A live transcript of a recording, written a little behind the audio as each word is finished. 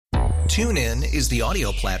TuneIn is the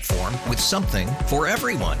audio platform with something for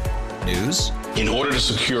everyone. News. In order to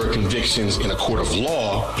secure convictions in a court of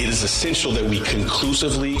law, it is essential that we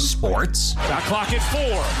conclusively. Sports. Shot clock at 4.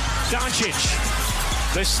 Doncic.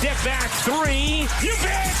 The step back 3. You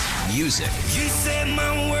bet. Music. You set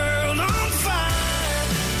my world on fire.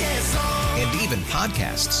 Yes, and even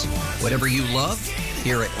podcasts. Whatever you love,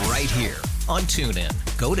 hear it right here on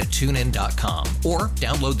TuneIn. Go to TuneIn.com or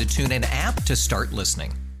download the TuneIn app to start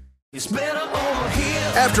listening. it's better over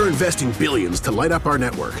here. After investing billions to light up our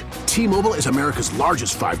network, T-Mobile is America's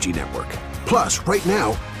largest 5G network. Plus, right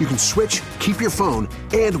now, you can switch, keep your phone,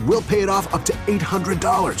 and we'll pay it off up to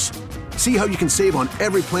 $800. See how you can save on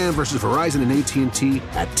every plan versus Verizon and AT&T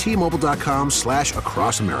at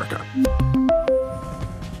T-Mobile.com/across America.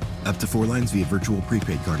 Up to 4 lines via virtual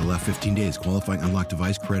prepaid card. Allow 15 days. Qualifying unlocked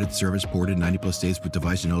device credit service ported 90+ states with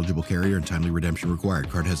device and eligible carrier and timely redemption required.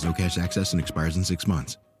 Card has no cash access and expires in 6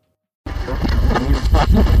 months. The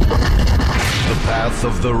path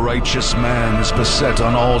of the righteous man is beset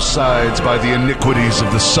on all sides by the iniquities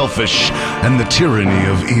of the selfish and the tyranny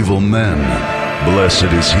of evil men.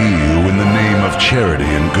 Blessed is he who in the name of charity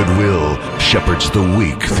and goodwill shepherds the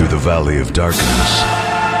weak through the valley of darkness.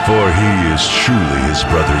 For he is truly his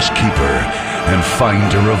brother's keeper and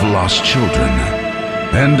finder of lost children.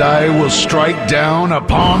 And I will strike down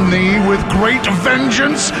upon thee with great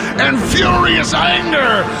vengeance and furious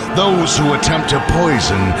anger those who attempt to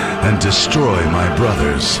poison and destroy my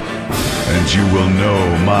brothers. And you will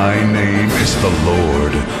know my name is the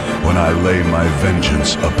Lord when I lay my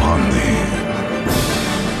vengeance upon thee.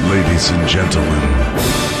 Ladies and gentlemen,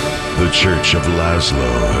 the Church of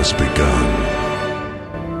Laszlo has begun.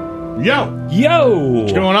 Yo!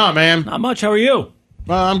 What's going on, man? Not much. How are you?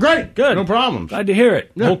 I'm great. Good. No problems. Glad to hear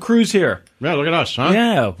it. Yeah. Whole crew's here. Yeah, look at us, huh?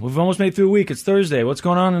 Yeah, we've almost made it through a week. It's Thursday. What's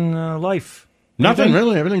going on in life? Nothing, Anything?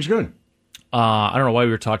 really. Everything's good. I don't know why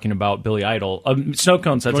we were talking about Billy Idol.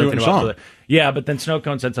 Snowcone said something about Billy. Yeah, but then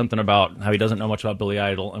Snowcone said something about how he doesn't know much about Billy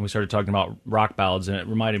Idol, and we started talking about rock ballads, and it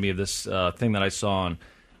reminded me of this thing that I saw on.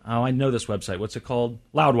 Oh, I know this website. What's it called?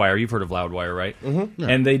 Loudwire. You've heard of Loudwire, right? Mm-hmm. Yeah.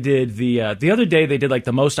 And they did the other day. They did like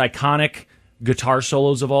the most iconic guitar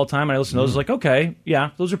solos of all time. And I listened to those. I was like, okay,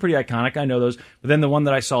 yeah, those are pretty iconic. I know those. But then the one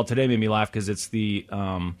that I saw today made me laugh because it's the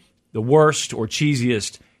worst or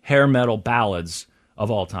cheesiest hair metal ballads of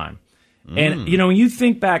all time. And, you know, when you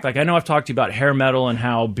think back, like I know I've talked to you about hair metal and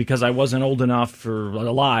how because I wasn't old enough for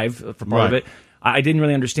alive for part of it, I didn't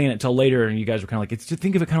really understand it until later, and you guys were kind of like,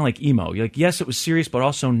 think of it kind of like emo. You're like, yes, it was serious, but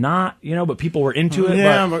also not, you know, but people were into it.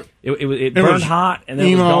 Yeah, but it burned hot, and then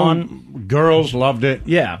emo, it was gone. Girls loved it.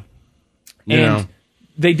 Yeah. And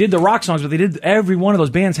they did the rock songs, but they did every one of those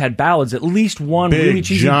bands had ballads, at least one big, really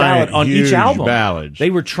cheesy giant, ballad on each album. Ballads. They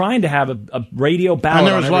were trying to have a radio ballad. And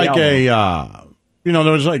there was on every like album.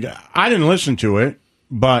 there was like, I didn't listen to it,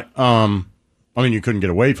 but, I mean, you couldn't get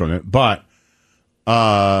away from it, but,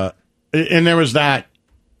 and there was that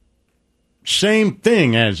same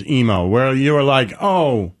thing as emo, where you were like,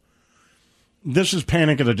 oh, this is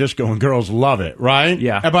Panic at the Disco and girls love it, right?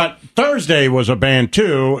 Yeah. But Thursday was a band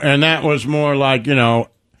too, and that was more like, you know,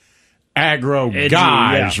 aggro edgy,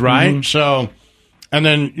 guys, yeah. right? Mm-hmm. So, and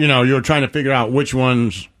then, you know, you were trying to figure out which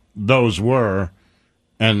ones those were,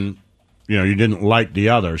 and, you know, you didn't like the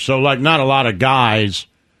other. So, like, not a lot of guys,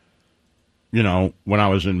 you know, when I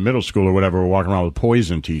was in middle school or whatever, were walking around with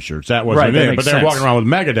Poison T-shirts. That wasn't it, but they were walking around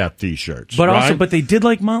with Megadeth T-shirts. But right? also, but they did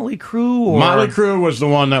like Motley Crue? Or Motley Crue was the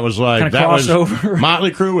one that was like, kinda that crossover? was,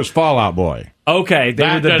 Motley Crue was Fall Out Boy. Okay, they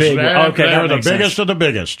were the big one. Okay, they that were the makes biggest sense. of the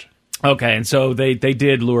biggest. Okay, and so they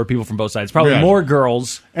did lure people from both sides. Probably Yeah. more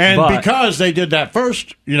girls. And but because they did that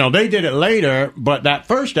first, you know, they did it later, but that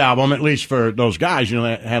first album, at least for those guys, you know,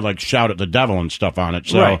 they had like Shout at the Devil and stuff on it.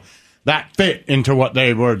 So Right. that fit into what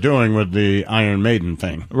they were doing with the Iron Maiden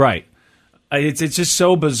thing. Right. It's just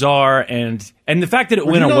so bizarre, and the fact that it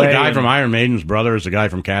Well, went you know away. the guy from Iron Maiden's brother is the guy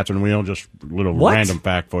from Catherine Wheel. Just a little What? random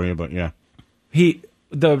fact for you, but yeah.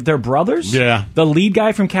 They're brothers? Yeah. The lead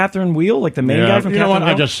guy from Catherine Wheel, like the main guy from you know Catherine what?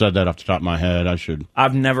 Wheel? I just said that off the top of my head. I should.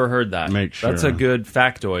 I've never heard that. Make sure. That's a good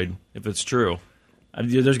factoid, if it's true.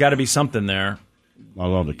 There's got to be something there. I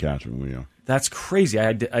love the Catherine Wheel. That's crazy.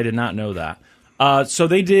 I did not know that. So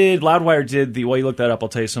they did, Loudwire did the, well, you look that up, I'll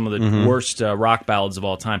tell you some of the worst rock ballads of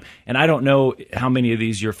all time. And I don't know how many of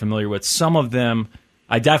these you're familiar with. Some of them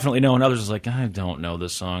I definitely know, and others is like, I don't know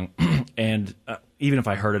this song. And even if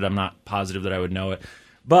I heard it, I'm not positive that I would know it.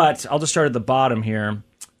 But I'll just start at the bottom here.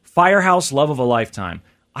 Firehouse, Love of a Lifetime.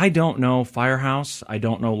 I don't know Firehouse. I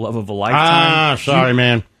don't know Love of a Lifetime. Sorry,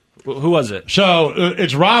 man. Who was it? So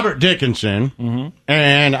it's Robert Dickinson,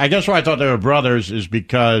 and I guess why I thought they were brothers is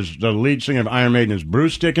because the lead singer of Iron Maiden is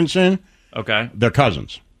Bruce Dickinson. Okay. They're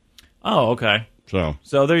cousins. Oh, okay.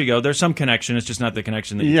 So there you go. There's some connection. It's just not the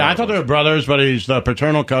connection that you I thought they were brothers, but he's the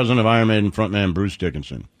paternal cousin of Iron Maiden frontman Bruce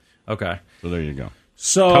Dickinson. Okay. So there you go.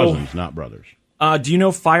 So cousins, not brothers. Do you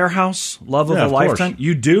know Firehouse, Love of a Lifetime? Course.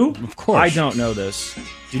 You do? Of course. I don't know this. Do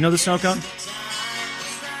you know the Snow Cone?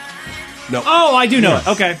 No. Oh, I do know it.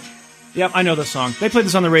 Okay. Yep, I know this song. They played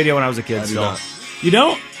this on the radio when I was a kid. I do not. You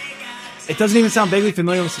don't? It doesn't even sound vaguely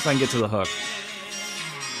familiar. Let's see if I can get to the hook.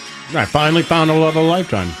 I finally found a love of a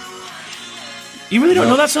lifetime. You really don't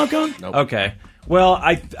know that Snow Cone? Nope. Okay. Well,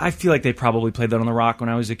 I feel like they probably played that on the Rock when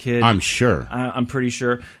I was a kid. I'm sure. I'm pretty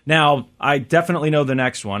sure. Now, I definitely know the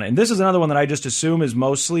next one. And this is another one that I just assume is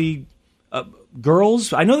mostly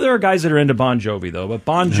girls. I know there are guys that are into Bon Jovi, though. But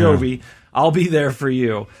Bon Jovi, I'll Be There For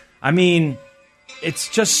You. I mean, it's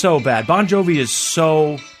just so bad. Bon Jovi is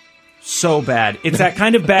so bad. It's that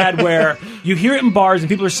kind of bad where you hear it in bars and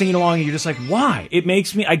people are singing along and you're just like, why? It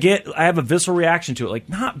makes me, I have a visceral reaction to it. Like,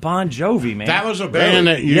 not Bon Jovi, man. That was a band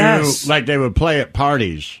that you, like, they would play at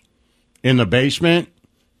parties in the basement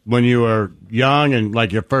when you were young and,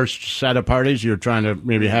 like, your first set of parties, you were trying to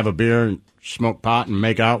maybe have a beer and smoke pot and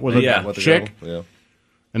make out with a chick. Yeah.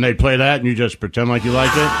 And they'd play that and you just pretend like you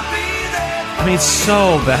liked it. I mean, it's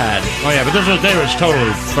so bad. Oh, yeah, but they was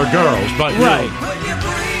totally for girls. But Right.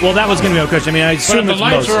 Well, that was going to be no question. I mean, I assume but if the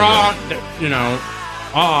lights were off,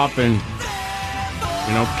 off, and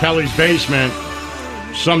Kelly's basement,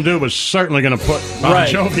 some dude was certainly going to put Bon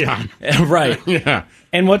Jovi on. Right. Yeah.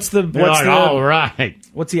 And what's the all right?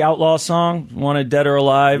 What's the Outlaw song? Wanted Dead or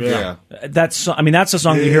Alive? Yeah. That's a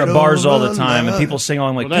song you hear at bars all the time, and people sing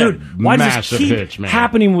along like, dude, why does this keep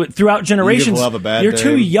happening throughout generations? You're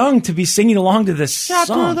too young to be singing along to this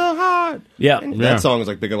song. The heart. Yeah. That song is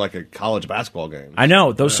like big in like a college basketball game. I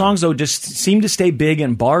know. Those songs, though, just seem to stay big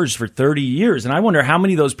in bars for 30 years, and I wonder how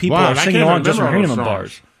many of those people are singing along just from hearing them in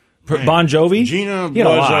bars. Bon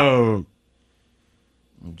Jovi?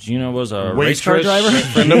 Gina was a race car driver?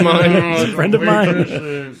 Friend of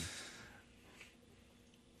mine.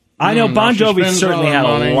 I know Bon Jovi certainly had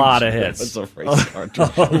a lot of hits. That's a race car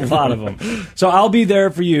driver. A lot of them. So I'll Be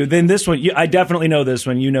There For You. Then this one, I definitely know this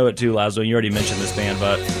one. You know it too, Lazo. You already mentioned this band,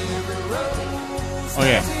 but... Oh,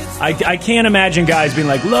 yeah. I can't imagine guys being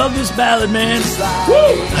like, love this ballad, man.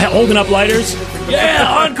 Woo! Holding up lighters.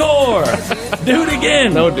 Yeah, encore. Do it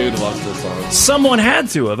again. No dude loves this song. Someone had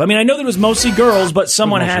to have. I mean, I know that it was mostly girls, but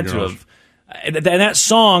someone had to have. And that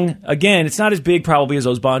song, again, it's not as big probably as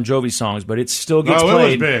those Bon Jovi songs, but it still gets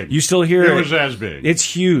played. It was big. You still hear it. It was as big. It's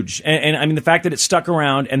huge. And I mean, the fact that it stuck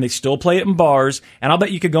around and they still play it in bars, and I'll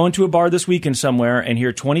bet you could go into a bar this weekend somewhere and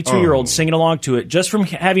hear 22-year-olds singing along to it just from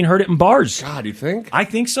having heard it in bars. God, you think? I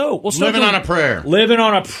think so. Well, Living on a Prayer. Living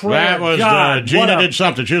on a Prayer. That was, God, Gina did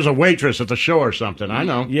something. She was a waitress at the show or something. I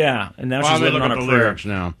know. Yeah, and now she's living on a prayer. Lyrics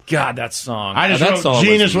now. God, that song. I just that wrote song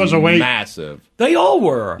Genius was a waitress. Massive. They all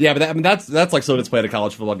were. Yeah, but that's like so it's played at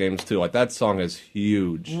college football games too. Like that song is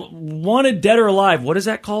huge. Wanted Dead or Alive. What is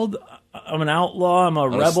that called? I'm an outlaw. I'm a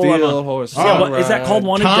rebel. Horse. Is that called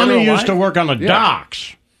Wanted Dead or Tommy Alive? used to work on the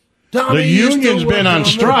docks. Tommy the union's been on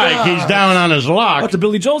strike. He's down on his luck. What's a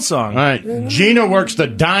Billy Joel song? All right. Gina works the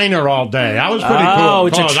diner all day. I was pretty cool. Oh,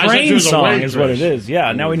 it's a train song waitress. is what it is.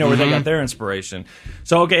 Yeah, now we know where they got their inspiration.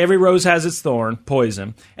 So, okay, every rose has its thorn,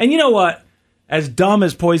 Poison. And you know what? As dumb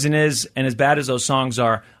as Poison is and as bad as those songs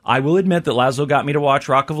are, I will admit that Laszlo got me to watch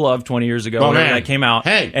Rock of Love 20 years ago when that came out.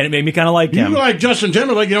 Hey. And it made me kind of like him. You like Justin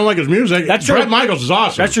Timberlake, you don't like his music. That's true. Brett Michaels is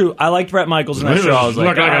awesome. That's true. I liked Brett Michaels in that show. I was like,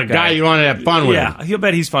 look like a guy you want to have fun with. Yeah, he'll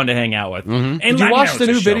bet he's fun to hang out with. And Did you watch the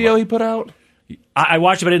new video he put out? I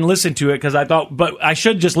watched it, but I didn't listen to it because I thought, but I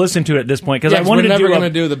should just listen to it at this point because I wanted to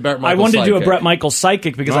do the Brett Michaels I wanted to do a Psychic. Brett Michaels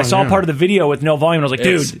Psychic because I saw part of the video with no volume and I was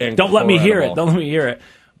like, dude, don't let me hear it. Don't let me hear it.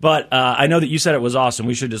 But I know that you said it was awesome.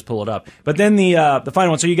 We should just pull it up. But then the final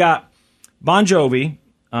one. So you got Bon Jovi.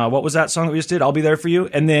 What was that song that we just did? I'll Be There For You.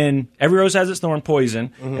 And then Every Rose Has Its Thorn,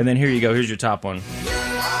 Poison. And then here you go. Here's your top one.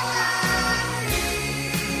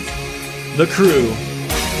 The Crew.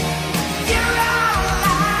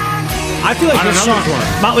 I feel like this song.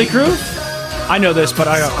 Motley Crue? I know this, but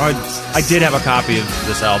I did have a copy of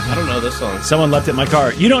this album. I don't know this song. Someone left it in my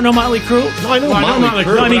car. You don't know Motley Crue? No, I know Motley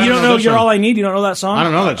Crue. No, I mean, you don't know this You're song. All I Need? You don't know that song? I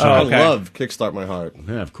don't know that song. Oh, okay. I love Kickstart My Heart.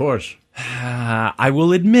 Yeah, of course. I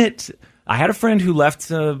will admit, I had a friend who left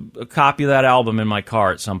a copy of that album in my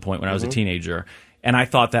car at some point when I was a teenager. And I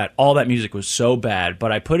thought that all that music was so bad,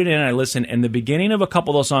 but I put it in and I listened, and the beginning of a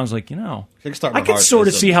couple of those songs, like, Kickstart I My could Heart sort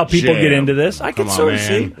of is see a how people jam. get into this. I could sort of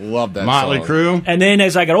see. Love that Motley song. Crue. And then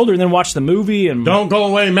as I got older and then watched the movie and Don't Go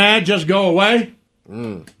Away Mad, Just Go Away.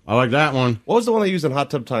 I like that one. What was the one they used in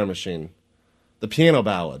Hot Tub Time Machine? The piano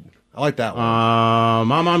ballad. I like that one.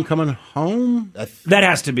 Mama, I'm Coming Home. that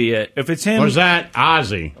has to be it. If it's him. Was that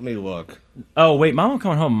Ozzy? Let me look. Oh, wait, Mama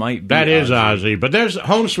Coming Home might be. That is Ozzy, but there's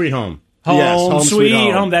Home Sweet Home. Home,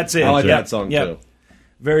 Sweet Home. That's it. I like Yep, that song yep. too.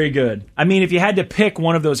 Very good. I mean, if you had to pick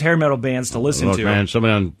one of those hair metal bands to listen Look, to. man,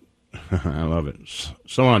 somebody on, I love it.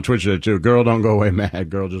 Someone on Twitch said too, girl, don't go away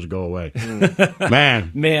mad, girl, just go away.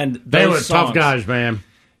 Man, those they were tough songs. guys, man.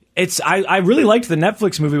 I really liked the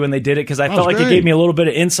Netflix movie when they did it because I felt like it great. gave me a little bit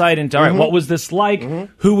of insight into, all right, what was this like?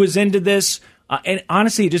 Who was into this? And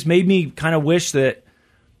honestly, it just made me kind of wish that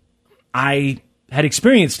I had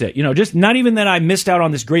experienced it. Just not even that I missed out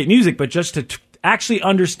on this great music, but just to actually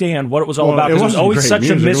understand what it was all Well, about. it Because it was wasn't always great such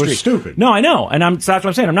music. a It was mystery. stupid. No, I know, and that's what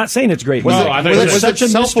I'm saying. I'm not saying it's great. Well, music. I think It it's Was such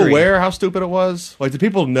it a mystery. self-aware how stupid it was? Like, did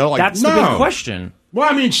people know? Like, That's the No. big question.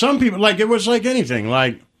 Well, I mean, some people, like, it was like anything.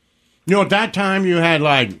 Like, at that time you had,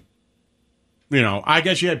 like, I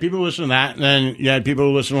guess you had people listen to that, and then you had people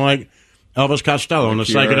who listen to, like, Elvis Costello and the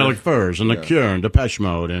Cure. Psychedelic Furs and the Cure and Depeche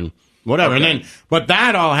Mode and whatever. Okay. And then, but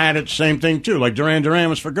that all had its same thing, too. Like, Duran Duran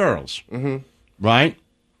was for girls. Right?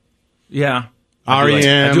 Yeah.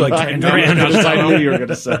 R.E.M. I do like Duran Duran. I knew you were going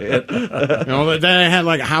to say it. Then they had,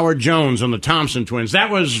 like, Howard Jones and the Thompson Twins. That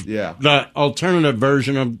was the alternative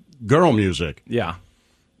version of girl music. Yeah.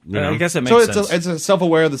 You know? I guess it So makes sense. it's a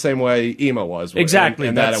self-aware the same way emo was. Exactly,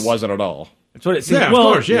 And that that's- it wasn't at all. That's what it seems. Yeah, well,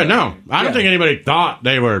 of course. Yeah, no. I don't think anybody thought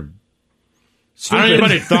they were... I don't think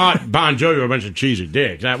anybody thought Bon Jovi were a bunch of cheesy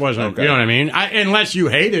dicks. That wasn't... Okay. You know what I mean? Unless you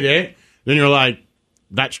hated it, then you're like,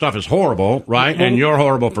 that stuff is horrible, right? And you're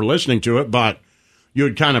horrible for listening to it, but you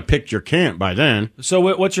had kind of picked your camp by then. So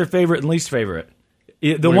what's your favorite and least favorite?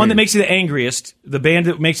 The one that makes you the angriest, the band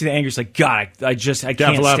that makes you the angriest, like, God, I can't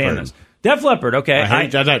stand Leppard. this. Def Leppard, okay. I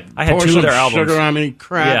hate that. I had Pour two of Some their albums. Sugar on Me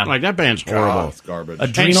crap. Yeah. Like, that band's horrible. It's garbage.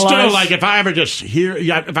 And Adrenalize. still, like, if I ever just hear...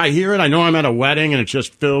 if I hear it, I know I'm at a wedding and it's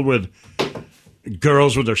just filled with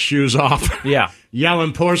girls with their shoes off. Yeah.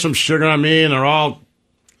 Yelling, pour some sugar on me, and they're all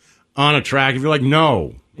unattractive. You're like,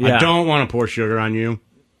 no. Yeah. I don't want to pour sugar on you.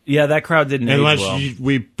 Yeah, that crowd didn't age Unless well.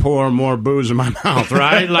 we pour more booze in my mouth,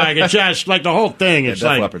 right? Like, it's just, like, the whole thing. It's Def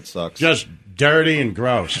like... Leppard sucks. Just dirty and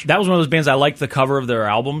gross. That was one of those bands I liked the cover of their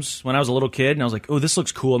albums when I was a little kid, and I was like, oh, this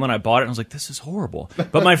looks cool. And then I bought it, and I was like, this is horrible.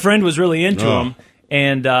 But my friend was really into them,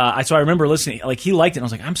 and so I remember listening. Like, he liked it, and I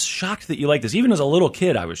was like, I'm shocked that you like this. Even as a little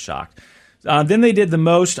kid, I was shocked. Then they did the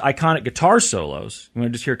most iconic guitar solos. You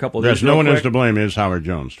want to just hear a couple of Yes, these no real one quick? is to blame is Howard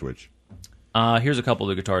Jones, Twitch. Here's a couple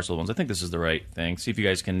of the guitar solo ones. I think this is the right thing. See if you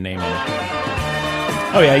guys can name them.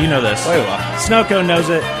 Oh, yeah, you know this. Wait, what? Snowcone knows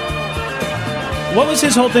it. What was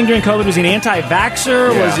his whole thing during COVID? Was he an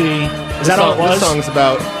anti-vaxxer? Yeah. Was he... Is that all it was? This song's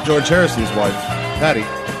about George Harrison's wife, Patty.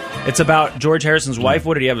 It's about George Harrison's wife.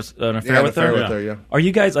 What, did he have an affair Yeah, with an affair her? with her, yeah. Are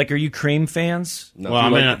you guys, like, are you Cream fans? No, Well, I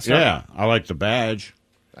you mean, like that stuff? yeah, I like the badge.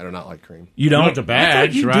 I do not like Cream. You don't? like the I feel like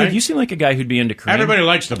badge, you right? did. You seem like a guy who'd be into Cream. Everybody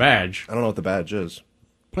likes the badge. I don't know what the badge is.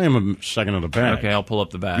 Play him a second of the badge. Okay, I'll pull up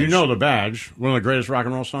the badge. You know the badge, one of the greatest rock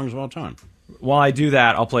and roll songs of all time. While I do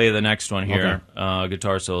that, I'll play the next one here.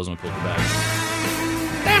 Guitar solos and pull up the badge.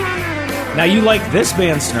 Now, you like this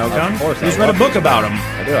band, Snowcone. Of course, You just I read a love book it. about them.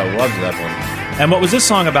 I do. I loved that one. And what was this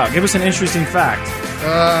song about? Give us an interesting fact.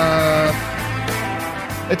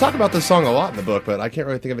 They talk about this song a lot in the book, but I can't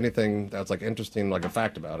really think of anything that's like interesting, like a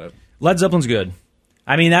fact about it. Led Zeppelin's good.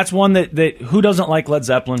 I mean, that's one that who doesn't like Led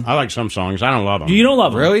Zeppelin? I like some songs. I don't love them. You don't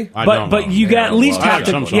love them, Really? I But don't but love you them. got at least I like have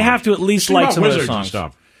to. some You songs. have to at least Think like about some of Wizards those and songs.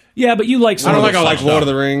 stuff. Yeah, but you like some I don't of like those a lot Like songs. Lord of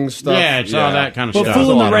the Rings stuff. Yeah, it's all that kind of But stuff. Fool in There's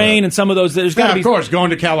a the lot of Rain it. and some of those. There's got Yeah, to be. of course, going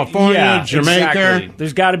to California, Yeah, Jamaica. exactly.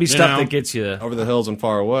 There's got to be stuff know? that gets you. Over the hills and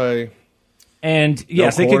far away. And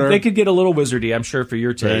yes, No Quarter. they could get a little wizardy, I'm sure, for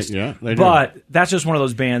your taste. yeah, they do. But that's just one of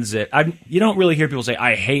those bands that you don't really hear people say,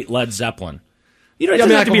 "I hate Led Zeppelin." You know, it Yeah, I doesn't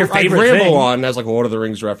mean, have to be your favorite Ramble thing. On has like Lord of the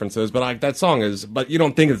Rings references, but that song is. But you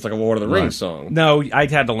don't think it's like a Lord of the Rings song. No, I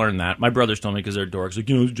had to learn that. My brothers told me because they're dorks. Like,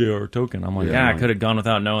 it's J.R. Tolkien. I'm like, yeah, I could have gone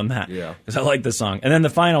without knowing that. Yeah. Because I like this song. And then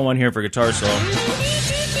the final one here for guitar solo.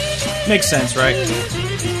 Makes sense, right?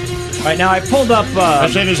 All right, now I pulled up I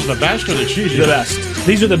say this is the best or the cheesiest? the best.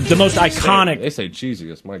 These are the most iconic. They say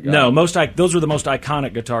cheesiest. My God. No, those were the most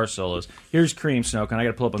iconic guitar solos. Here's Cream Snowcone. I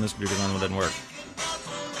got to pull up on this computer because one doesn't work.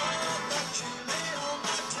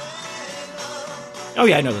 Oh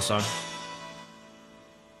yeah, I know this song.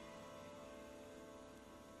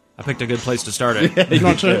 I picked a good place to start it.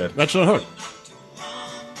 That's it. That's the hook.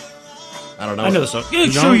 I don't know. I know the song. Yeah,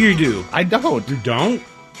 You sure don't? you do. I don't. You don't?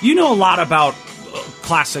 You know a lot about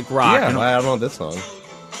classic rock. Yeah, and- I don't know this song.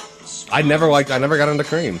 I never got into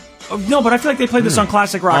Cream. Oh, no, but I feel like they played this on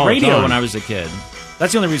classic rock All the radio time. when I was a kid.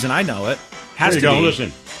 That's the only reason I know it. Has There to you go. be.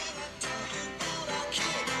 Listen.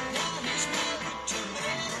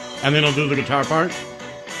 And then he'll do the guitar part.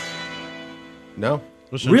 No.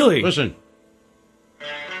 Listen. Really? Listen.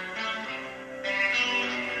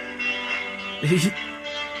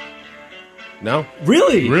 No.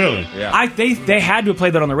 Really? Really? Yeah. They had to have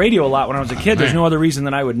played that on the radio a lot when I was a kid. There's no other reason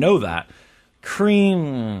that I would know that.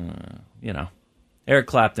 Cream, Eric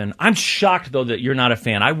Clapton. I'm shocked though that you're not a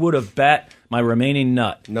fan. I would have bet my remaining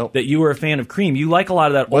nut that you were a fan of Cream. You like a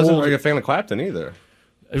lot of that Wasn't old. really a fan of Clapton either.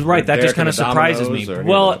 Right, that Derek just kind and of the surprises me. Dominoes or any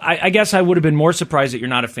Well, of that. I guess I would have been more surprised that you're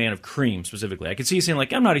not a fan of Cream specifically. I could see you saying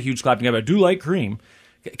like, I'm not a huge Clapton guy, but I do like Cream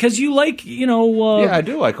because you like, Yeah, I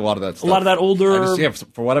do like a lot of that stuff. a lot of that older. I just, yeah,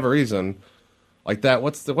 for whatever reason, like that.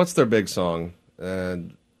 What's their big song?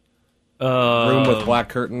 Room with Black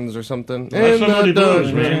Curtains or something. That's In Somebody the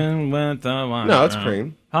Blues, dungeon. man. No, it's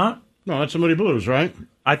Cream. Huh? No, that's Somebody Blues, right?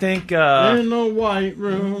 I think In the White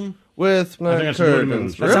Room. With I think Black that's the Moody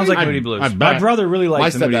Curtains. Blues. that sounds like I- Moody Blues. I My bet. brother really My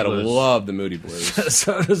likes the Moody stepdad Blues. loved the Moody Blues.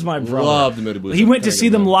 So does my brother. Loved the Moody Blues. He went to Can't see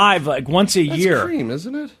get them enough. live like once a That's year. Cream,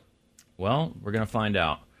 isn't it? Well, we're gonna find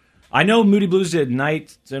out. I know Moody Blues did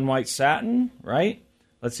Nights in White Satin, right?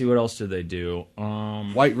 Let's see what else did they do.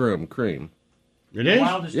 White Room, Cream. It is?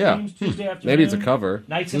 Wildest Yeah. Dreams Tuesday afternoon. Maybe it's a cover.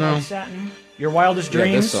 Nights in No. White Satin. Your Wildest Yeah,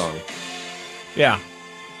 Dreams. this song. Yeah,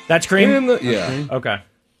 that's Cream. Yeah. Okay.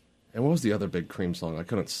 And what was the other big Cream song? I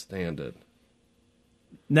couldn't stand it.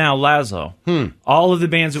 Now, Laszlo. All of the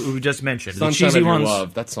bands that we just mentioned, Sunshine the cheesy of Your ones.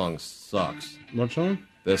 Love. That song sucks. What song?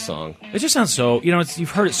 This song. It just sounds so.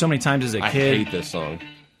 You've heard it so many times as a I kid. hate this song.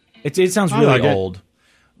 It sounds I really like it. old.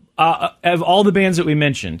 Of all the bands that we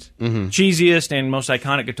mentioned, Mm-hmm. cheesiest and most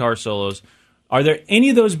iconic guitar solos, are there any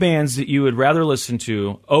of those bands that you would rather listen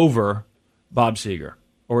to over Bob Seger?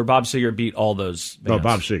 Or would Bob Seger beat all those bands? No,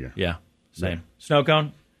 Bob Seger. Yeah, same. Snow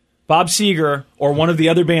Cone? Bob Seger or one of the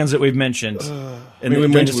other bands that we've mentioned We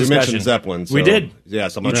mentioned Zeppelin. So, we did. Yeah,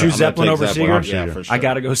 so I'm You gonna- choose I'm gonna Zeppelin take over Zeppelin. Seger? Yeah, for sure. I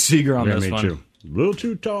got to go Seger on Yeah, this me one. too. A little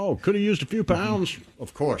too tall. Could have used a few pounds.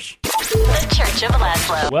 Of course. The Church of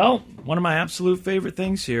Laszlo. Well, one of my absolute favorite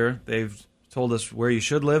things here, they've told us where you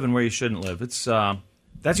should live and where you shouldn't live. It's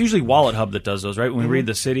that's usually Wallet Hub that does those, right? When we read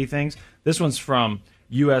the city things. This one's from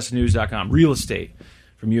usnews.com, real estate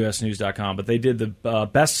from usnews.com. But they did the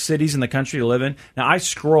best cities in the country to live in. Now, I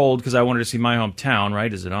scrolled because I wanted to see my hometown,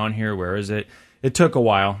 right? Is it on here? Where is it? It took a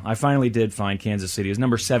while. I finally did find Kansas City. It was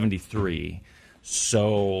number 73.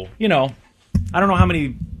 So, I don't know how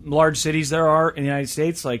many large cities there are in the United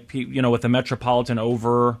States, like, with the metropolitan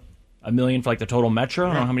over a million for like the total metro. I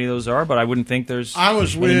don't know how many of those are, but I wouldn't think there's I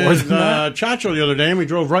was many more with than that. Chacho the other day, and we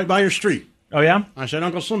drove right by your street. Oh, yeah? I said,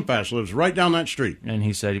 Uncle Slim Fast lives right down that street. And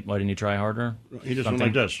he said, why didn't you try harder? He just Something.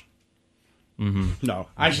 went like this. No,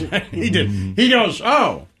 I said, he did. He goes,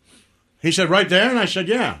 oh. He said, right there? And I said,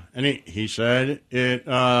 yeah. And he said, it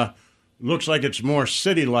looks like it's more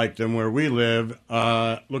city-like than where we live.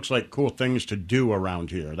 Looks like cool things to do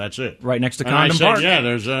around here. That's it. Right next to And I Condon said, Park. yeah,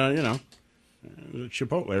 there's, there's a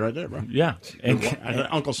Chipotle right there, bro. Yeah. And, I said,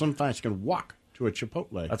 Uncle Slim Fast can walk to a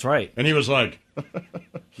Chipotle. that's right. And he was like,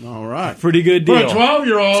 all right. Pretty good For deal. a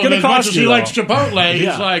 12-year-old, It's gonna as much cost as you, he though. likes Chipotle, he's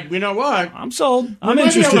Yeah. like, you know what? I'm sold. We I'm might be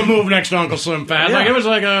interested. able to move next to Uncle Slim Fast. Yeah. Like, it was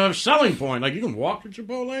like a selling point. Like, you can walk to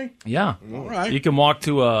Chipotle? Yeah. All right. You can walk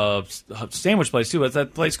to a sandwich place, too. What's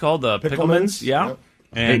that place called? The Pickleman's? Yeah. Yep.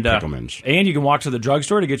 And, Hate Pickleman's. and you can walk to the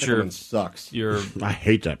drugstore to get Pickleman sucks. your I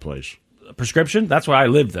hate that place. prescription. That's why I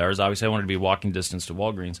lived there, is obviously I wanted to be walking distance to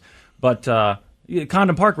Walgreens. But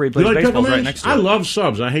Condon Park, where he plays You like baseball, is right Pickleman's? next to I it. love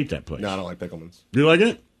Subs. I hate that place. No, I don't like Pickleman's. Do you like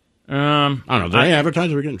it? I I don't know. Do they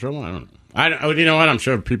advertise or we get in trouble? I don't know. You know what? I'm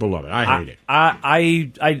sure people love it. I hate it.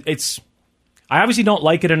 I obviously don't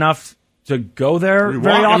like it enough to go there You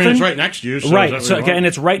very walk- I often. mean, it's right next to you. So right. is that So what you and want?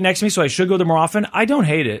 it's right next to me, so I should go there more often. I don't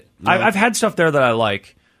hate it. I've had stuff there that I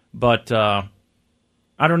like, but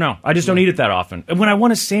I don't know. I just don't eat it that often. And when I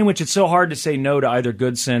want a sandwich, it's so hard to say no to either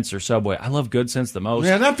Good Sense or Subway. I love Good Sense the most.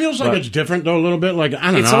 Yeah, that feels like but it's different, though, a little bit. Like,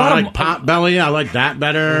 I don't It's know. a lot I of- like Potbelly. I like that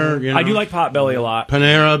better. You know? I do like Potbelly a lot.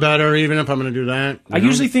 Panera better, even if I'm going to do that. I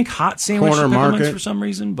usually think hot sandwich Corner Pickleman's Market. for some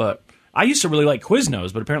reason, but I used to really like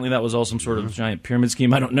Quiznos, but apparently that was all some sort of giant pyramid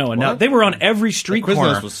scheme. I don't know. And now they were on every street Quiznos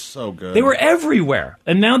corner. was so good. They were everywhere.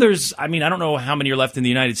 And now there's, I don't know how many are left in the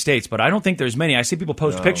United States, but I don't think there's many. I see people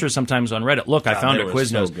post pictures sometimes on Reddit. Look, I found they a were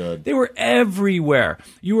Quiznos. so good. They were everywhere.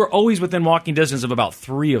 You were always within walking distance of about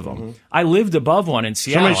 3 of them. I lived above one in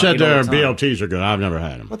Seattle. Somebody said I ate all their the time. BLTs are good. I've never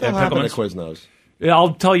had them. What the hell happened to Quiznos?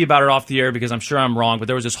 I'll tell you about it off the air because I'm sure I'm wrong, but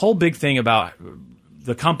there was this whole big thing about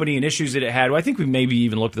the company and issues that it had. I think we maybe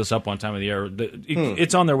even looked this up one time in the air.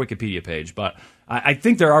 It's on their Wikipedia page, but I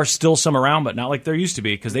think there are still some around, but not like there used to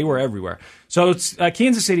be because they were everywhere. So it's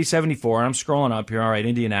Kansas City 74, and I'm scrolling up here. All right,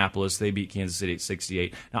 Indianapolis, they beat Kansas City at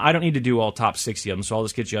 68. Now, I don't need to do all top 60 of them, so I'll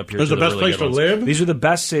just get you up here. This is the best place to live? These are the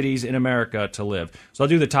best cities in America to live. So I'll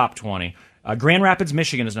do the top 20. Grand Rapids,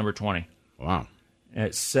 Michigan is number 20. Wow.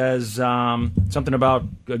 It says something about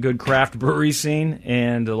a good craft brewery scene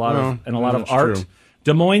and a lot of art. True.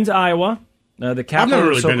 Des Moines, Iowa, the capital. I've never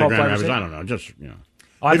really of been to so-called Grand Rapids. State. I don't know. Just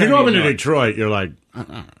Oh, if you go up into been Detroit, you're like,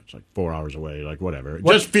 it's like 4 hours away. Like whatever. It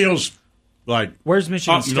just feels like where's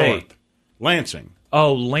Michigan up State? north. Lansing.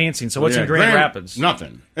 Oh, Lansing. So what's in Grand Rapids?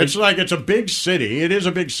 Nothing. It's like it's a big city. It is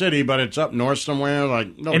a big city, but it's up north somewhere. Like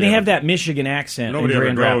and they have that Michigan accent in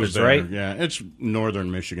Grand Rapids, there. right? Yeah, it's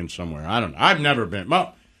northern Michigan somewhere. I don't know. I've never been.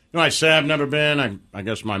 Well, I say I've never been. I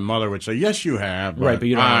guess my mother would say, yes, you have. Right, but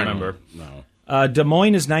you don't remember. No. Des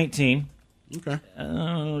Moines is 19. Okay.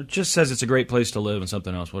 It just says it's a great place to live and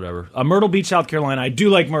something else, whatever. Myrtle Beach, South Carolina. I do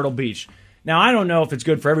like Myrtle Beach. Now, I don't know if it's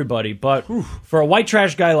good for everybody, but for a white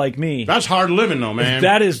trash guy like me... That's hard living, though, man.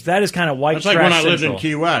 That is kind of white trash That's like when I lived central. in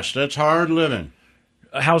Key West. That's hard living.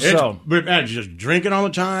 How so? Just drinking all the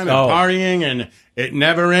time and partying, and it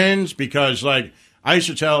never ends because, like, I used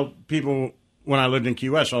to tell people when I lived in Key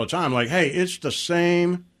West all the time, like, hey, it's the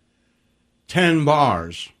same 10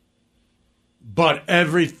 bars, but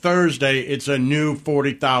every Thursday it's a new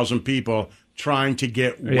 40,000 people trying to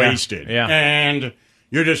get wasted. Yeah. And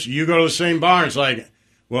you go to the same bar, it's like,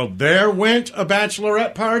 well, there went a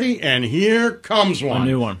bachelorette party, and here comes one. A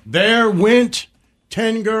new one. There went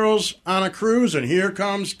 10 girls on a cruise, and here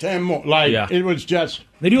comes 10 more. It was just...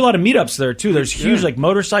 They do a lot of meetups there, too. There's huge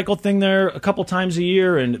motorcycle thing there a couple times a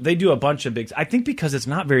year, and they do a bunch of big... I think because it's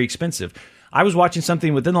not very expensive. I was watching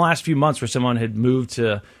something within the last few months where someone had moved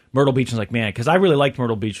to Myrtle Beach and was like, man, because I really liked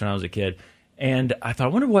Myrtle Beach when I was a kid. And I thought, I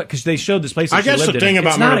wonder what... Because they showed this place that I guess the thing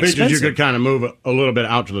about Myrtle Beach is you could kind of move a little bit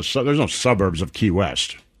out to the... There's no suburbs of Key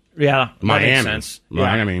West. Yeah, Miami. That makes sense.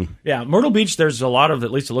 Miami. Yeah, Myrtle Beach, there's a lot of,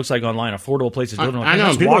 at least it looks like online, affordable places to live. I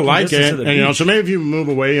know, people like it. And, so maybe if you move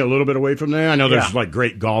a little bit away from there, I know there's like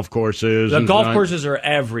great golf courses. The golf courses are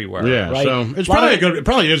everywhere. Yeah, right? so it's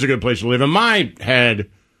probably is a good place to live. In my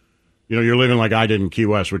head, you're living like I did in Key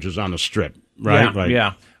West, which is on the Strip, right?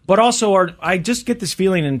 Yeah. But also, I just get this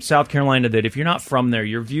feeling in South Carolina that if you're not from there,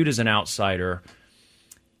 you're viewed as an outsider.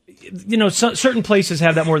 Certain places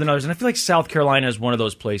have that more than others, and I feel like South Carolina is one of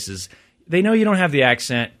those places. They know you don't have the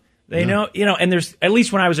accent. They know, and there's, at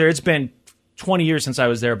least when I was there, it's been 20 years since I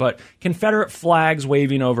was there, but Confederate flags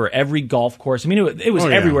waving over every golf course. I mean, it was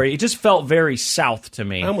everywhere. It just felt very South to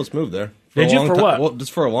me. I almost moved there. Did you? For what? Well,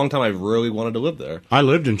 just for a long time, I really wanted to live there. I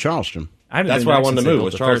lived in Charleston. That's where I wanted to move.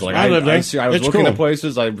 Was Charleston? I lived there. I was looking at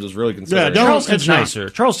places. I was really considering. Yeah, Charleston's nicer.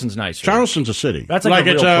 Charleston's nicer. Charleston's a city. That's like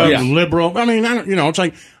a it's real place. liberal. I mean, it's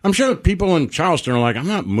like I'm sure people in Charleston are like, I'm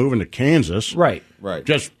not moving to Kansas. Right.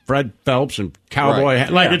 Just Fred Phelps and cowboy.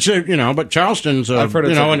 Right. It's but Charleston's an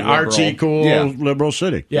artsy, cool, liberal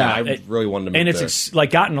city. Yeah, I really wanted to move there. And it's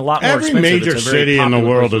gotten a lot more expensive. Every major city in the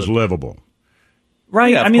world is livable.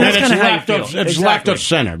 Right, I mean, that's kind of how you feel. It's left of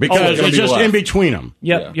center because it's just in between them.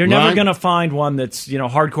 Yep, you're never going to find one that's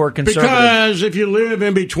hardcore conservative. Because if you live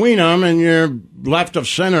in between them and you're left of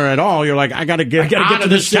center at all, you're like, I got to get out of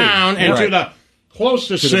this town and to the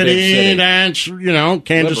closest city that's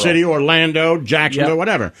Kansas City, Orlando, Jacksonville,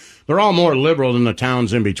 whatever. They're all more liberal than the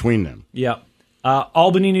towns in between them. Yep.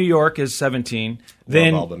 Albany, New York is 17.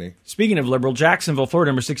 Then, Albany. Speaking of liberal, Jacksonville, Florida,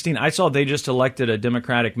 number 16. I saw they just elected a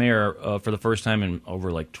Democratic mayor for the first time in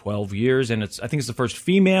over 12 years, and I think it's the first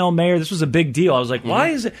female mayor. This was a big deal. I was like, why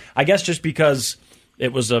is it? I guess just because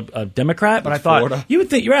it was a Democrat, but I thought Florida. you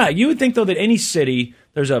would think though that any city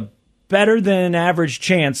there's a better than average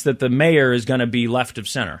chance that the mayor is going to be left of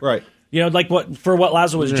center. Right. What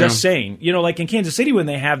Laszlo was just saying. Like in Kansas City when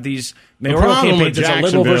they have these mayoral campaigns, it's a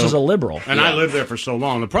liberal versus a liberal. And I lived there for so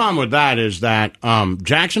long. The problem with that is that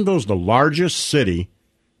Jacksonville is the largest city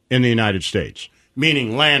in the United States,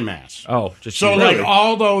 meaning landmass. Oh, just so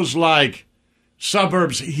all those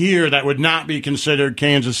suburbs here that would not be considered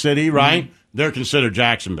Kansas City, right? Mm-hmm. They're considered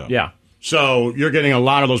Jacksonville. Yeah. So you're getting a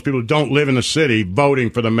lot of those people who don't live in the city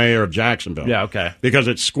voting for the mayor of Jacksonville. Yeah, okay. Because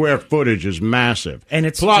its square footage is massive. And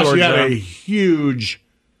it's plus Georgia. You have a huge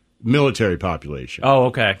military population. Oh,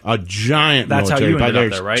 okay. A giant That's military how you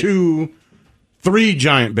ended up there, right? 3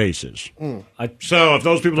 giant bases. So if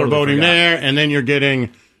those people are voting there, and then you're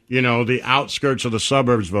getting, the outskirts of the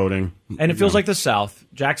suburbs voting. And it feels like the South.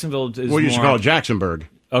 Jacksonville is we used to more call it Jacksonburg.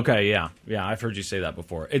 Okay, yeah. I've heard you say that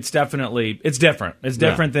before. It's different. It's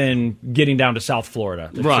different than getting down to South Florida.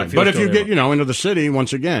 Right, but if you get into the city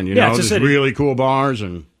once again, there's really cool bars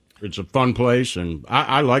and it's a fun place, and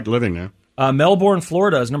I like living there. Melbourne,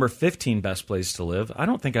 Florida is number 15 best place to live. I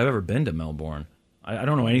don't think I've ever been to Melbourne. I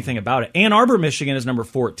don't know anything about it. Ann Arbor, Michigan is number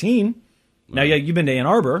 14. Now, you've been to Ann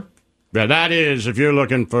Arbor. Yeah, that is, if you're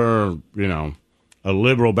looking for, a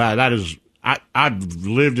liberal that is, I've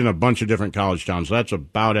lived in a bunch of different college towns. So that's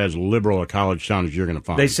about as liberal a college town as you're going to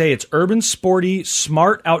find. They say it's urban, sporty,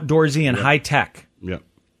 smart, outdoorsy, and high tech. Yep.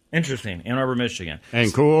 Interesting. Ann Arbor, Michigan.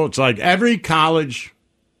 And cool. It's like every college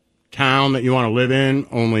town that you want to live in,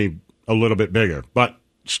 only a little bit bigger, but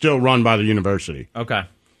still run by the university. Okay.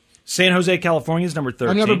 San Jose, California is number 13.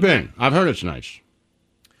 I've never been. I've heard it's nice.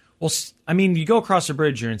 Well, I mean, you go across the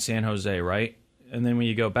bridge, you're in San Jose, right? And then when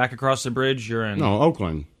you go back across the bridge, you're in... No,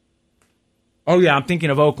 Oakland. Oh, yeah, I'm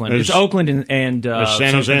thinking of Oakland. It's Oakland and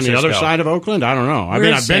San Jose on the other side of Oakland? I don't know.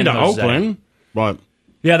 I've been to Oakland, but...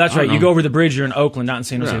 Yeah, that's right. You go over the bridge, you're in Oakland, not in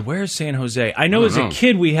San Jose. Yeah. Where's San Jose? I know as a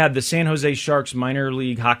kid we had the San Jose Sharks minor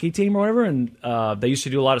league hockey team or whatever, and they used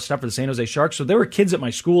to do a lot of stuff for the San Jose Sharks. So there were kids at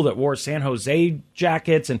my school that wore San Jose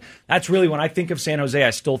jackets, and that's really, when I think of San Jose,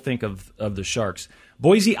 I still think of the Sharks.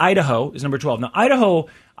 Boise, Idaho is number 12. Now, Idaho,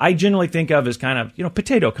 I generally think of as kind of,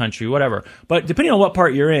 potato country, whatever. But depending on what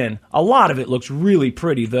part you're in, a lot of it looks really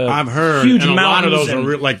pretty. I've heard, huge and a lot of those and,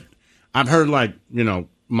 are I've heard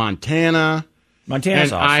Montana's and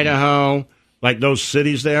awesome. Idaho, like those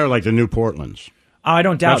cities there, like the new Portlands. I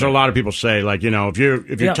don't doubt That's what a lot of people say. Like, if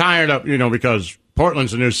you're tired of, because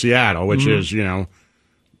Portland's the new Seattle, which is, the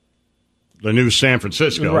new San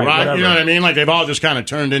Francisco, right? You know what I mean? Like, they've all just kind of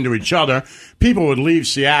turned into each other. People would leave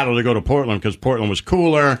Seattle to go to Portland because Portland was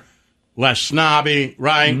cooler, less snobby,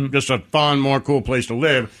 right? Mm-hmm. Just a fun, more cool place to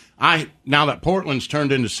live. Now that Portland's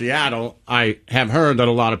turned into Seattle, I have heard that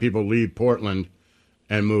a lot of people leave Portland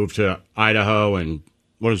and move to Idaho and,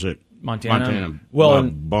 what is it? Montana. Well,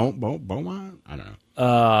 Beaumont? I don't know.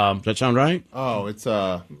 Does that sound right? Oh, it's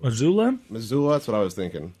Missoula? Missoula, that's what I was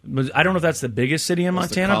thinking. I don't know if that's the biggest city in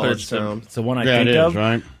Montana, but it's the one I think it of. is,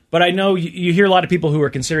 right? But I know you hear a lot of people who are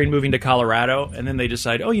considering moving to Colorado, and then they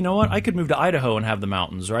decide, oh, you know what? I could move to Idaho and have the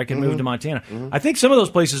mountains, or I could move to Montana. Mm-hmm. I think some of those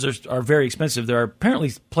places are very expensive. There are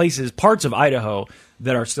apparently parts of Idaho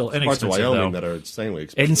that are still inexpensive. Parts of Wyoming that are insanely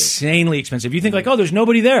expensive. Insanely expensive. You think like, oh, there's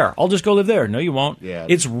nobody there. I'll just go live there. No, you won't. Yeah.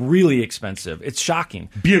 It's really expensive. It's shocking.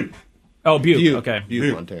 Butte. Oh, Butte. Okay.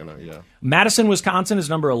 Butte, Montana, yeah. Madison, Wisconsin is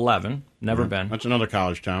number 11. Never been. That's another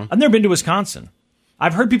college town. I've never been to Wisconsin.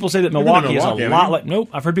 I've heard people say that Milwaukee is a lot like... Nope.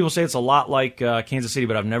 I've heard people say it's a lot like Kansas City,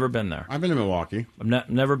 but I've never been there. I've been to Milwaukee. I've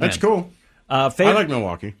never been. That's cool. I like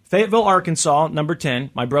Milwaukee. Fayetteville, Arkansas, number 10.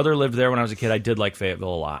 My brother lived there when I was a kid. I did like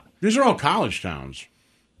Fayetteville a lot. These are all college towns.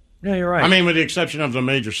 Yeah, you're right. I mean, with the exception of the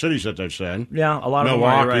major cities that they've said. Yeah, a lot of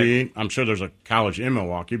Milwaukee, them are, you're right. I'm sure there's a college in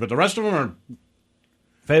Milwaukee, but the rest of them are...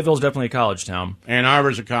 Fayetteville's definitely a college town. Ann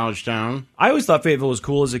Arbor's a college town. I always thought Fayetteville was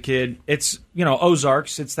cool as a kid. It's,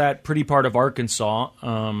 Ozarks. It's that pretty part of Arkansas.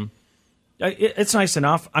 It's nice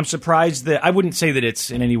enough. I'm surprised that... I wouldn't say that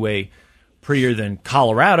it's in any way prettier than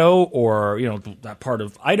Colorado or, that part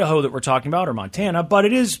of Idaho that we're talking about or Montana, but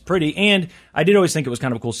it is pretty. And I did always think it was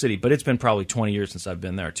kind of a cool city, but it's been probably 20 years since I've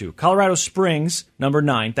been there, too. Colorado Springs, number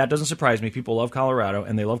 9. That doesn't surprise me. People love Colorado,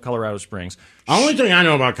 and they love Colorado Springs. The only thing I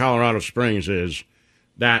know about Colorado Springs is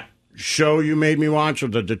that show you made me watch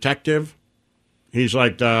of the detective. He's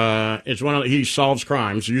like, he solves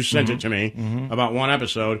crimes. You sent it to me about one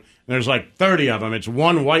episode. And there's like 30 of them. It's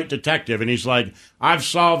one white detective. And he's like, I've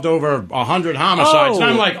solved over 100 homicides. And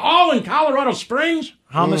I'm like, all in Colorado Springs?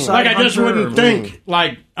 Homicide. Like, I just wouldn't think.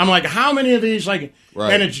 Like, I'm like, how many of these? Like,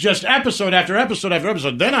 right. And it's just episode after episode after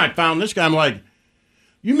episode. Then I found this guy. I'm like,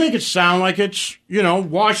 you make it sound like it's,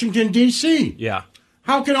 Washington, D.C. Yeah.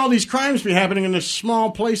 How can all these crimes be happening in this small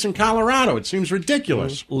place in Colorado? It seems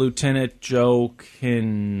ridiculous. Lieutenant Joe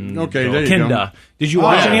Kinda. Okay, there you go. Did you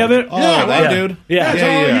watch any of it? Yeah, that dude.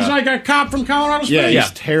 Yeah. He's like a cop from Colorado Springs. Yeah,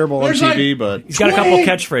 he's terrible on TV, but... He's got a couple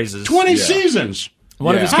catchphrases. 20 seasons.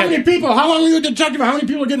 One of his How many people? How long were you a detective? How many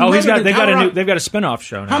people are getting murdered in Colorado? They've got a spin-off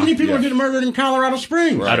show now. How many people are getting murdered in Colorado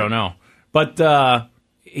Springs? Right. I don't know. But...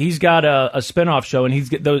 he's got a spin-off show, and he's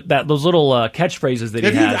got those little catchphrases that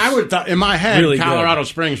he has. I would in my head, really Colorado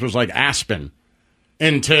Springs was like Aspen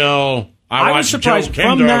until I watched Joe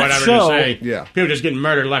Kinder or whatever to say, people just getting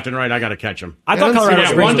murdered left and right. I got to catch them. I thought Colorado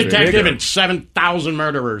Springs one was detective bigger. and 7,000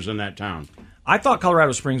 murderers in that town. I thought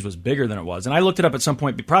Colorado Springs was bigger than it was, and I looked it up at some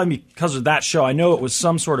point, probably because of that show. I know it was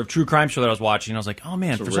some sort of true crime show that I was watching, and I was like, oh,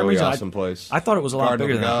 man, it's for a some really reason, awesome place. I thought it was a lot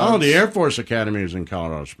bigger than that. Oh, the Air Force Academy is in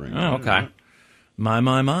Colorado Springs. Oh, okay. My.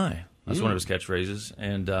 That's one of his catchphrases.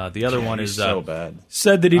 And the other one is so bad.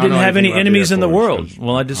 Said that he I don't didn't know have any anything about enemies the in the Air Force, world. 'cause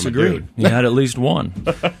Well, I I'm a disagree. dude. He had at least one.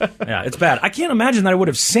 Yeah, it's bad. I can't imagine that I would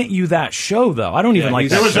have sent you that show, though. I don't even like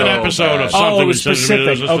that. There was an episode of something. Oh, it was that said to me, specific.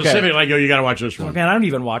 There was a Okay. specific, like, you got to watch this Oh, one. man, I don't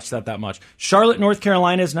even watch that much. Charlotte, North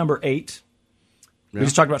Carolina is number 8. We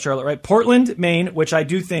just talked about Charlotte, right? Portland, Maine, which I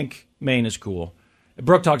do think Maine is cool.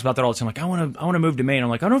 Brooke talks about that all the time. Like, I want to move to Maine. I'm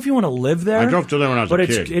like, I don't know if you want to live there. I drove to there when I was a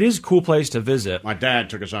kid. But it is a cool place to visit. My dad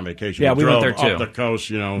took us on vacation. Yeah, we drove went there, too. up the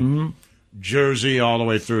coast, Jersey all the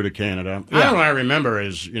way through to Canada. Yeah. All I remember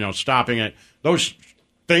is, stopping at those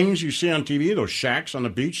things you see on TV, those shacks on the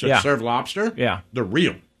beach that serve lobster. Yeah. They're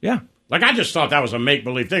real. Yeah. Like, I just thought that was a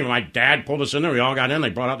make-believe thing. My dad pulled us in there. We all got in. They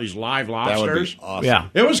brought out these live lobsters. That would be awesome. Yeah.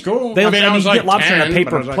 It was cool. They, I mean, I was you like get lobster 10, in a paper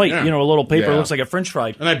but I was like, plate, yeah. a little paper. Yeah. It looks like a French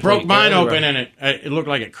fry. And I broke plate mine everywhere. open, and it looked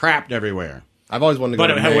like it crapped everywhere. I've always wanted to go But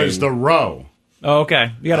to it Maine. was the row. Oh,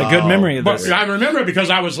 okay. You got a good memory of this. But I remember it because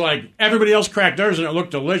I was like, everybody else cracked theirs, and it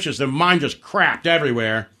looked delicious. Then mine just crapped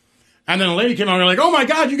everywhere. And then a lady came on and like, oh, my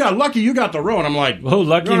God, you got lucky. You got the row. And I'm like, oh,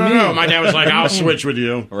 lucky no. me. My dad was like, I'll switch with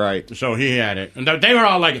you. Right. So he had it. And they were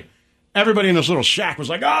all like, everybody in this little shack was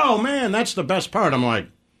like, oh, man, that's the best part. I'm like,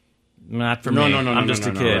 not for no, me. no, I'm just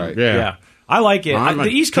a kid. Right. Yeah. I like it. I'm the a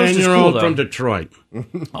East Coast is 10-year-old cool, though. from Detroit.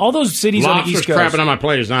 All those cities on the Lobsters East Coast. crapping on my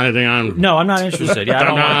plate is not anything I'm... No, I'm not interested. Yeah, I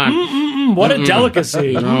don't want. What a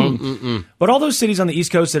delicacy. But all those cities on the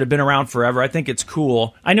East Coast that have been around forever, I think it's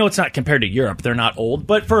cool. I know it's not compared to Europe. They're not old.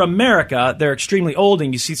 But for America, they're extremely old.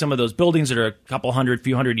 And you see some of those buildings that are a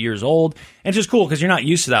few hundred years old. And it's just cool because you're not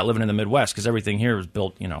used to that living in the Midwest because everything here was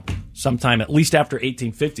built, sometime at least after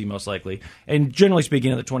 1850, most likely. And generally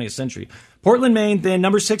speaking, in the 20th century. Portland, Maine. Then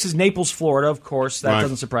number 6 is Naples, Florida, of course. That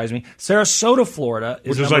doesn't surprise me. Sarasota, Florida is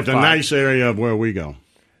Which is number like the 5. nice area of where we go.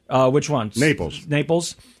 Which one? Naples.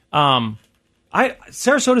 Naples.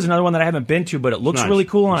 Sarasota is another one that I haven't been to, but it looks Nice. really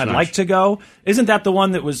cool, and It's I'd nice. like to go. Isn't that the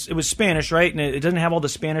one that was Spanish, right? And it doesn't have all the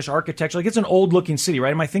Spanish architecture. Like, it's an old-looking city,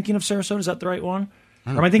 right? Am I thinking of Sarasota? Is that the right one?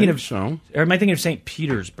 Or am I thinking Or am I thinking of St.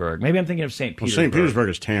 Petersburg? Maybe I'm thinking of St. Well, Petersburg. St. Petersburg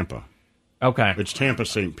is Tampa. Okay. It's Tampa,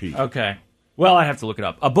 St. Pete. Okay. Well, I have to look it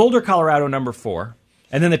up. Boulder, Colorado, number 4.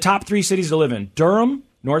 And then the top 3 cities to live in. Durham,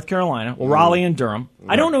 North Carolina. Well, Raleigh and Durham.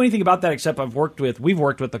 I don't know anything about that except we've worked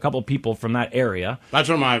with a couple people from that area. That's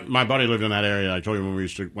where my buddy lived in that area. I told you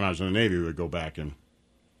when I was in the Navy, we would go back and.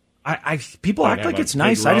 People act like it's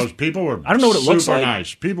nice. I don't know what it looks super like.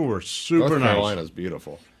 nice. People were super North nice. Carolina's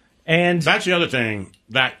beautiful. And that's the other thing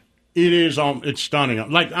that it is. It's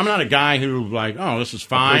stunning. Like, I'm not a guy who like, oh, this is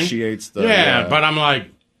fine. Appreciates the but I'm like,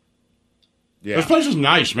 this place is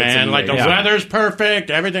nice, man. Like the weather's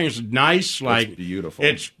perfect. Everything's nice. Like it's beautiful.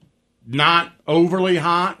 It's not overly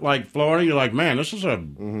hot like Florida. You're like, man, this is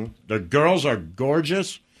the girls are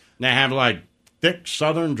gorgeous. They have like thick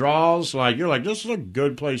Southern draws. Like, you're like, this is a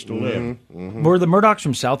good place to live. Were the Murdochs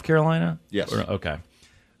from South Carolina? Yes. Okay.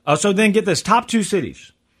 So then get this. Top 2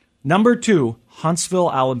 cities. Number 2,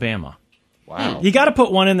 Huntsville, Alabama. Wow. You got to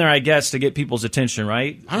put one in there, I guess, to get people's attention,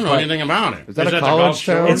 right? I don't know anything about it. Is that a college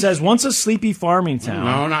town? It says once a sleepy farming town.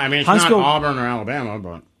 No, I mean, it's Huntsville, not Auburn or Alabama,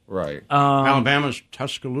 but right. Alabama's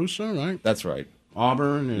Tuscaloosa, right? That's right.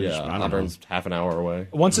 Auburn is Auburn's half an hour away.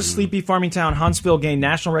 Once a sleepy farming town, Huntsville gained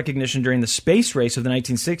national recognition during the space race of the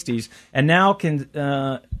 1960s,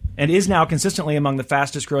 and is now consistently among the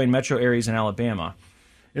fastest growing metro areas in Alabama.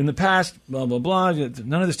 In the past, blah blah blah.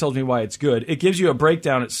 None of this tells me why it's good. It gives you a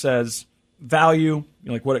breakdown. It says value,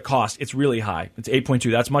 like what it costs. It's really high. It's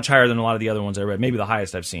 8.2. That's much higher than a lot of the other ones I read. Maybe the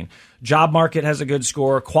highest I've seen. Job market has a good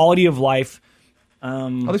score. Quality of life. All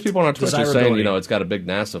these people on Twitter are saying, it's got a big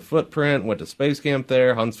NASA footprint, went to space camp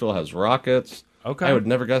there. Huntsville has rockets. Okay. I would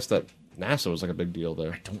never guess that NASA was like a big deal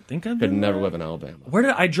there. I don't think I've Could been never there. live in Alabama.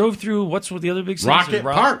 I drove through, what's with the other big cities? Rocket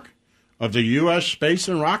Park of the U.S. Space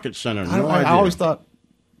and Rocket Center. I always thought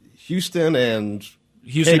Houston and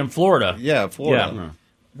Florida. Yeah, Florida. Yeah.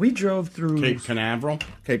 We drove through Cape Canaveral.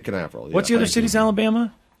 Cape Canaveral. Yeah, what's the other cities in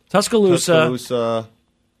Alabama? Tuscaloosa.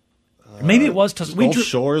 Maybe it was Tuscaloosa. Gulf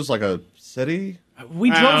Shores, like a city.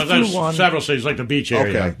 We drove through one. Several cities, like the beach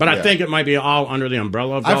area. Okay, but I yeah. think it might be all under the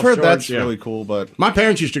umbrella of Gulf I've heard Shores. that's really cool, but my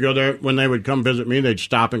parents used to go there when they would come visit me. They'd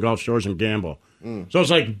stop in Gulf Shores and gamble. So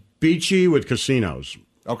it's like beachy with casinos.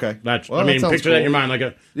 Okay. That's. Well, I mean, that sounds picture that in cool. your mind,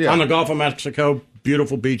 like on the Gulf of Mexico,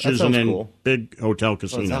 beautiful beaches, That and sounds then cool. big hotel Well,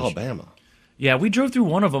 casinos. it's Alabama. Yeah, we drove through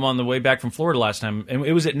one of them on the way back from Florida last time, and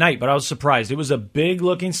it was at night, but I was surprised. It was a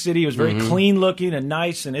big-looking city. It was very clean-looking and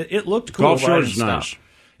nice, and it looked cool. Gulf but I Shores didn't is stop. nice.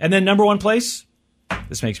 And then number 1 place,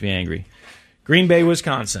 this makes me angry, Green Bay,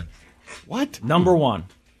 Wisconsin. What? Number 1.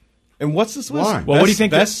 And what's this list? Why? Well, what do you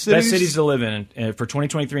think best cities to live in for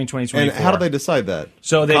 2023 and 2024? And how do they decide that?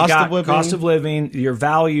 So they've got of living? cost of living, your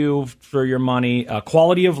value for your money,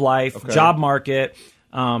 quality of life, job market.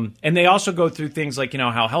 And they also go through things like,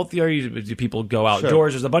 how healthy are you? Do people go outdoors? Sure.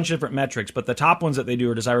 There's a bunch of different metrics, but the top ones that they do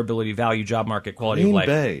are desirability, value, job market, quality Green of life,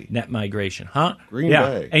 Bay. net migration. Huh? Green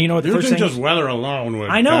Bay. And you know what the You first think thing just weather alone would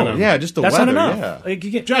I know. kind of- Yeah, just the That's weather. not enough. Yeah. Like, you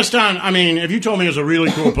get, Just on, I mean, if you told me it was a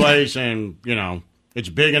really cool place and, it's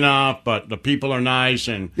big enough, but the people are nice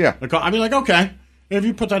and I'd be like, okay. If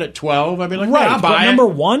you put that at 12, I'd be like, right, yeah, I'll buy but it. number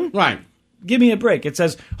one? Right. Give me a break. It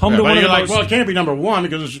says home to But one of you're the like, most... well, it can't be number one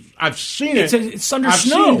because I've seen it. It's under I've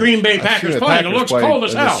snow. seen Green Bay I've Packers seen the play. and It Packers looks play cold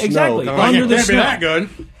as in the hell. snow. Exactly. Come on. Under It the can't be snow. that good.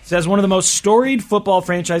 It says one of the most storied football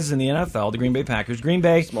franchises in the NFL, the Green Bay Packers. Green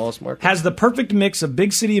Bay Smallest market. has the perfect mix of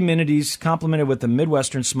big city amenities complemented with the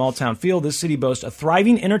Midwestern small town feel. This city boasts a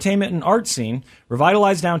thriving entertainment and art scene,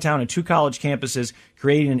 revitalized downtown and 2 college campuses,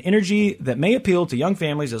 creating an energy that may appeal to young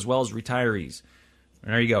families as well as retirees.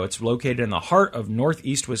 And there you go. It's located in the heart of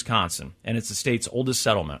northeast Wisconsin, and it's the state's oldest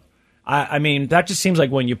settlement. I mean, that just seems like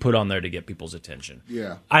one you put on there to get people's attention.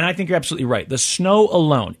 Yeah. And I think you're absolutely right. The snow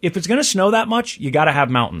alone, if it's going to snow that much, you got to have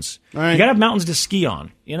mountains. Right. You got to have mountains to ski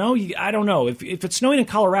on. I don't know. If it's snowing in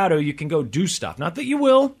Colorado, you can go do stuff. Not that you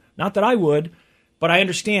will, not that I would, but I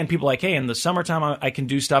understand people like, hey, in the summertime I can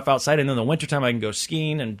do stuff outside, and in the wintertime I can go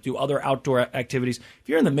skiing and do other outdoor activities. If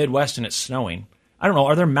you're in the Midwest and it's snowing, I don't know,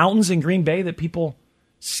 are there mountains in Green Bay that people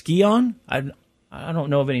ski on? I don't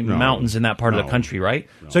know of any mountains in that part of the country, right?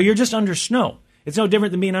 No. So you're just under snow. It's no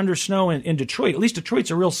different than being under snow in Detroit. At least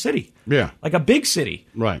Detroit's a real city. Yeah. Like a big city.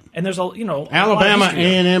 Right. And there's Alabama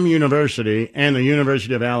A&M University and the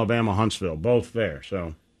University of Alabama Huntsville, both there.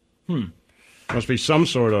 So must be some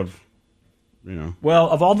sort of, Well,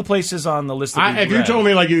 of all the places on the list that if you told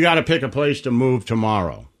me you got to pick a place to move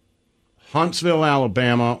tomorrow, Huntsville,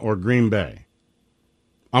 Alabama, or Green Bay,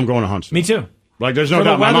 I'm going to Huntsville. Me too. There's no For doubt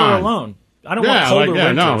the in my weather mind. alone. I don't want colder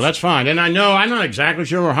winters. No, that's fine. And I know I'm not exactly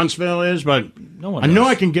sure where Huntsville is, but I know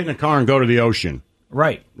I can get in a car and go to the ocean.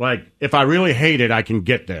 Right. If I really hate it, I can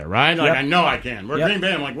get there, right? Yep. I know I can. Where Green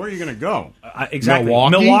Bay, I'm like, where are you going to go? Exactly.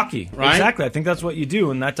 Milwaukee? Right? Exactly. I think that's what you do,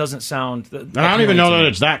 and that doesn't sound... And I don't even know that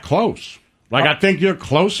it's that close. I think you're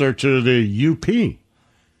closer to the UP.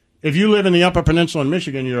 If you live in the Upper Peninsula in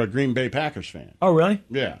Michigan, you're a Green Bay Packers fan. Oh, really?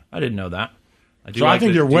 Yeah. I didn't know that. I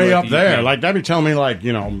think you're way up there. That'd be telling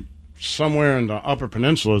me, somewhere in the Upper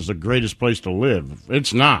Peninsula is the greatest place to live.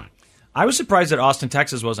 It's not. I was surprised that Austin,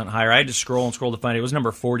 Texas wasn't higher. I had to scroll to find it. It was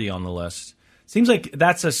number 40 on the list. Seems like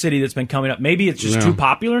that's a city that's been coming up. Maybe it's just too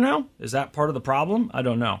popular now? Is that part of the problem? I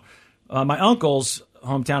don't know. My uncle's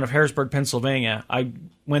hometown of Harrisburg, Pennsylvania, I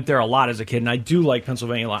went there a lot as a kid, and I do like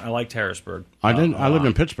Pennsylvania a lot. I liked Harrisburg. I lived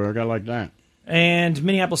in Pittsburgh. I like that. And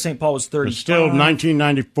Minneapolis, St. Paul was 30. It's still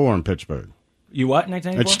 1994 in Pittsburgh. You what,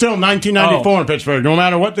 1994? It's still 1994 in Pittsburgh. No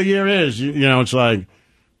matter what the year is, it's like,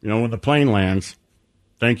 when the plane lands.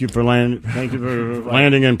 Thank you for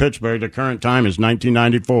landing in Pittsburgh. The current time is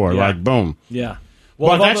 1994. Yeah. Boom. Yeah.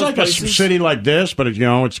 Well, that's like places, a city like this, but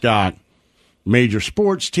it's got major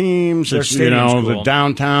sports teams. It's cool. The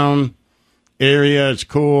downtown area. It's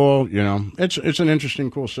cool. It's an interesting,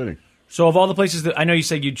 cool city. So of all the places that I know you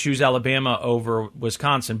said you'd choose Alabama over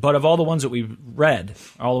Wisconsin, but of all the ones that we've read,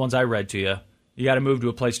 all the ones I read to you, you got to move to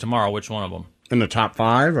a place tomorrow. Which one of them? In the top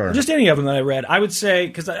 5? Or just any of them that I read. I would say,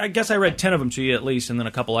 because I guess I read 10 of them to you at least, and then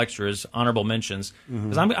a couple extras, honorable mentions.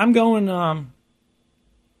 Because I'm going,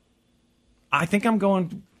 I think I'm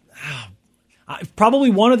going, probably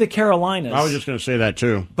one of the Carolinas. I was just going to say that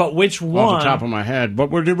too. But which one? Off the top of my head. But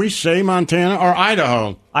did we say Montana or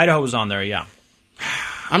Idaho? Idaho was on there, yeah.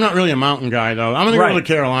 I'm not really a mountain guy, though. I'm going to go to the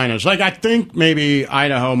Carolinas. I think maybe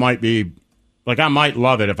Idaho might be... I might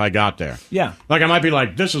love it if I got there. Yeah. I might be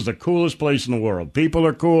like, this is the coolest place in the world. People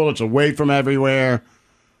are cool. It's away from everywhere.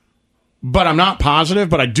 But I'm not positive.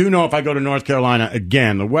 But I do know if I go to North Carolina,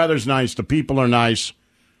 again, the weather's nice, the people are nice,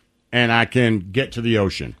 and I can get to the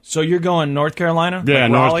ocean. So you're going North Carolina? Yeah,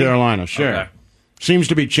 North Carolina, sure. Okay. Seems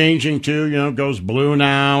to be changing, too. Goes blue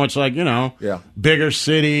now. It's bigger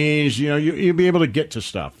cities. You'll be able to get to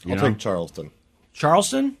stuff. I'll take Charleston.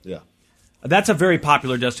 Charleston? Yeah. That's a very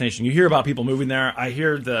popular destination. You hear about people moving there. I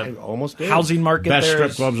hear the housing market Best there strip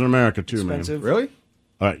is clubs in America, too, expensive. man.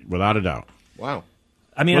 Really? Without a doubt. Wow.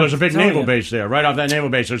 I mean, there's a big naval base there. Right off that naval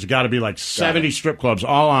base, there's got to be 70 strip clubs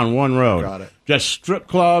all on one road. Got it. Just strip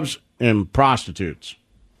clubs and prostitutes.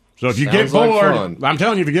 So if you get bored, I'm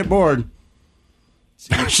telling you, if you get bored...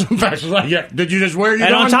 Did you just wear your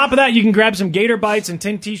And gun? on top of that, you can grab some Gator Bites and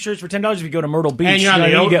 10 T-shirts for $10 if you go to Myrtle Beach. And you're on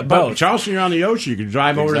you get both. Charleston, you're on the ocean. You can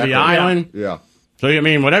drive over to the island. Yeah. So, I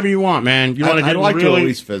mean, whatever you want, man. You want to get I'd like really, to at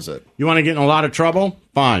least visit. You want to get in a lot of trouble?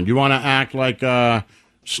 Fine. You want to act like a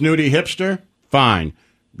snooty hipster? Fine.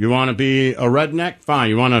 You want to be a redneck?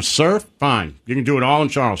 Fine. You want to surf? Fine. You can do it all in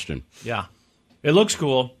Charleston. Yeah. It looks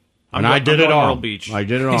cool. I did it all. Beach. I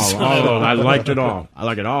did it all. I liked it all. I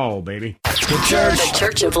like it all, baby. The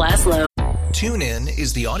Church of Laszlo. TuneIn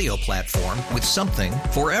is the audio platform with something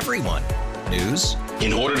for everyone. News.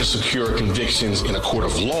 In order to secure convictions in a court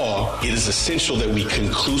of law, it is essential that we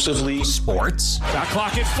conclusively. Sports. Shot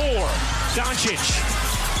clock at 4.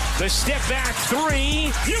 Doncic. The step back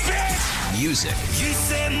 3. You bet. Music. You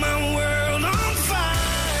set my world on fire.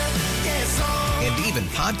 Yes, and even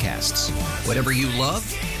podcasts. Whatever you love,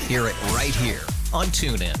 hear it right here on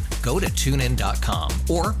TuneIn. Go to TuneIn.com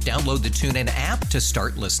or download the TuneIn app to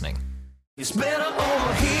start listening. It's better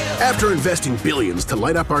over here. After investing billions to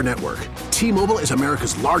light up our network, T-Mobile is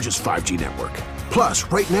America's largest 5G network. Plus,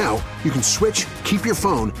 right now, you can switch, keep your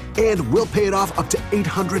phone, and we'll pay it off up to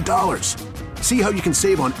 $800. See how you can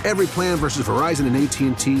save on every plan versus Verizon and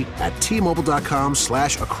AT&T at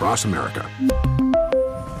T-Mobile.com/across America.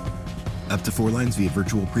 Up to 4 lines via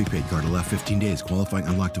virtual prepaid card. Allow 15 days. Qualifying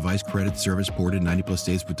unlocked device credit service ported 90-plus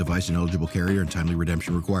days with device and eligible carrier and timely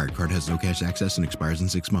redemption required. Card has no cash access and expires in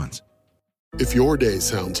 6 months. If your day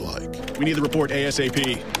sounds like, we need the report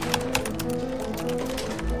ASAP,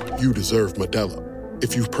 you deserve Modelo.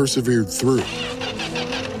 If you've persevered through,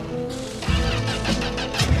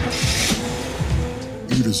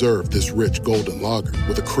 you deserve this rich golden lager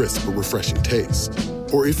with a crisp but refreshing taste.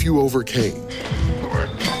 Or if you overcame.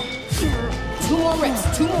 2 more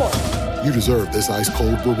reps, 2 more. You deserve this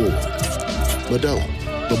ice-cold reward. Modelo,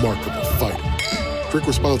 the Remarkable Fighter. Drink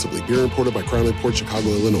responsibly. Beer imported by Crown Imports, Chicago,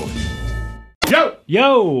 Illinois.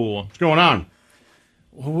 Yo! What's going on?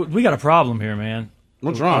 We got a problem here, man.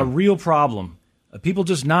 What's wrong? A real problem. People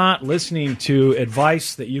just not listening to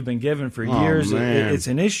advice that you've been given for years. It's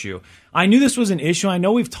an issue. I knew this was an issue. I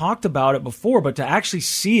know we've talked about it before, but to actually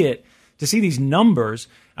see it, to see these numbers,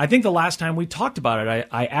 I think the last time we talked about it,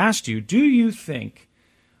 I asked you, do you think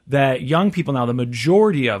that young people now, the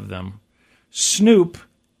majority of them, snoop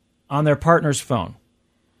on their partner's phone?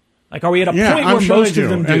 Like, are we at a point where most of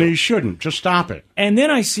them do? And you shouldn't. Just stop it. And then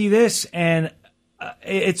I see this, and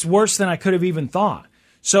it's worse than I could have even thought.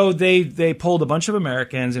 So they polled a bunch of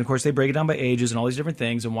Americans, and of course they break it down by ages and all these different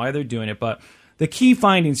things and why they're doing it. But the key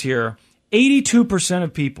findings here, 82%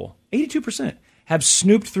 of people, 82%, have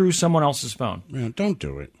snooped through someone else's phone. Man, don't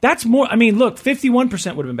do it. That's more. I mean, look,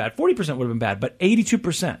 51% would have been bad, 40% would have been bad, but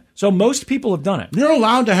 82%. So most people have done it. You're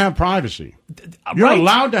allowed to have privacy. You're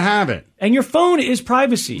allowed to have it. And your phone is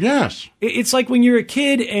privacy. Yes. It's like when you're a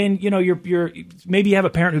kid and, you know, you're maybe you have a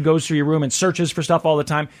parent who goes through your room and searches for stuff all the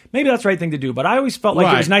time. Maybe that's the right thing to do. But I always felt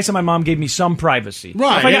like it was nice that my mom gave me some privacy.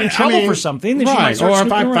 Right. If I got in trouble for something, then she might start or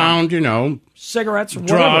if I around. found, you know, cigarettes or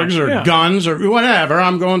drugs whatever. or guns or whatever,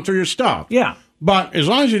 I'm going through your stuff. Yeah. But as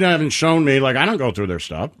long as you haven't shown me, like, I don't go through their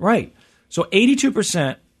stuff. Right. So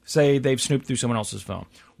 82% say they've snooped through someone else's phone.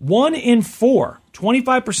 1 in 4,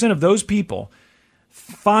 25% of those people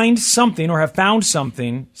find something or have found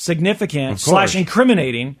something significant /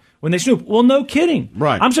 incriminating when they snoop. Well, no kidding.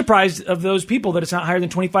 Right. I'm surprised of those people that it's not higher than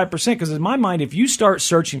 25% because in my mind, if you start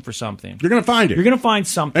searching for something, you're going to find it. You're going to find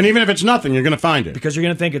something. And even if it's nothing, you're going to find it. Because you're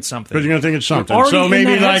going to think it's something. Because you're going to think it's something. So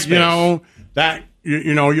maybe like, you know, that,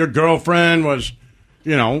 you know, your girlfriend was,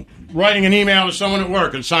 you know, writing an email to someone at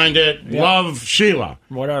work and signed it, Love Sheila.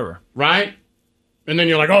 Whatever. Right? And then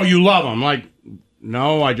you're like, oh, you love him. Like,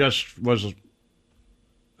 no, I just was...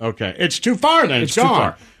 Okay. It's too far then. It's gone. Too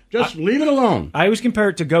far. Just leave it alone. I always compare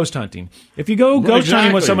it to ghost hunting. If you go ghost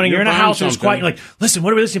hunting with someone and you're in a house and it's quiet, you're like, listen,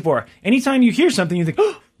 what are we listening for? Anytime you hear something, you think,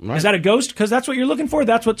 oh, is that a ghost? Because that's what you're looking for.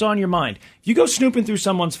 That's what's on your mind. If you go snooping through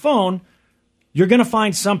someone's phone, you're going to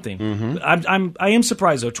find something. Mm-hmm. I am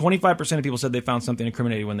surprised, though. 25% of people said they found something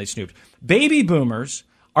incriminating when they snooped. Baby boomers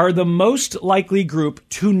are the most likely group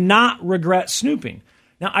to not regret snooping.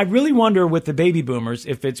 Now, I really wonder with the baby boomers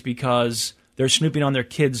if it's because they're snooping on their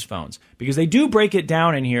kids' phones. Because they do break it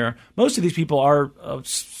down in here. Most of these people are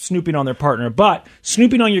snooping on their partner. But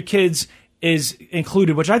snooping on your kids is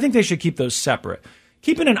included, which I think they should keep those separate.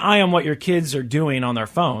 Keeping an eye on what your kids are doing on their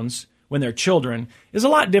phones when they're children is a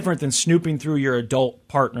lot different than snooping through your adult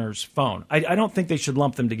partner's phone. I don't think they should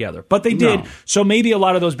lump them together. But they did. No. So maybe a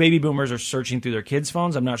lot of those baby boomers are searching through their kids'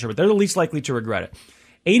 phones. I'm not sure. But they're the least likely to regret it.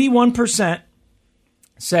 81%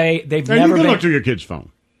 say they've never been... You look through your kid's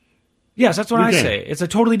phone. Yes, that's what I say. It's a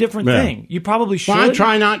totally different thing. You probably should. Well, I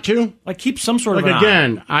try not to. Like, keep some sort of an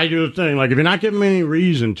again, I do the thing. Like, if you're not giving me any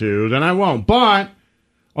reason to, then I won't. But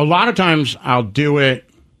a lot of times I'll do it.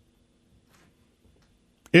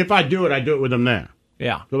 If I do it with them there.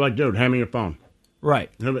 Yeah. They're like, dude, hand me your phone.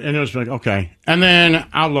 Right. And it was like, okay. And then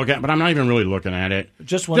I'll look at it, but I'm not even really looking at it.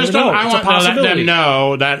 Just want to know. I It's want a possibility. to let them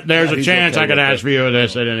know that there's a chance okay I could with ask for you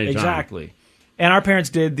this at any time. Exactly. And our parents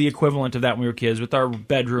did the equivalent of that when we were kids with our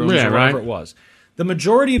bedrooms Yeah, or whatever right. it was. The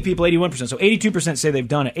majority of people, 81%, so 82% say they've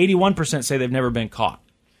done it. 81% say they've never been caught.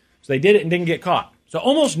 So they did it and didn't get caught. So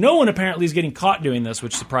almost no one apparently is getting caught doing this,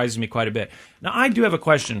 which surprises me quite a bit. Now, I do have a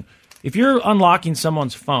question. If you're unlocking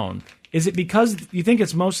someone's phone, is it because you think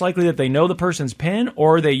it's most likely that they know the person's PIN,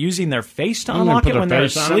 or are they using their face to unlock it when they're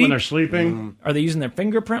asleep? When they're sleeping? Are they using their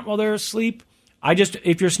fingerprint while they're asleep?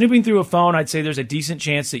 If you're snooping through a phone, I'd say there's a decent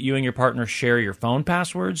chance that you and your partner share your phone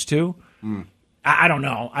passwords too. I don't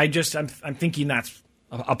know. I'm thinking that's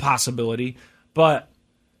a possibility, but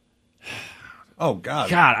oh God,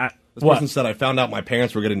 this what? person said I found out my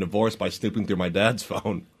parents were getting divorced by snooping through my dad's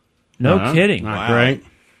phone. No kidding. Not great.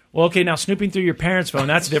 Well, okay, now snooping through your parents' phone,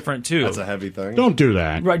 that's different too. That's a heavy thing. Don't do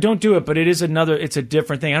that. Right, don't do it, but it's a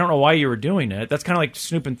different thing. I don't know why you were doing it. That's kind of like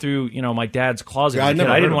snooping through, my dad's closet. Yeah, as a kid.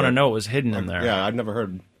 I didn't want to it. know it was hidden in there. Yeah, I've never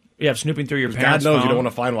heard. Yeah, snooping through your God parents' knows phone. you don't want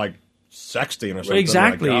to find like sexting or something.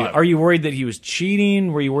 Exactly. My God. Are you worried that he was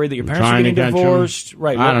cheating? Were you worried that your parents were Trying to getting catch him? divorced?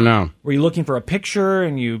 Right. I don't know. Were you looking for a picture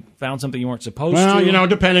and you found something you weren't supposed Well, to?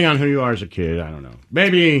 depending on who you are as a kid, I don't know.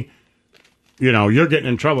 Maybe, you're getting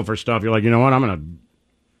in trouble for stuff. You're like, you know what? I'm going to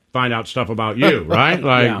find out stuff about you, right?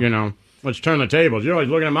 Like, let's turn the tables. You're always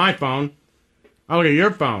looking at my phone. I'll look at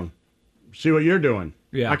your phone. See what you're doing.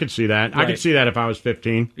 Yeah. I could see that. I Right. could see that if I was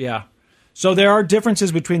 15. Yeah. So there are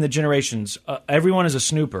differences between the generations. Everyone is a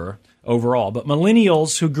snooper overall, but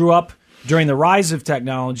millennials who grew up during the rise of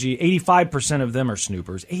technology, 85% of them are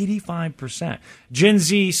snoopers. 85%. Gen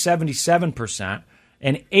Z, 77%.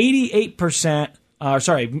 And 88%,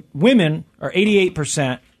 women are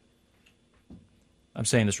 88%. I'm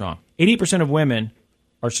saying this wrong. 88% of women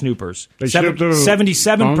are snoopers. They snoop through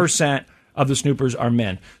 77% of the snoopers are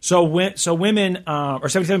men. So women are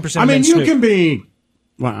 77% I of men mean, you snoop. can be,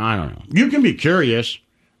 well, I don't know. You can be curious.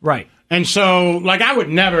 Right. And so, I would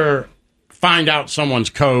never find out someone's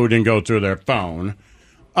code and go through their phone.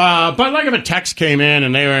 But if a text came in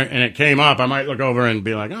and it came up, I might look over and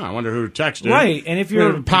be like, oh, I wonder who texted. Right. And if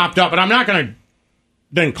you're it popped up, but I'm not going to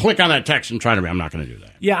then click on that text and try to. I'm not going to do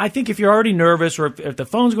that. Yeah, I think if you're already nervous or if the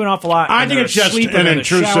phone's going off a lot, I and think they're it's just asleep an in the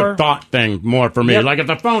shower- intrusive thought thing more for me. Yep. Like if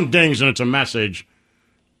the phone dings and it's a message,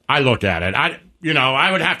 I look at it.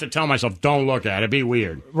 I would have to tell myself, don't look at it. Be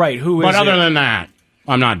weird. Right. Who is But other it? than that,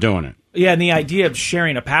 I'm not doing it. Yeah, and the idea of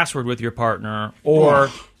sharing a password with your partner or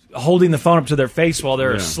holding the phone up to their face while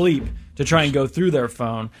they're Yeah. asleep to try and go through their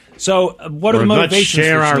phone. So, what are the Or let's motivations?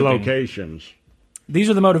 share for our snooping? locations. These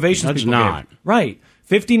are the motivations. That's people not. gave. Right.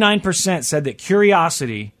 59% said that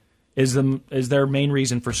curiosity is their main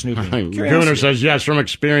reason for snooping. Gooner Curiosity. says, yes, from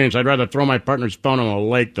experience, I'd rather throw my partner's phone on a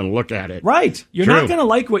lake than look at it. Right. You're True. not going to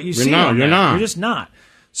like what you see. No, on you're there. not. You're just not.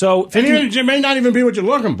 So, And it may not even be what you're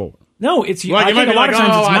looking for. no, it's Like, I you might think be a lot like, of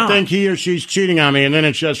times oh, it's I not. think he or she's cheating on me, and then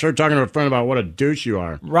it's just her talking to her friend about what a douche you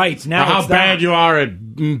are. Right. Now Or how it's bad that. you are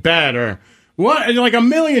at bed, or what, like a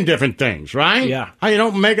million different things, right? Yeah. How you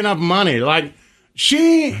don't make enough money. Like,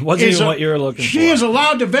 she Wasn't is even what you were looking she for. is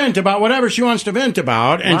allowed to vent about whatever she wants to vent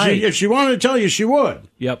about, and Right. if she wanted to tell you, she would.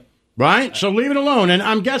 Yep. Right? So leave it alone. And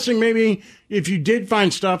I'm guessing maybe if you did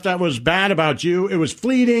find stuff that was bad about you, it was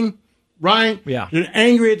fleeting, right? Yeah. You're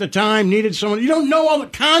angry at the time, needed someone. You don't know all the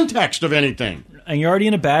context of anything. And you're already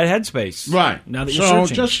in a bad headspace. Right. Now that you're so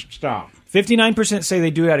searching. just stop. 59% say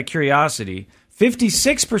they do it out of curiosity.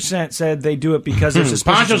 56% said they do it because they're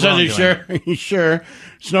suspicious Poncho of says he's wrongdoing. sure. He's sure.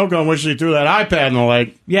 Snowcone wishes he threw that iPad in the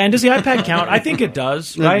lake. Yeah, and does the iPad count? I think it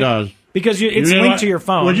does, right? It does. Because it's You know linked what? to your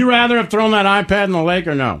phone. Would you rather have thrown that iPad in the lake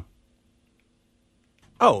or no?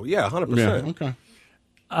 Oh yeah, 100%. Yeah. Okay.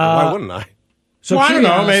 Why wouldn't I? So well, I don't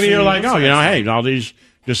know. Maybe curiosity- you're like, oh, hey, all these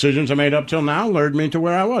decisions I made up till now lured me to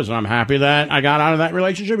where I was, and I'm happy that I got out of that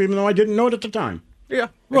relationship, even though I didn't know it at the time. Yeah.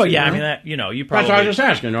 Well, yeah, I mean, that, you probably... That's what I was just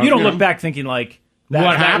asking. You don't look back thinking like,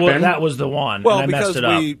 What happened? That was the one, Well, and I messed because it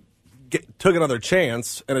up. we took another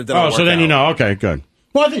chance and it didn't Oh, work so then out. you know. Okay, good.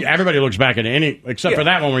 Well, I think everybody looks back at any, except for Yeah.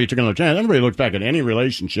 that one where you took another chance. Everybody looks back at any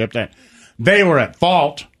relationship that they were at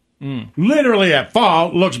fault, literally at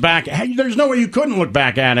fault. Looks back. Hey, there's no way you couldn't look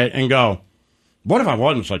back at it and go, "What if I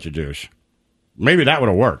wasn't such a douche? Maybe that would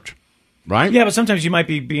have worked." Right? Yeah, but sometimes you might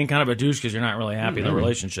be being kind of a douche because you're not really happy in the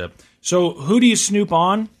relationship. So who do you snoop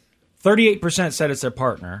on? 38% said it's their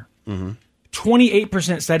partner.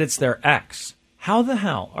 28% said it's their ex. How the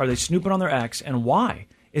hell are they snooping on their ex, and why?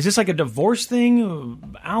 Is this like a divorce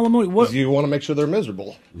thing? Alimony? What? You want to make sure they're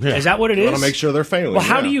miserable. Yeah. Is that what it is? You want to make sure they're failing. Well,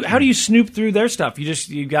 how do you snoop through their stuff?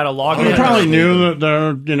 You got to log in. They probably knew that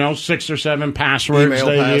there are 6 or 7 passwords Email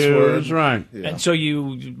they password. use, right? Yeah. And so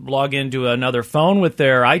you log into another phone with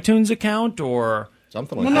their iTunes account or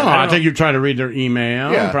something like Well, that. no, I think you try to read their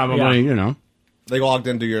email. Yeah. Probably, Yeah. They logged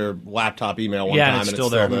into your laptop email one Yeah, time and and it's still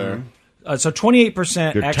there. there. So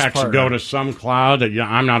 28% Your texts ex-partner. go to some cloud that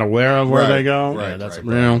I'm not aware of where Right, they go. right, Yeah, that's right.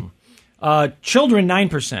 a problem. Children,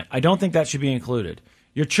 9%. I don't think that should be included.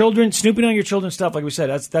 Your children, snooping on your children's stuff, like we said,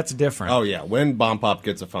 that's different. Oh yeah, when Bomb Pop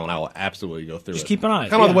gets a phone, I will absolutely go through it. Just keep an eye.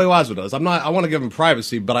 Kind of the way Lazo does. I want to give him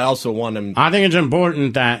privacy, but I also want him. I think it's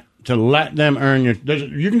important to let them earn your.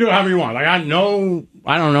 You can do it however you want. Like I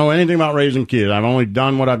don't know anything about raising kids. I've only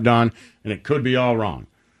done what I've done, and it could be all wrong.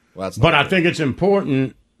 Well, that's but I think it's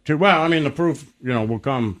important to. Well, I mean, the proof will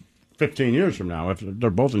come 15 years from now. If they're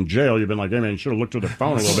both in jail, you've been like, hey man, you should have looked through their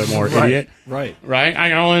phone a little bit more, idiot. Right.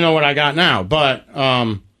 I only know what I got now, but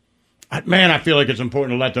man, I feel like it's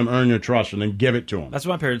important to let them earn your trust and then give it to them. That's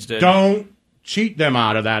what my parents did. Don't cheat them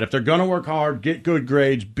out of that. If they're going to work hard, get good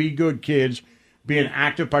grades, be good kids, be an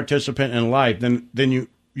active participant in life, then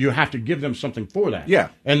you have to give them something for that. Yeah.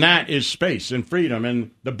 And that is space and freedom and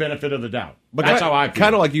the benefit of the doubt. But that's how I feel.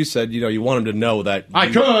 Kind of like you said, you want him to know that I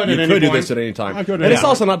could you at could any do point. this at any time. I could, and it's yeah.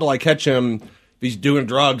 also not to like catch him if he's doing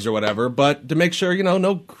drugs or whatever, but to make sure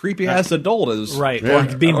no creepy ass adult is Right. or, Or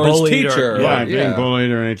being or his bullied teacher, being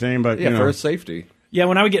bullied or anything, but for his safety. Yeah,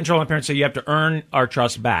 when I would get in trouble, my parents said you have to earn our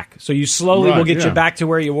trust back. So you slowly will get you back to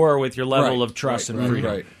where you were with your level of trust and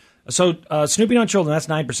freedom. Right. So snooping on children, that's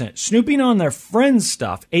 9%. Snooping on their friends'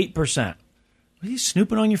 stuff, 8%. What are you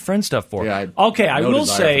snooping on your friend's stuff for? Yeah, I will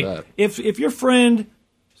desire say, for that. if your friend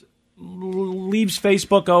leaves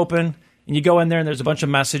Facebook open and you go in there and there's a bunch of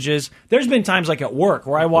messages, there's been times like at work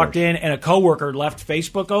where I walked in and a coworker left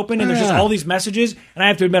Facebook open and there's just all these messages, and I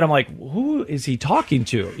have to admit, I'm like, who is he talking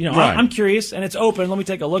to? Right. I'm curious, and it's open. Let me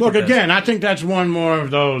take a look. Look, at this. again, I think that's one more of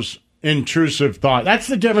those intrusive thoughts. That's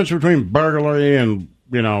the difference between burglary and,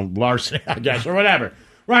 larceny, I guess, or whatever.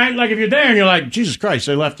 Right? Like if you're there and you're like, Jesus Christ,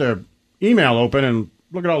 they left their email open and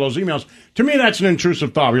look at all those emails. To me, that's an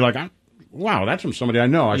intrusive thought. You're like, wow, that's from somebody I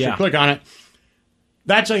know. I should click on it.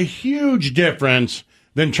 That's a huge difference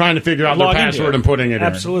than trying to figure out their password and putting it in.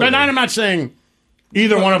 Absolutely. But I'm not saying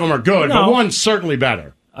either one of them are good, but one's certainly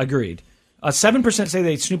better. Agreed. 7% say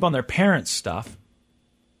they snoop on their parents' stuff,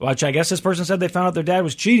 which I guess this person said they found out their dad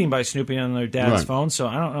was cheating by snooping on their dad's phone, so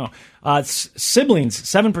I don't know. Siblings,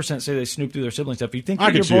 7% say they snoop through their siblings' stuff. Do you think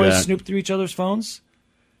that your boys snoop through each other's phones?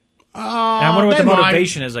 And I wonder what the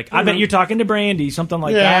motivation is. Like, I bet you're talking to Brandy, something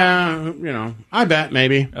like that. Yeah, I bet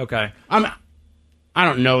maybe. Okay. I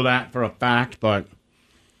don't know that for a fact, but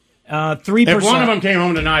 3%. If one of them came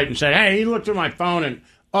home tonight and said, hey, he looked at my phone and,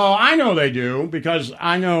 I know they do because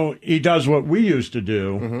I know he does what we used to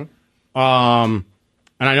do. And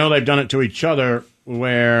I know they've done it to each other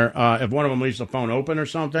where if one of them leaves the phone open or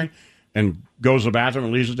something and goes to the bathroom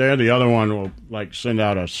and leaves it there, the other one will send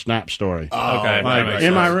out a snap story. Okay. Like,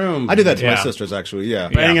 in my room. I do that to my sisters, actually,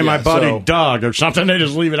 Banging my buddy Doug or something. They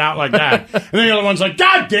just leave it out like that. And then the other one's like,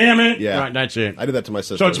 God damn it. Yeah. Right, that's it. I do that to my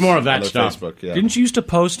sisters. So it's more of that stuff. Facebook, Didn't you used to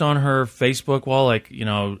post on her Facebook wall, like,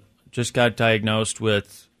 just got diagnosed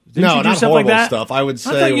with... Didn't you do not stuff horrible like that? stuff. I would say,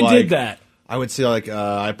 I thought you did that. I would say,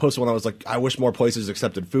 I posted one. I was like, I wish more places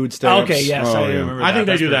accepted food stamps. Okay, yes, I remember that. I think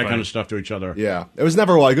they That's do that pretty kind funny. of stuff to each other. Yeah, it was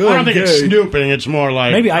never like, I don't think it's snooping. It's more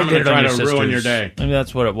like Maybe I I'm did it going on to your try to ruin your sisters. day. Maybe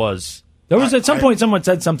that's what it was. There was at some point someone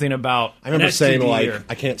said something about. I remember an saying STD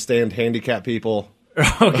I can't stand handicapped people.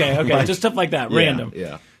 Okay, just stuff like that, random.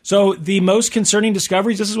 Yeah. So the most concerning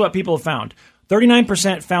discoveries. This is what people have found.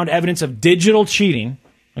 39% found evidence of digital cheating.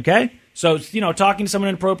 Okay, so talking to someone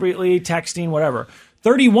inappropriately, texting, whatever.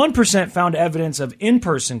 31% found evidence of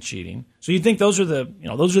in-person cheating. So you think those are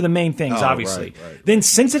the main things, obviously. Right. Then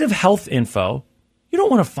sensitive health info. You don't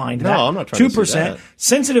want to find that. No, I'm not trying to see that. 2%.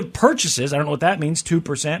 Sensitive purchases. I don't know what that means.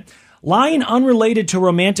 2%. Lying unrelated to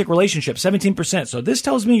romantic relationships. 17%. So this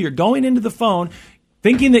tells me you're going into the phone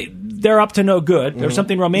thinking that they're up to no good. There's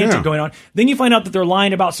something romantic going on. Then you find out that they're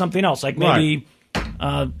lying about something else. Like maybe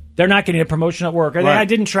they're not getting a promotion at work. Or I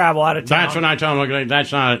didn't travel out of town. That's when I tell them, look,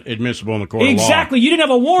 that's not admissible in the court of law. Exactly. You didn't have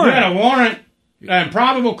a warrant. You had a warrant and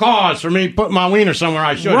probable cause for me putting my wiener somewhere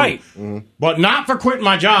I shouldn't. Right. But not for quitting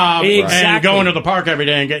my job and Exactly. going to the park every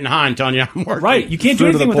day and getting high and telling you I'm working. Right. You can't do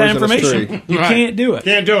anything with that information. You can't do it.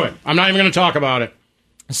 Can't do it. I'm not even going to talk about it.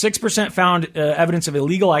 6% found evidence of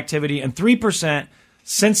illegal activity, and 3%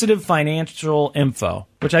 sensitive financial info,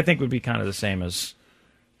 which I think would be kind of the same as,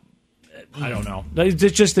 I don't know.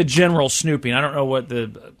 It's just the general snooping. I don't know what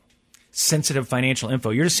the... sensitive financial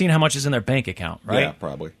info. You're just seeing how much is in their bank account, right? Yeah,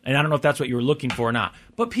 probably. And I don't know if that's what you were looking for or not.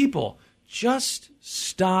 But people, just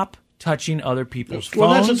stop touching other people's phones.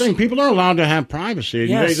 Well, that's the thing. People are allowed to have privacy.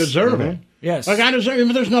 Yes. They deserve it. Yes. Like, I deserve,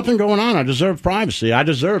 if there's nothing going on, I deserve privacy. I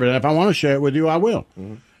deserve it. And if I want to share it with you, I will.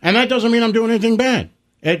 And that doesn't mean I'm doing anything bad.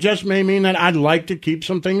 It just may mean that I'd like to keep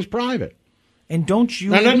some things private. And don't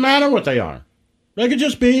you... And it doesn't matter what they are. They could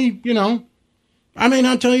just be, I may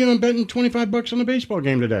not tell you I'm betting $25 on the baseball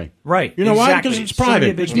game today. Right. You know why? Exactly. Because it's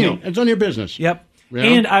private. It's not a big deal. It's none of your business. Yep. You know?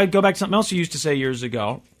 And I go back to something else you used to say years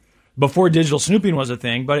ago, before digital snooping was a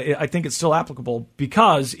thing, but I think it's still applicable,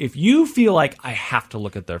 because if you feel like I have to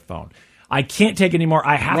look at their phone, I can't take it anymore,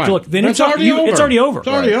 I have to look, then it's already over. It's already over. It's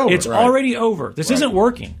already over. It's already over. This isn't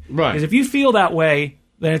working. Right. Because if you feel that way,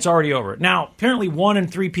 then it's already over. Now, apparently 1 in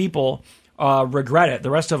 3 people regret it. The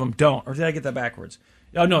rest of them don't. Or did I get that backwards?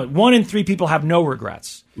 Oh, no, 1 in 3 people have no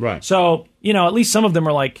regrets. Right. So, at least some of them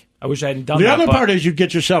are like, I wish I hadn't done that. The other part is you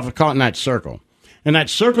get yourself caught in that circle. And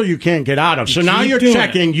that circle you can't get out of. So now you're doing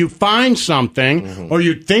checking, you find something, or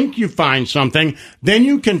you think you find something, then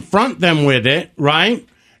you confront them with it, right?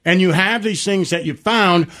 And you have these things that you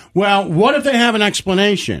found. Well, what if they have an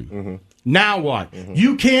explanation? Now what?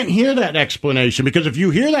 You can't hear that explanation, because if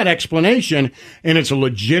you hear that explanation and it's a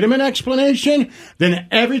legitimate explanation, then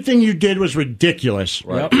everything you did was ridiculous.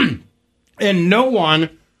 Right. And no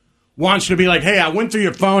one wants to be like, hey, I went through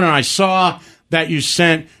your phone and I saw that you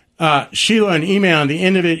sent Sheila an email. On the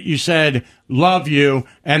end of it, you said, love you,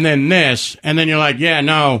 and then this. And then you're like, yeah,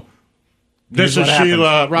 no, this is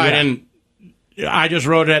Sheila. Right. Yeah. And I just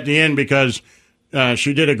wrote it at the end because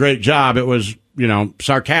she did a great job. It was,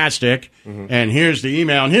 sarcastic. And here's the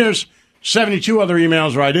email. And here's 72 other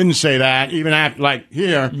emails where I didn't say that, even after, like,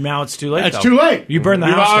 here. Now it's too late. It's too late. You burned the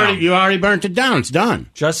house down. You already burnt it down. It's done.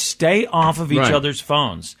 Just stay off of each other's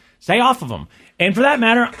phones. Stay off of them. And for that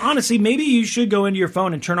matter, honestly, maybe you should go into your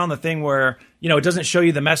phone and turn on the thing where, it doesn't show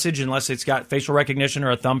you the message unless it's got facial recognition or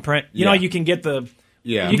a thumbprint. You know, you can get the...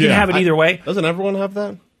 Yeah. You can have it either way. Doesn't everyone have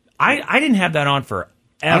that? I didn't have that on forever.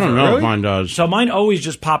 I don't know if mine does. So mine always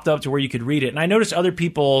just popped up to where you could read it. And I noticed other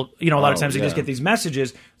people, a lot of times they just get these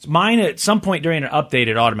messages. Mine, at some point during an update,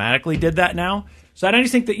 it automatically did that now. So I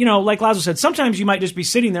just think that, like Lazo said, sometimes you might just be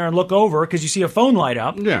sitting there and look over because you see a phone light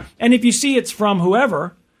up. Yeah. And if you see it's from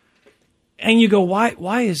whoever, and you go,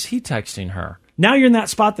 why is he texting her? Now you're in that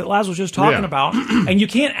spot that Lazo was just talking about, and you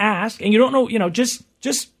can't ask, and you don't know, just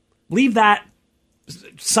leave that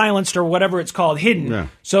silenced or whatever it's called hidden,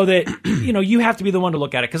 so that you have to be the one to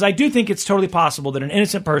look at it. Because I do think it's totally possible that an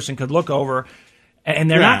innocent person could look over, and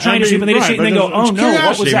they're not trying to see, but they just see it and they go, oh no,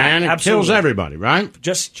 what was that? Man, it kills everybody, right?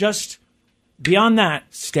 Just beyond that,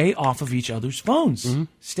 stay off of each other's phones.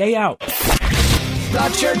 Stay out. The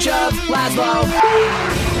Church of Laszlo.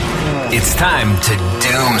 It's time to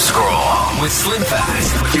doom scroll with Slim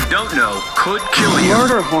Fast. What you don't know could kill you.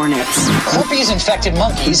 Murder hornets. Herpes infected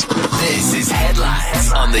monkeys. This is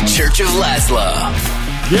Headlines on the Church of Laszlo.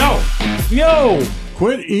 Yo!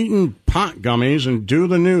 Quit eating pot gummies and do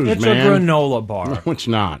the news, it's man. It's a granola bar. No, it's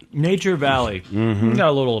not. Nature Valley. Got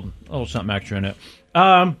a little something extra in it.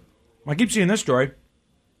 I keep seeing this story. It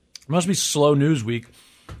must be slow news week,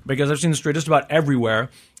 because I've seen this story just about everywhere,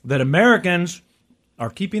 that Americans are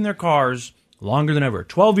keeping their cars longer than ever.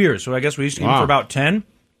 12 years. So I guess we used to keep them for about 10.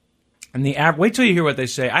 And wait till you hear what they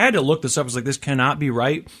say. I had to look this up. I was like, this cannot be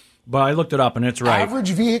right. But I looked it up, and it's right. Average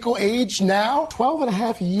vehicle age now, 12 and a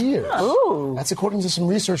half years. Ooh. That's according to some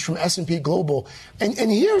research from S&P Global. And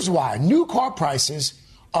here's why. New car prices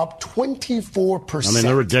up 24%. I mean,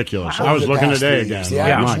 they're ridiculous. I was looking today again. The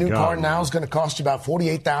average new car now is going to cost you about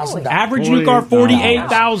 $48,000. Average new car,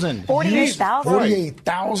 $48,000.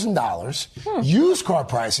 $48,000. Used car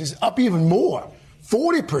prices up even more.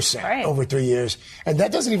 40% over 3 years. And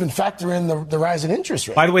that doesn't even factor in the rise in interest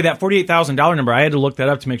rate. By the way, that $48,000 number, I had to look that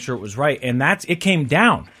up to make sure it was right. And it came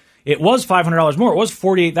down. It was $500 more. It was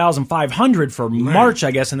 $48,500 for March,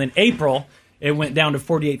 I guess. And then April, it went down to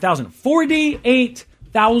 $48,000. $48,000.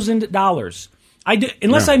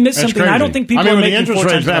 Unless I missed something, crazy. I don't think people are making the interest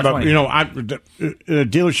rate's bad. But a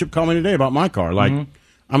dealership called me today about my car. Like,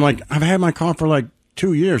 I'm like, I've had my car for like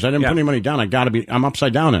 2 years. I didn't put any money down. I'm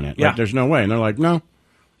upside down in it. Like, there's no way. And they're like, no.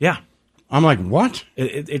 Yeah. I'm like, what?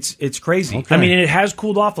 It's crazy. Okay. I mean, it has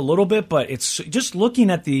cooled off a little bit, but it's just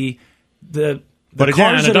looking at the but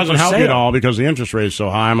again, it doesn't help you at all because the interest rate is so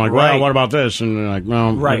high. I'm like, well, what about this? And they're like,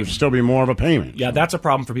 well, it'd still be more of a payment. Yeah, that's a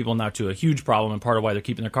problem for people now, too. A huge problem, and part of why they're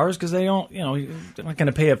keeping their cars because they don't, they're not going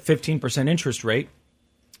to pay a 15% interest rate.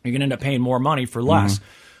 You're going to end up paying more money for less.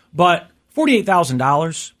 But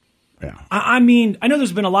 $48,000. Yeah. I mean, I know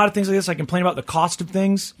there's been a lot of things like this. I complain about the cost of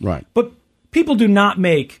things. Right. But people do not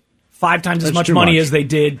make 5 times as That's much too money much. as they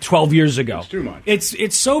did 12 years ago. It's too much.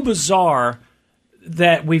 It's so bizarre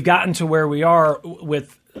that we've gotten to where we are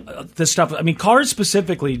with this stuff. I mean, cars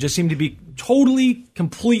specifically just seem to be totally,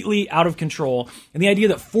 completely out of control. And the idea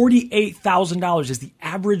that $48,000 is the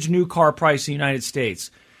average new car price in the United States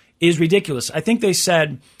is ridiculous. I think they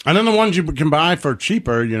said... And then the ones you can buy for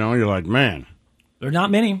cheaper, you're like, man. There are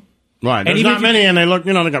not many. Right. There's not many, and they look,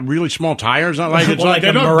 they got really small tires. Not like it's Well, like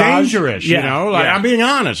like they a look Mirage? dangerous, Yeah, Like, yeah. I'm being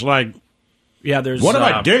honest. Like, there's... what if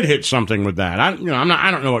I did hit something with that? I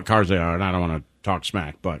don't know what cars they are, and I don't want to talk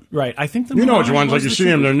smack, but... Right. I think the You know which Mirage ones, like was you the see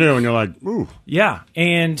them, cheapest. they're new, and you're like, ooh. Yeah,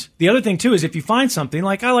 and the other thing too is if you find something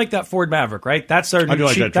like I like that Ford Maverick, right? That's their I do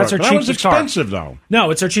like that that's truck. their That was cheapest expensive, car. though. No,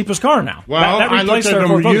 it's their cheapest car now. Well, that I replaced looked at their them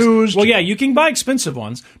Ford Focus. used. Well, yeah, you can buy expensive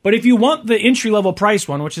ones, but if you want the entry level price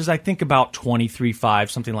one, which is I think about $23,500,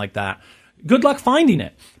 something like that. Good luck finding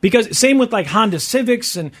it, because same with like Honda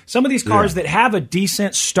Civics and some of these cars that have a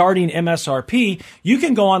decent starting MSRP. You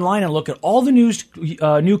can go online and look at all the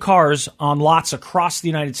new cars on lots across the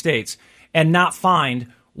United States and not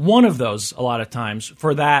find one of those a lot of times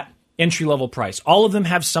for that entry level price. All of them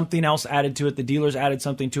have something else added to it. The dealers added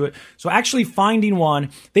something to it. So actually finding one,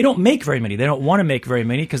 they don't make very many. They don't want to make very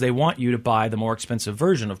many because they want you to buy the more expensive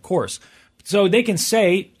version, of course. So they can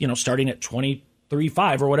say, starting at $23,500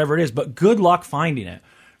 or whatever it is, but good luck finding it.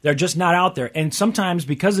 They're just not out there. And sometimes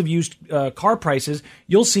because of used car prices,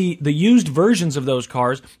 you'll see the used versions of those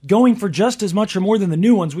cars going for just as much or more than the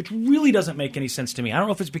new ones, which really doesn't make any sense to me. I don't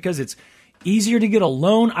know if it's because it's easier to get a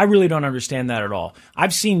loan. I really don't understand that at all.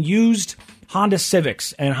 I've seen used Honda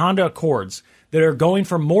Civics and Honda Accords that are going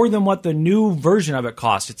for more than what the new version of it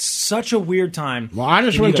costs. It's such a weird time. Well, I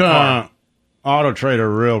just went to Auto Trader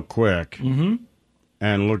real quick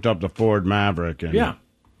and looked up the Ford Maverick. And yeah.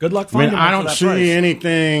 Good luck finding one I for don't that see price.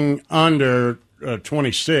 anything under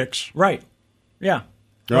 26. Right. Yeah.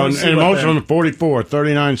 And most of them 44,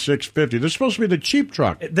 39,650. This is supposed to be the cheap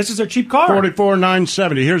truck. This is their cheap car.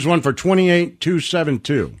 44,970. Here's one for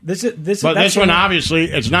 28,272. But this one, obviously,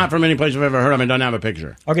 it's not from any place I've ever heard of. It doesn't have a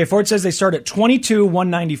picture. Okay, Ford says they start at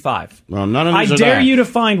 $22,195. Well, none of these I are dare that. you to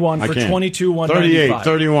find one I for can't. $22,195. 38,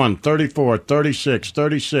 31, 34, 36,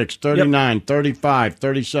 36, 39, 35,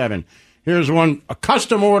 37. Here's one, a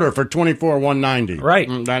custom order for $24,190. Right.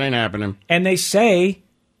 That ain't happening. And they say,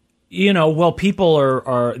 well, people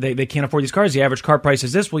are they can't afford these cars. The average car price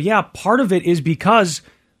is this. Well, yeah, part of it is because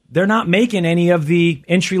they're not making any of the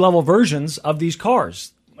entry-level versions of these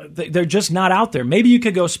cars. They're just not out there. Maybe you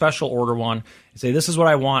could go special order one and say, this is what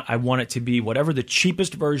I want. I want it to be whatever the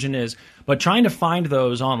cheapest version is. But trying to find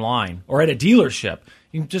those online or at a dealership,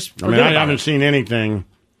 you can just forget I about haven't it. seen anything.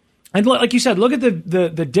 And like you said, look at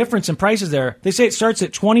the difference in prices there. They say it starts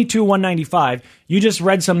at $22,195. You just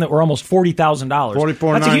read some that were almost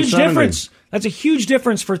 $40,000. That's a huge difference. That's a huge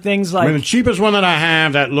difference for things like... the cheapest one that I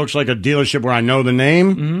have that looks like a dealership where I know the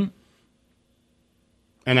name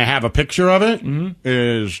and I have a picture of it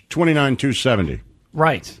is $29,270.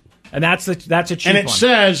 Right. And that's a cheap one. And it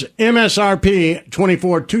says MSRP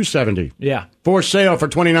 $24,270. Yeah. For sale for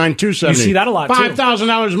 $29,270. You see that a lot, too.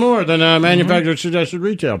 $5,000 more than a manufacturer suggested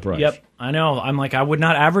retail price. Yep, I know. I'm like, I would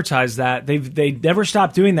not advertise that. They never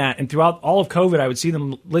stopped doing that. And throughout all of COVID, I would see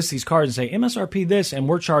them list these cars and say MSRP this, and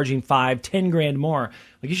we're charging $5-10 grand more.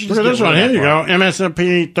 Like you should just Look at get this rid one. of Here that you part. go.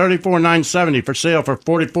 MSRP $34,970 for sale for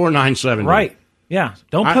 $44,970. Right. Yeah.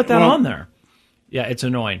 Don't put that on there. Yeah, it's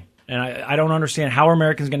annoying. And I don't understand how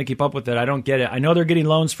Americans going to keep up with it. I don't get it. I know they're getting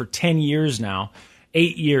loans for 10 years now,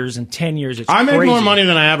 8 years and 10 years. It's I make crazy. more money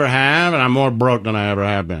than I ever have, and I'm more broke than I ever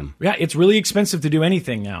have been. Yeah, it's really expensive to do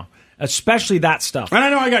anything now, especially that stuff. And I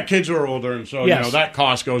know I got kids who are older, and so Yes. that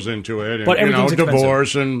cost goes into it. And, But everything's expensive.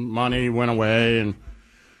 divorce and money went away, and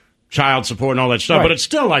child support and all that stuff. Right. But it's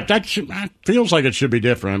still like that feels like it should be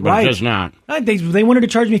different, but Right. it does not. They wanted to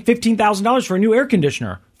charge me $15,000 for a new air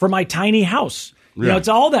conditioner for my tiny house. You know, Yeah. it's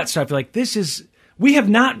all that stuff. You're like, we've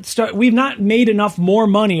not made enough more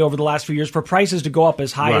money over the last few years for prices to go up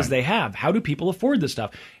as high Right. as they have. How do people afford this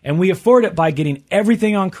stuff? And we afford it by getting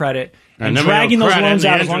everything on credit and then we dragging go those credit, loans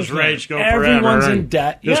and out the as long as interest we rates can. go Everyone's forever, in and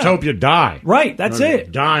debt. Just Yeah. hope you die. Right, that's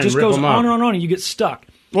it. Die and just rip goes them on up. and on, and you get stuck.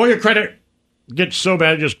 Or your credit gets so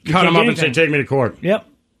bad, just cut can't them do up and say, anything. take me to court. Yep.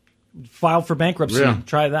 File for bankruptcy. Yeah.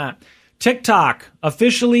 Try that. TikTok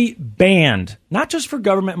officially banned, not just for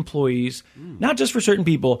government employees, not just for certain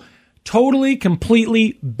people, totally,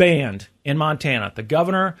 completely banned in Montana. The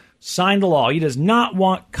governor signed the law. He does not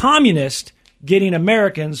want communists getting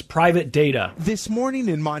Americans' private data. This morning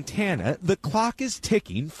in Montana, the clock is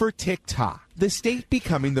ticking for TikTok, the state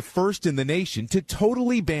becoming the first in the nation to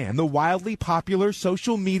totally ban the wildly popular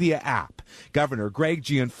social media app. Governor Greg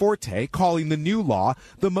Gianforte calling the new law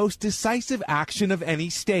the most decisive action of any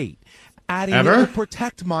state. Adding it will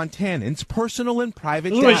protect Montanans' personal and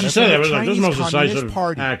private data from the Chinese Communist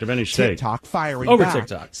Party. Act of any state. TikTok firing over back,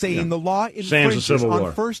 TikTok, saying the law infringes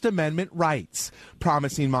on First Amendment rights,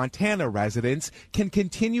 promising Montana residents can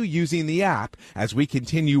continue using the app as we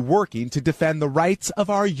continue working to defend the rights of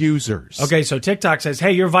our users. Okay, so TikTok says,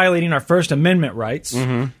 hey, you're violating our First Amendment rights.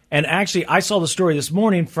 Mm-hmm. And actually, I saw the story this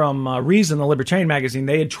morning from Reason, the Libertarian magazine.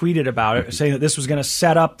 They had tweeted about it, saying that this was going to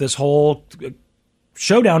set up this whole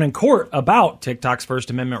showdown in court about TikTok's First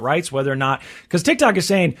Amendment rights, whether or not, because TikTok is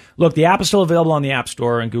saying, look, the app is still available on the App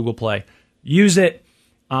Store and Google Play. Use it.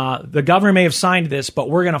 The governor may have signed this, but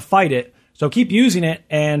we're going to fight it. So keep using it,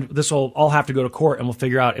 and this will all have to go to court, and we'll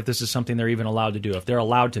figure out if this is something they're even allowed to do, if they're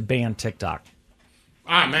allowed to ban TikTok.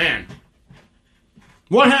 Ah, man.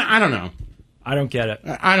 I don't know. I don't get it.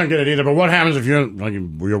 I don't get it either, but what happens if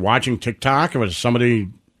you're watching TikTok and somebody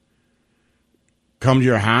come to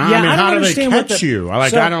your house? Yeah, I mean, how do they understand catch you? I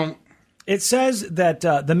don't. It says that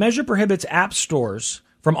the measure prohibits app stores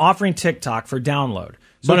from offering TikTok for download.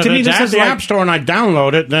 So But to if me, it's this at is the like, App Store and I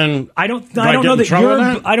download it, then I don't do I know get in that trouble you're.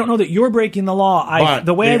 with that? I don't know that you're breaking the law. But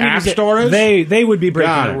the way the I read App is that Store is? they would be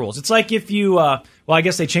breaking Got the it. rules. It's like if you. Well, I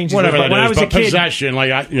guess they changed it. Whatever but that when is, I was but a kid, possession,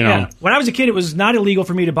 Yeah. When I was a kid, it was not illegal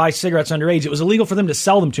for me to buy cigarettes underage. It was illegal for them to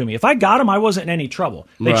sell them to me. If I got them, I wasn't in any trouble.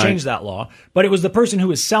 They Right. changed that law, but it was the person who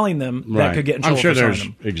was selling them that Right. could get in trouble I'm sure for selling there's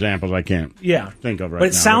them. examples I can't think of right now. But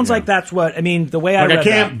it sounds like that's what I mean. The way I Like read I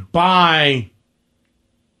can't that. buy.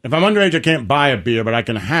 If I'm underage, I can't buy a beer, but I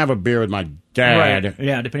can have a beer with my dad. Right.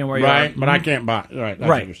 Yeah, depending on where you are. Right, but I Mhm. can't buy. Right, that's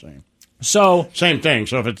Right. what you're saying. So same thing.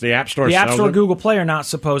 So if it's the App Store, the App sells Store, it, Google Play are not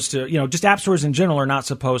supposed to. Just app stores in general are not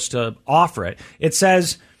supposed to offer it. It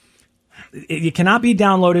says it cannot be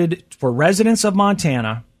downloaded for residents of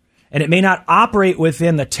Montana, and it may not operate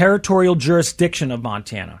within the territorial jurisdiction of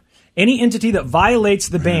Montana. Any entity that violates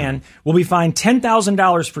the ban will be fined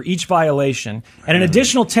 $10,000 for each violation, and an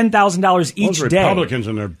additional $10,000 each those day. Republicans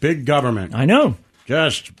and their big government. I know.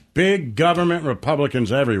 Just big government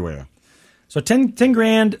Republicans everywhere. So 10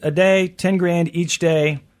 grand a day, 10 grand each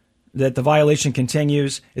day that the violation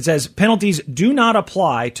continues. It says penalties do not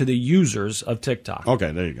apply to the users of TikTok.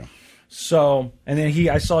 Okay, there you go. So, and then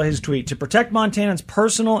I saw his tweet. To protect Montanans'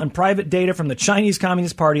 personal and private data from the Chinese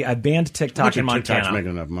Communist Party, I banned TikTok in Montana. TikTok's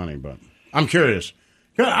making enough money, but I'm curious.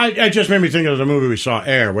 I just made me think of the movie we saw,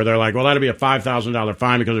 Air, where they're like, well, that'll be a $5,000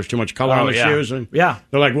 fine because there's too much color on the shoes. And yeah.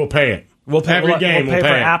 They're like, we'll pay it. We'll pay every game. We'll pay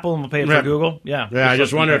for it. Apple and we'll pay it for Google. Yeah. Yeah, I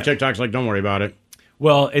just wonder if TikTok's like, don't worry about it.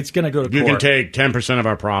 Well, it's going to go to You court. can take 10% of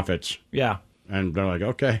our profits. Yeah. And they're like,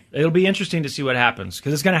 okay. It'll be interesting to see what happens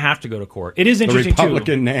because it's going to have to go to court. It is The interesting,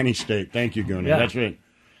 Republican nanny state. Thank you, Goonie. Yeah. That's right.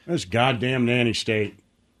 This goddamn nanny state.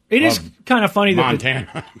 It is kind of funny that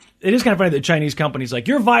Montana. It is kind of funny that Chinese companies like,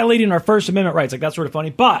 you're violating our First Amendment rights. Like, that's sort of funny.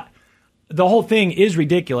 But the whole thing is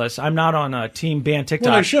ridiculous. I'm not on a team ban TikTok.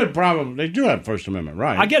 Well, they should probably. They do have First Amendment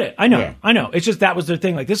rights. I get it. I know. Yeah. I know. It's just that was their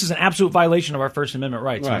thing. Like, this is an absolute violation of our First Amendment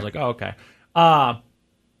rights. And I was Right. like, oh, okay.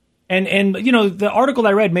 And the article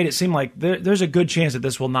I read made it seem like there's a good chance that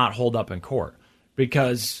this will not hold up in court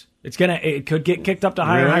because it could get kicked up to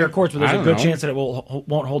higher and Really? higher courts, but there's I a don't good know. chance that it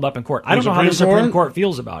won't hold up in court. I The don't know how the Supreme Supreme Court? Court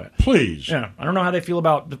feels about it. Please. Yeah, I don't know how they feel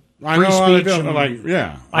about the I free know how they speech. feel, and- like,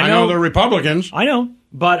 yeah. I know they're Republicans. I know,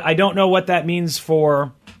 but I don't know what that means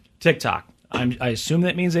for TikTok. I assume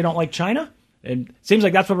that means they don't like China. And it seems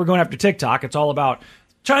like that's what we're going after TikTok. It's all about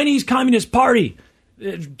Chinese Communist Party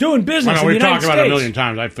doing business I know, in the we've United talked States. about it a million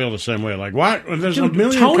times. I feel the same way. Like, what? There's Dude, a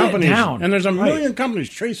million tone it companies. down. And there's a Right. million companies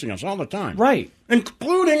chasing us all the time. Right.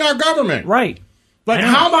 Including our government. Right. Like, I know.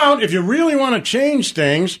 how about if you really want to change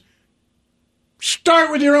things,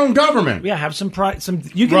 start with your own government? Yeah, have some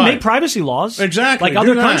you can Right. make privacy laws. Exactly. Like Do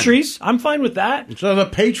other that. countries. I'm fine with that. So the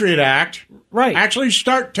Patriot Act. Right. Actually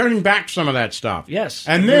start turning back some of that stuff. Yes.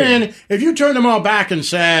 And agreed. then, if you turn them all back and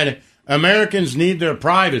said, Americans need their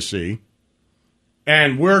privacy,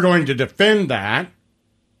 and we're going to defend that,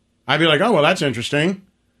 I'd be like, oh, well, that's interesting.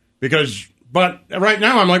 But right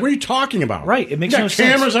now, I'm like, what are you talking about? Right, it makes we got no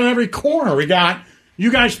sense. cameras on every corner. We got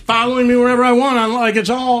you guys following me wherever I want. I'm like, it's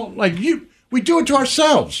all, like, we do it to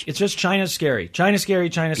ourselves. It's just China's scary. China's scary,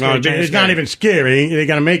 China's scary, No, China's it's not scary. even scary. They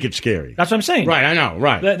got to make it scary. That's what I'm saying. Right, I know,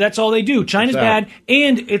 right. That's all they do. China's That's bad.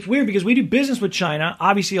 And it's weird because we do business with China,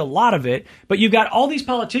 obviously a lot of it, but you've got all these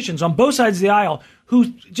politicians on both sides of the aisle who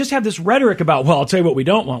just have this rhetoric about, well, I'll tell you what we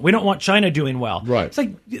don't want. We don't want China doing well. Right. It's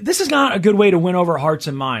like, this is not a good way to win over hearts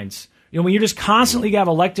and minds. When you just constantly have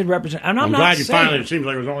elected representatives. And I'm not glad you saying, finally, it seems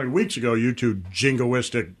like it was only weeks ago, you two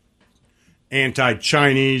jingoistic,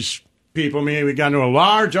 anti-Chinese people, we got into a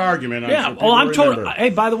large argument. Yeah, well, I'm totally. Hey,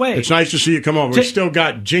 by the way, it's nice to see you come over. We still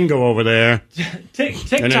got Jingo over there.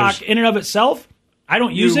 TikTok, in and of itself, I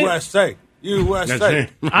don't use it. USA.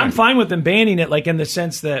 I'm fine with them banning it, like in the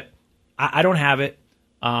sense that I don't have it.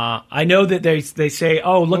 I know that they say,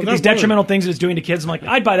 oh, look at these detrimental things it's doing to kids. I'm like,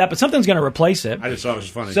 I'd buy that, but something's going to replace it. I just thought it was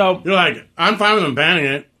funny. So you're like, I'm fine with them banning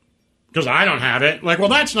it because I don't have it. Like, well,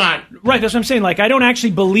 that's not right. That's what I'm saying. Like, I don't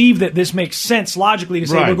actually believe that this makes sense logically to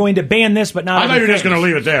say we're going to ban this, but not. I thought you were just going to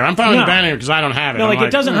leave it there. I'm fine with banning it because I don't have it. No,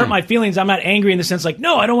 it doesn't hurt my feelings. I'm not angry in the sense like,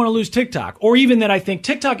 no, I don't want to lose TikTok, or even that I think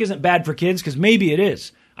TikTok isn't bad for kids because maybe it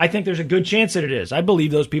is. I think there's a good chance that it is. I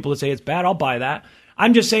believe those people that say it's bad. I'll buy that.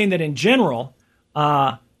 I'm just saying that in general.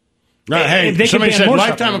 Hey, somebody said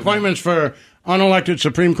lifetime appointments for unelected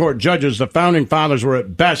Supreme Court judges. The founding fathers were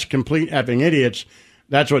at best complete effing idiots.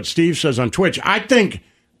 That's what Steve says on Twitch. I think,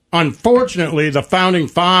 unfortunately, the founding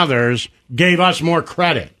fathers gave us more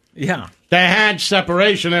credit. Yeah. They had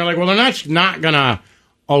separation. They're like, well, they're not going to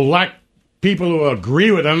elect people who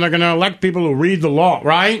agree with them. They're going to elect people who read the law,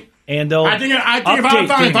 right? And they'll I think if our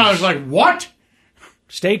founding fathers like, what?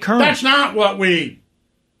 Stay current. That's not what we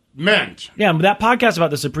meant. Yeah, but that podcast about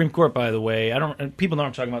the Supreme Court, by the way, people know what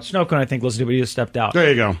I'm talking about. Snow Cone, I think, listened to it, but he just stepped out. There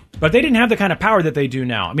you go. But they didn't have the kind of power that they do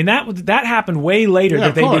now. I mean, that happened way later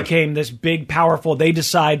that they became this big, powerful, they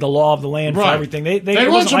decide the law of the land for everything. They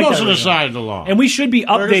weren't supposed to decide the law. And we should be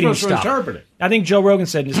updating stuff. To interpret it. I think Joe Rogan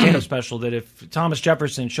said in his stand-up special that if Thomas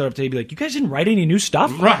Jefferson showed up today, he'd be like, you guys didn't write any new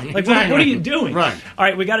stuff? Right. Like, what are you doing? Right. All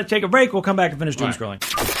right, we got to take a break. We'll come back and finish doom scrolling.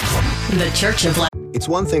 The Church of Life. It's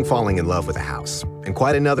one thing falling in love with a house, and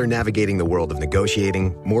quite another navigating the world of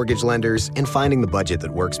negotiating, mortgage lenders, and finding the budget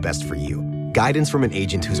that works best for you. Guidance from an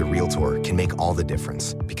agent who's a Realtor can make all the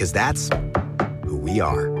difference, because that's who we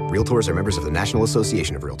are. Realtors are members of the National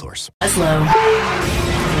Association of Realtors.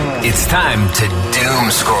 It's time to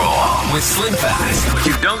doom scroll with Slim Fast. What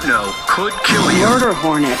you don't know could kill you. Murder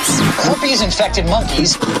hornets. Herpes infected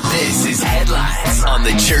monkeys. This is Headlines on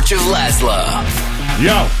the Church of Laszlo.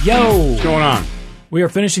 Yo. What's going on? We are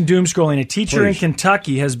finishing doom scrolling. A teacher in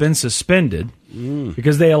Kentucky has been suspended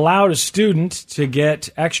because they allowed a student to get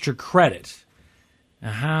extra credit.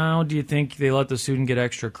 Now, how do you think they let the student get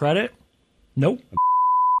extra credit? Nope.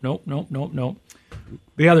 Nope.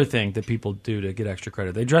 The other thing that people do to get extra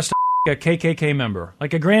credit, they dressed a KKK member,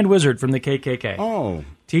 like a Grand Wizard from the KKK. Oh.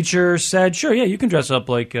 Teacher said, sure, yeah, you can dress up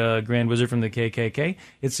like a Grand Wizard from the KKK.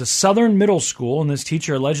 It's a Southern middle school, and this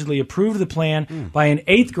teacher allegedly approved the plan by an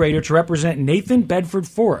 8th grader to represent Nathan Bedford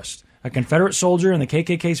Forrest, a Confederate soldier and the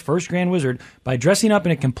KKK's first Grand Wizard, by dressing up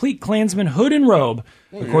in a complete Klansman hood and robe,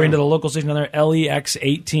 according to the local station, another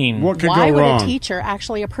LEX-18. What could Why go would wrong? A teacher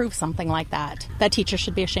actually approve something like that? That teacher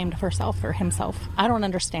should be ashamed of herself or himself. I don't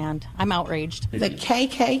understand. I'm outraged. The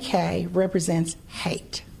KKK represents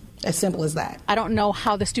hate. As simple as that. I don't know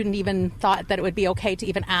how the student even thought that it would be okay to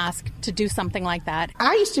even ask to do something like that.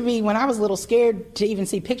 I used to be, when I was little, scared to even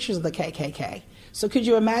see pictures of the KKK. So could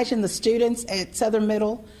you imagine the students at Southern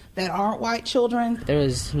Middle that aren't white children? There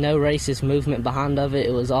was no racist movement behind of it.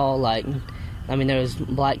 It was all like, there was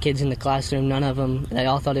black kids in the classroom, none of them, they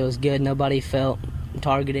all thought it was good. Nobody felt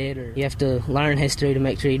targeted, or you have to learn history to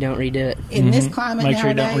make sure you don't redo it. In this climate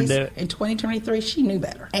nowadays, in 2023, she knew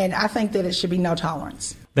better. And I think that it should be no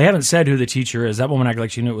tolerance. They haven't said who the teacher is. That woman acted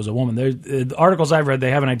like she knew it was a woman. The articles I've read,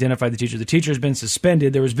 they haven't identified the teacher. The teacher has been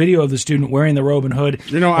suspended. There was video of the student wearing the robe and hood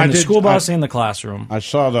in the school bus and the classroom. I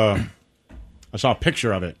saw a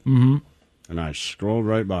picture of it, and I scrolled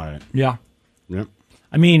right by it. Yeah. Yep.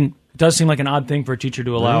 I mean, it does seem like an odd thing for a teacher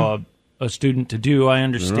to allow a student to do. I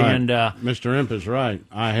understand. Right. Mr. Imp is right.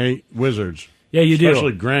 I hate wizards. Yeah, you do.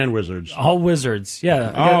 Especially Grand Wizards. All wizards,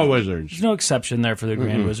 yeah. All wizards. There's no exception there for the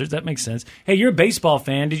Grand Wizards. That makes sense. Hey, you're a baseball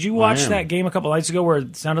fan. Did you watch that game a couple nights ago where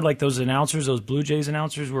it sounded like those Blue Jays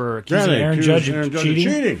announcers were accusing Aaron Judge of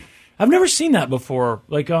cheating? I've never seen that before.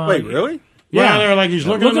 Wait, really? Yeah, well, they were like, he's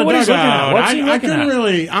looking at the dugout. What's he looking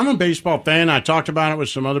at? I'm a baseball fan. I talked about it with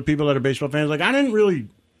some other people that are baseball fans. Like, I didn't really...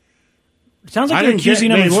 It sounds like they're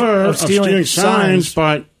accusing him of stealing signs,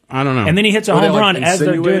 but... I don't know. And then he hits a home run as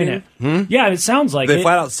they're doing it. Yeah, it sounds like they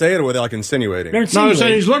flat out say it, or they're like insinuating? They're insinuating. No, they're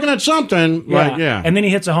saying he's looking at something. Yeah. And then he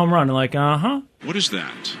hits a home run, and like, What is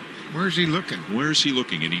that? Where is he looking? Where is he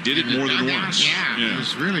looking? And he did it more than once. Yeah, it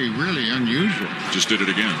was really, really unusual. Just did it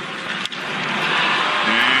again.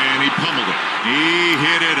 And he pummeled it. He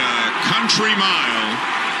hit it a country mile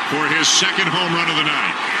for his second home run of the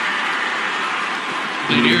night.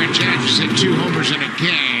 And Aaron Judge hit 2 homers in a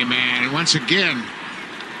game, and once again,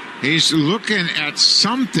 he's looking at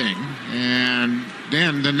something, and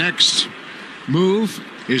then the next move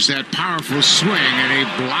is that powerful swing, and he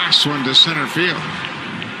blasts one to center field.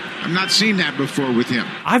 I've not seen that before with him.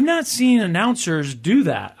 I've not seen announcers do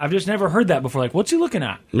that. I've just never heard that before. Like, what's he looking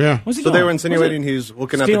at? Yeah. What's he So doing? they were insinuating he's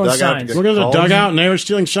looking at the Stealing dugout. signs. Look at the dugout, and they were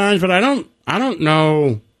stealing signs, but I don't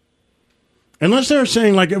know. Unless they were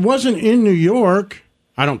saying, like, it wasn't in New York.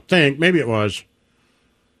 I don't think. Maybe it was.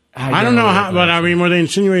 I don't know how, but I mean, were they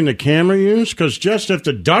insinuating the camera use? Because just if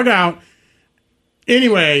the dugout.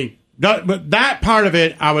 Anyway, but that part of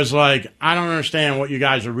it, I was like, I don't understand what you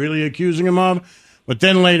guys are really accusing him of. But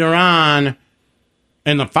then later on,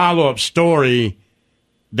 in the follow-up story,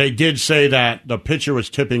 they did say that the pitcher was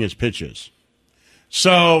tipping his pitches.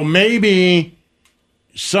 So maybe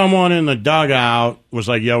someone in the dugout was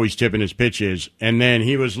like, yo, he's tipping his pitches. And then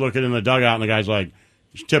he was looking in the dugout, and the guy's like,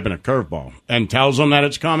 he's tipping a curveball. And tells him that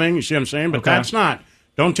it's coming. You see what I'm saying? But that's not.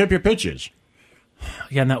 Don't tip your pitches.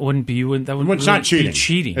 Yeah, and that wouldn't be. It's not cheating.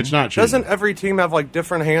 Cheating. It's not cheating. Doesn't every team have like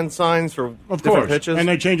different hand signs for different pitches? And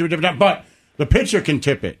they change it with different. But the pitcher can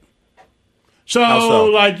tip it. So, How so?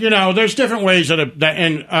 like, there's different ways that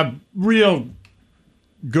and a real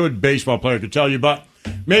good baseball player could tell you. But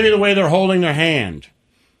maybe the way they're holding their hand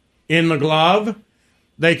in the glove,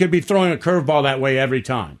 they could be throwing a curveball that way every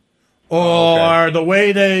time. Or the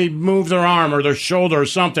way they move their arm or their shoulder or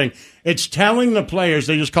something. It's telling the players,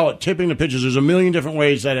 they just call it tipping the pitches. There's a million different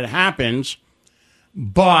ways that it happens.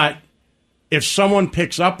 But if someone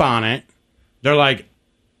picks up on it, they're like,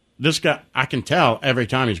 this guy, I can tell every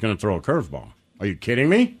time he's going to throw a curveball. Are you kidding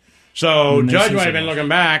me? So Judge might have been looking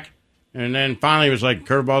back, and then finally was like,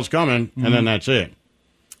 curveball's coming, and then that's it.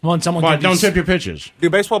 Well, and someone but don't tip your pitches. Do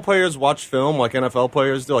baseball players watch film like NFL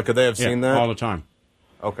players do? Like, could they have seen that? All the time.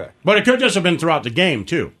 Okay. But it could just have been throughout the game,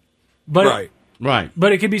 too. But Right.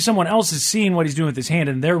 But it could be someone else is seeing what he's doing with his hand,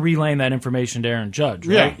 and they're relaying that information to Aaron Judge,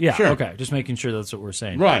 right? Yeah, sure. Okay, just making sure that's what we're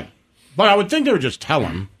saying. Right. But I would think they would just tell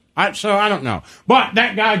him. So I don't know. But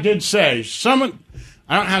that guy did say,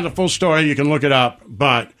 I don't have the full story. You can look it up.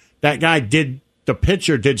 But that guy the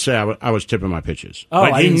pitcher did say I was tipping my pitches. Oh,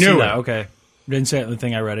 like, I he didn't knew see it. that. Okay. Didn't say it in the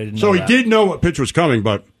thing I read. I didn't So know he that. did know what pitch was coming,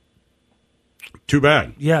 but too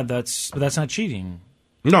bad. Yeah, that's not cheating.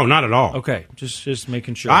 No, not at all. Okay, just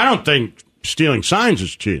making sure. I don't think stealing signs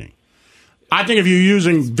is cheating. I think if you're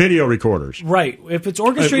using video recorders. Right. If it's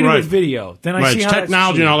orchestrated with video, then I see it's how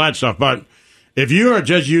technology that's and all that stuff. But if you are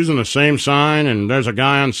just using the same sign and there's a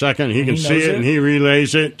guy on second, he can see it and he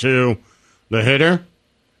relays it to the hitter,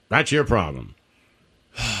 that's your problem.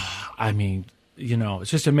 I mean,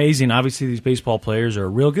 it's just amazing. Obviously, these baseball players are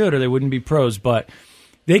real good or they wouldn't be pros, but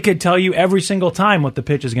they could tell you every single time what the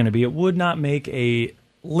pitch is going to be. It would not make a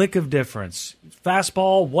lick of difference.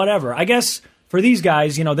 Fastball, whatever. I guess for these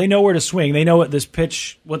guys, they know where to swing. They know what this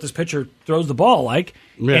pitcher throws the ball like.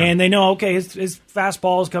 Yeah. And they know, okay, his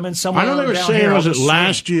fastball is coming somewhere. I know they were saying, was it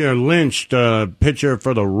last year, Lynch, the pitcher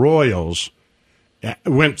for the Royals,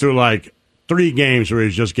 went through like 3 games where he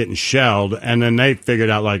was just getting shelled, and then they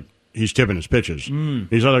figured out, like, he's tipping his pitches.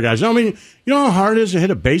 These other guys. I mean, you know how hard it is to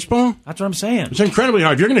hit a baseball? That's what I'm saying. It's incredibly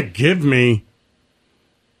hard. If you're going to give me...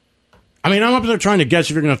 I'm up there trying to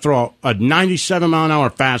guess if you're going to throw a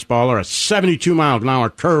 97-mile-an-hour fastball or a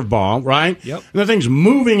 72-mile-an-hour curveball, right? Yep. And the thing's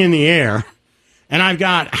moving in the air, and I've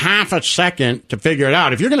got half a second to figure it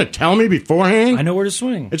out. If you're going to tell me beforehand... I know where to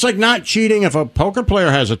swing. It's like not cheating if a poker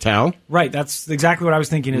player has a tell. Right, that's exactly what I was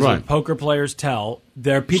thinking is Right. when poker players tell.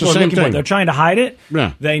 People It's the are same looking for it. thing. They're trying to hide it.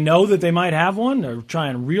 Yeah. They know that they might have one. They're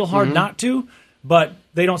trying real hard not to, but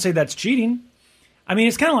they don't say that's cheating. I mean,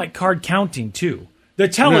 it's kind of like card counting, too. The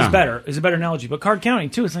tell is a better analogy, but card counting,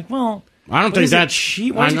 too, it's like, well... I don't think that's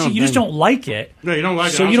cheat. Why is it cheat? You just don't like it. No, you don't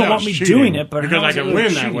like it. So you don't want me doing it, but because I can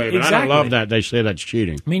win that way. But exactly. I don't love that they say that's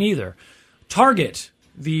cheating. Me neither. Target,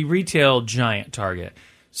 the retail giant Target,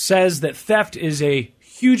 says that theft is a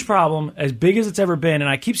huge problem, as big as it's ever been. And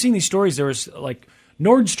I keep seeing these stories. There was like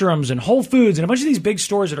Nordstrom's and Whole Foods and a bunch of these big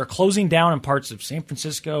stores that are closing down in parts of San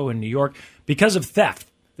Francisco and New York because of theft.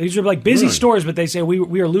 These are like busy stores, but they say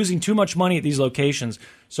we are losing too much money at these locations,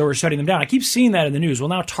 so we're shutting them down. I keep seeing that in the news. Well,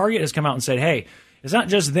 now Target has come out and said, hey, it's not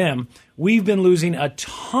just them. We've been losing a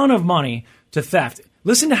ton of money to theft.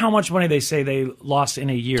 Listen to how much money they say they lost in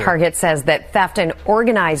a year. Target says that theft and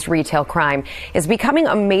organized retail crime is becoming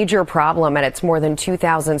a major problem at its more than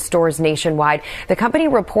 2,000 stores nationwide. The company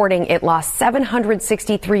reporting it lost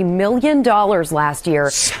 $763 million last year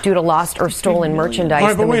due to lost or stolen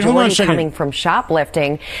merchandise, the majority coming from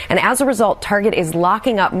shoplifting. And as a result, Target is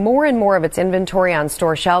locking up more and more of its inventory on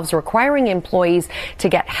store shelves, requiring employees to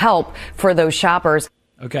get help for those shoppers.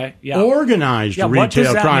 Okay, yeah. Organized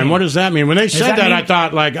retail crime. What does that mean? When they said that, I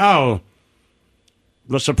thought, like, oh,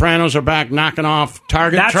 the Sopranos are back knocking off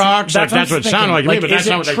Target trucks? That's what it sounded like to me, but that's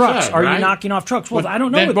not what they said. Are you knocking off trucks? Well, I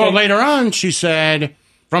don't know. Well, later on, she said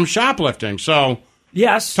from shoplifting. So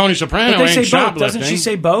yes, Tony Soprano but they ain't say both. shoplifting. Doesn't she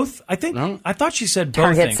say both? I think. No. I thought she said both.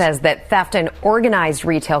 Target things. says that theft and organized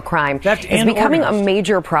retail crime is becoming a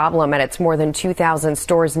major problem at its more than 2,000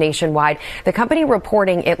 stores nationwide. The company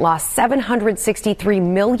reporting it lost $763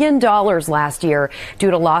 million last year due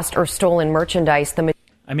to lost or stolen merchandise.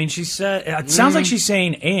 I mean, she said, it sounds like she's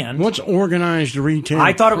saying and. What's organized retail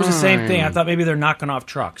I thought it was the same crime? thing. I thought maybe they're knocking off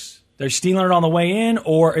trucks. They're stealing it on the way in,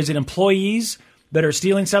 or is it employees that are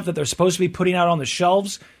stealing stuff that they're supposed to be putting out on the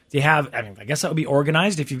shelves? They have, I mean, I guess that would be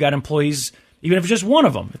organized if you've got employees, even if it's just one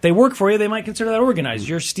of them. If they work for you, they might consider that organized.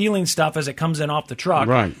 You're stealing stuff as it comes in off the truck.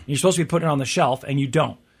 Right. You're supposed to be putting it on the shelf, and you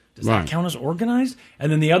don't. Does Right. that count as organized?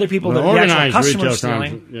 And then the other people that the organized actual customers retail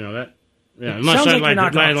stealing. crimes, you know that. Yeah, It unless sounds they're like you're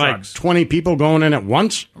knocking off like trucks. 20 people going in at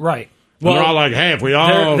once. Right. Well, they're all like, hey, if we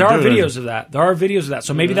all there are do videos this. of that. There are videos of that.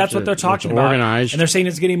 So maybe that's what they're talking It's about. organized. And they're saying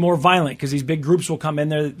it's getting more violent because these big groups will come in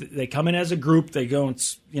there. They come in as a group. They go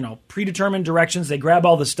in predetermined directions. They grab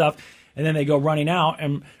all the stuff and then they go running out.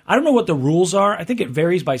 And I don't know what the rules are. I think it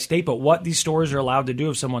varies by state. But what these stores are allowed to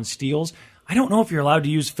do if someone steals, I don't know if you're allowed to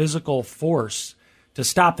use physical force to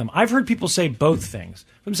stop them. I've heard people say both things.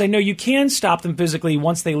 Some say, no, you can stop them physically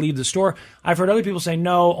once they leave the store. I've heard other people say,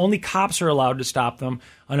 no, only cops are allowed to stop them.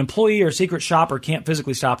 An employee or a secret shopper can't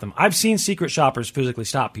physically stop them. I've seen secret shoppers physically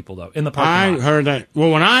stop people, though, in the parking lot. I heard that.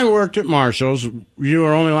 Well, when I worked at Marshall's, you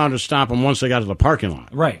were only allowed to stop them once they got to the parking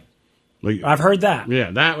lot. Right. I've heard that.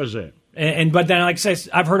 Yeah, that was it. But then, like I say,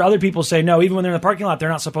 I've heard other people say, no, even when they're in the parking lot, they're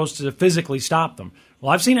not supposed to physically stop them.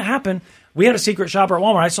 Well, I've seen it happen. We had a secret shopper at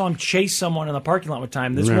Walmart. I saw him chase someone in the parking lot one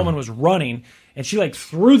time. This woman was running, and she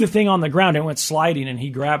threw the thing on the ground and went sliding, and he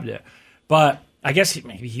grabbed it. But I guess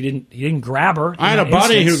maybe he didn't grab her. I had a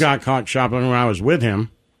buddy who got caught shoplifting when I was with him.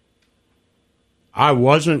 I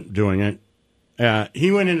wasn't doing it.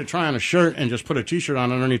 He went in to try on a shirt and just put a T-shirt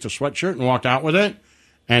on underneath a sweatshirt and walked out with it,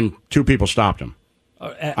 and two people stopped him.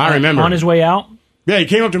 I remember. On his way out? Yeah, he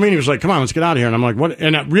came up to me and he was like, come on, let's get out of here. And I'm like, what?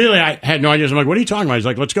 And I had no idea. I'm like, what are you talking about? He's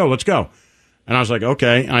like, let's go. And I was like,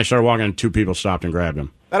 okay. And I started walking and two people stopped and grabbed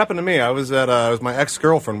him. That happened to me. I was at it was my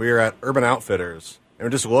ex-girlfriend. We were at Urban Outfitters. And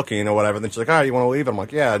we're just looking or whatever. And then she's like, all right, you want to leave? I'm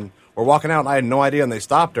like, yeah. And we're walking out, and I had no idea. And they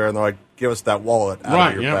stopped her, and they're like, give us that wallet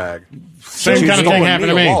out of your bag. Same kind of thing happened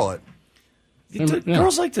to me. Wallet.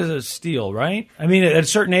 Girls like to steal, right? I mean, at a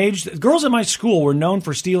certain age, girls at my school were known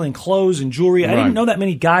for stealing clothes and jewelry. I didn't know that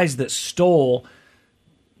many guys that stole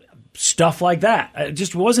stuff like that. It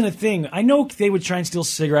just wasn't a thing. I know they would try and steal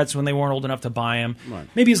cigarettes when they weren't old enough to buy them. Right.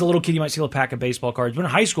 Maybe as a little kid, you might steal a pack of baseball cards. But in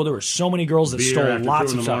high school, there were so many girls that Beer stole after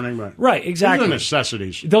lots 2 in of the stuff. morning, Right, exactly. Those are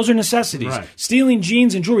necessities. Those are necessities. Right. Stealing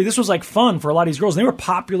jeans and jewelry, this was like fun for a lot of these girls. They were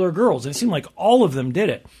popular girls, and it seemed like all of them did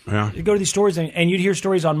it. Yeah. You'd go to these stores, and you'd hear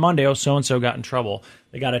stories on Monday, oh, so-and-so got in trouble.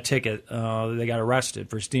 They got a ticket. They got arrested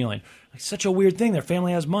for stealing. It's such a weird thing. Their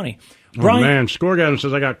family has money. Brian, man, Scoregathon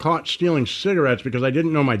says I got caught stealing cigarettes because I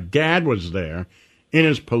didn't know my dad was there in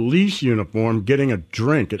his police uniform getting a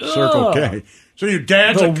drink at Circle K. So your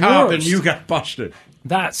dad's a cop and you got busted.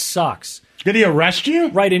 That sucks. Did he arrest you?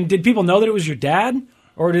 Right, and did people know that it was your dad?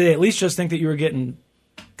 Or did they at least just think that you were getting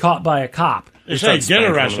caught by a cop? They say get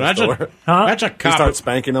arrested. That's a cop. You start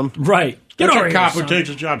spanking them. Right. That's a cop who takes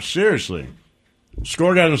his job seriously.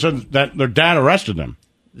 Scoregathon said that their dad arrested them.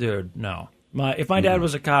 Dude, no. If my dad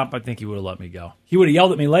was a cop, I think he would have let me go. He would have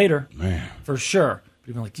yelled at me later. Man. For sure. But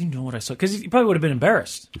he'd been like, do you know what I saw? Because he probably would have been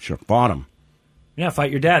embarrassed. You should have fought him. Yeah,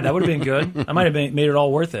 fight your dad. That would have been good. I might have made it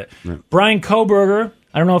all worth it. Yeah. Brian Kohberger,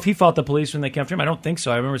 I don't know if he fought the police when they came after him. I don't think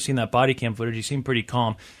so. I remember seeing that body cam footage. He seemed pretty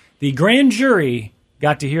calm. The grand jury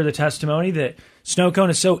got to hear the testimony that Snow Cone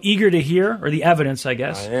is so eager to hear, or the evidence, I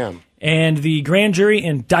guess. I am. And the grand jury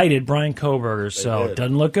indicted Brian Kohberger, so it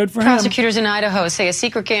doesn't look good for him. Prosecutors in Idaho say a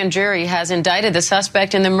secret grand jury has indicted the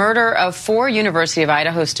suspect in the murder of 4 University of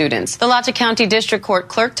Idaho students. The Lachey County District Court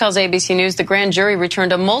clerk tells ABC News the grand jury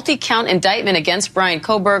returned a multi-count indictment against Brian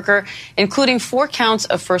Kohberger, including 4 counts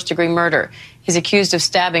of first-degree murder. He's accused of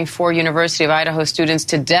stabbing 4 University of Idaho students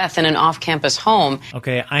to death in an off-campus home.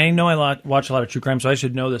 Okay, I know I watch a lot of true crime, so I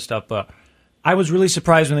should know this stuff, but I was really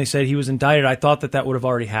surprised when they said he was indicted. I thought that would have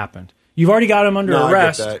already happened. You've already got him under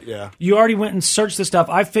arrest. I get that, yeah. You already went and searched the stuff.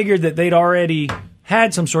 I figured that they'd already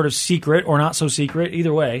had some sort of secret, or not so secret,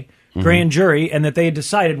 either way, grand jury, and that they had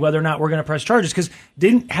decided whether or not we're going to press charges. Because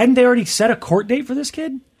hadn't they already set a court date for this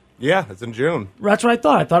kid? Yeah, it's in June. That's what I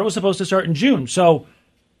thought. I thought it was supposed to start in June. So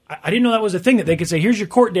I didn't know that was a thing, that they could say, here's your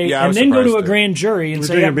court date, and then go to a grand jury and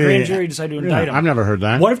say, grand jury decided to indict him. I've never heard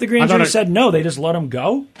that. What if the grand jury said no, they just let him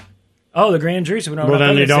go? Oh, the grand jury said, well,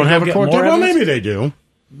 then they don't have a court date? Well, maybe they do.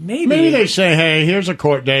 Maybe they say, hey, here's a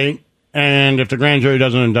court date, and if the grand jury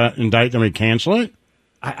doesn't indict them, we cancel it.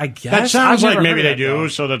 I guess. That sounds I've like never maybe heard they that, do though.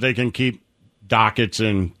 so that they can keep dockets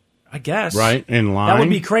in. I guess. Right, in line. That would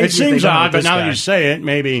be crazy. It seems odd, but this now guy. that you say it,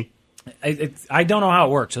 maybe. I don't know how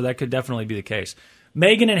it works, so that could definitely be the case.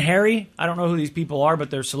 Meghan and Harry, I don't know who these people are, but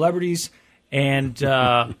they're celebrities, and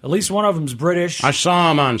at least one of them's British. I saw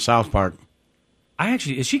him on South Park.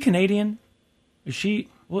 Is she Canadian? Is she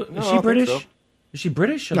No, I she don't British? think so. Is she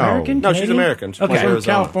British? No. American? No, she's Canadian? American. She Okay. plays From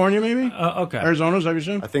Arizona. California, maybe? Okay. Arizona, is that what you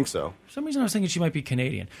said? I think so. For some reason, I was thinking she might be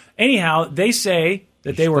Canadian. Anyhow, they say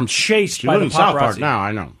that they were chased She by lives the paparazzi. in South Park now,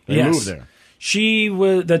 I know. They moved there.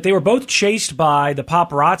 That they were both chased by the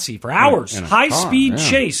paparazzi for hours. In a High-speed car, yeah.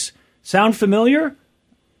 chase. Sound familiar?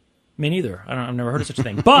 Me neither. I've never heard of such a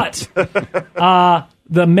thing. But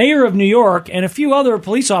the mayor of New York and a few other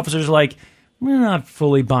police officers are like, we're not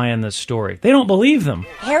fully buying this story. They don't believe them.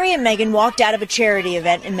 Harry and Meghan walked out of a charity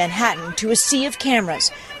event in Manhattan to a sea of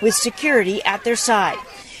cameras with security at their side.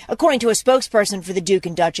 According to a spokesperson for the Duke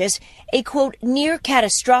and Duchess, a, quote,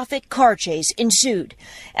 near-catastrophic car chase ensued,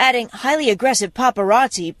 adding highly aggressive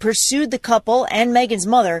paparazzi pursued the couple and Meghan's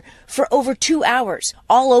mother for over 2 hours,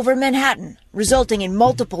 all over Manhattan, resulting in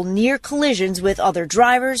multiple near collisions with other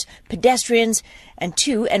drivers, pedestrians, and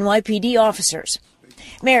 2 NYPD officers.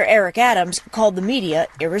 Mayor Eric Adams called the media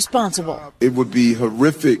irresponsible. It would be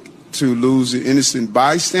horrific to lose an innocent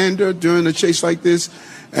bystander during a chase like this,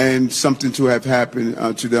 and something to have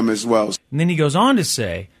happened to them as well. And then he goes on to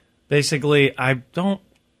say, basically, I don't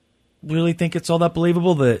really think it's all that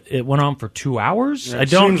believable that it went on for 2 hours. Yeah, I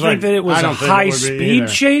don't seems think like- that it was I a don't think it would be high-speed either.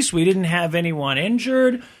 chase. We didn't have anyone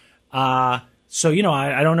injured. So, I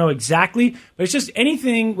don't know exactly. But it's just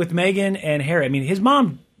anything with Meghan and Harry. I mean, his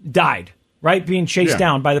mom died, right, being chased Yeah.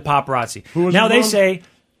 down by the paparazzi. Who was now his they mom? say,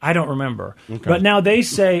 I don't remember. Okay. But now they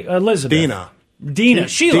say Elizabeth. Dina.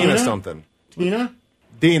 Sheila. Dina something. Tina?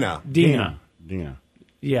 Dina.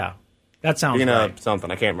 Yeah. That sounds Dina right.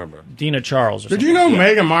 something. I can't remember. Dina Charles or Did something. you know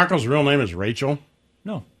Yeah. Meghan Markle's real name is Rachel?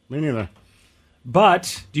 No. Me neither.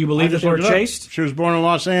 But do you believe that I just they were looked it up. chased? She was born in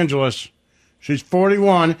Los Angeles. She's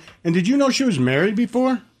 41. And did you know she was married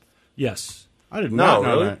before? Yes. I did not No,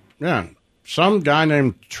 know really? that. Yeah. Some guy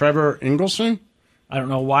named Trevor Ingleson, I don't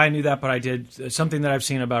know why I knew that, but I did. Something that I've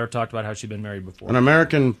seen about her talked about how she'd been married before. an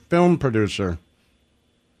American film producer.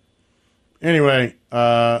 Anyway,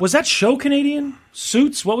 Was that show Canadian?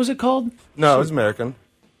 Suits? What was it called? No, it was American.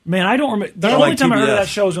 Man, I don't remember. The They're only like time I heard of TBS. that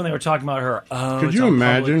show was when they were talking about her. Oh, Could it's you on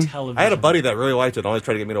public imagine? television. I had a buddy that really liked it and always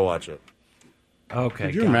tried to get me to watch it. Okay.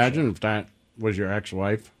 could you gotcha. imagine if that was your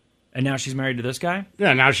ex-wife? And now she's married to this guy?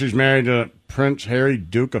 Yeah, now she's married to Prince Harry,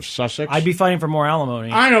 Duke of Sussex. I'd be fighting for more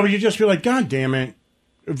alimony. I know, but you just feel like, God damn it.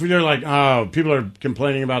 If they're like, oh, people are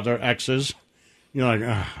complaining about their exes. You're like,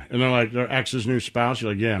 ugh. And they're like, their ex's new spouse.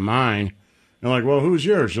 You're like, yeah, mine. And they're like, well, who's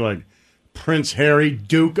yours? You're like, Prince Harry,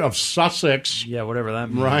 Duke of Sussex. Yeah, whatever that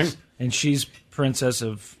means. Right. And she's Princess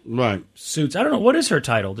of Right. Suits. I don't know. What is her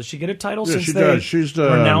title? Does she get a title Yeah, since she they does. She's the-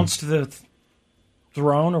 renounced the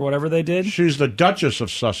throne or whatever they did? She's the Duchess of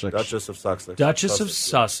Sussex. Duchess of Sussex. Duchess of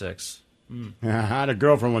Sussex. Yeah, I had a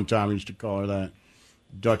girlfriend one time who used to call her that.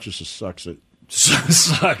 Duchess of Sussex.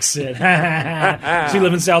 Sucks it. She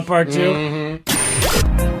live in South Park too?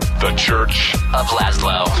 Mm-hmm. The Church of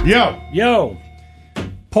Laszlo. Yo.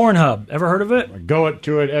 Pornhub. Ever heard of it? I go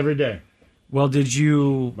to it every day. Well, did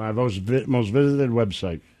you... My most visited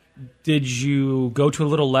website. Did you go to a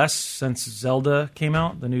little less since Zelda came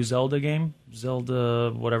out? The new Zelda game?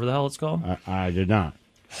 Zelda, whatever the hell it's called? I did not.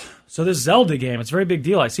 So this Zelda game, it's a very big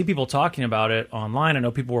deal. I see people talking about it online. I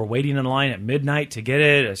know people were waiting in line at midnight to get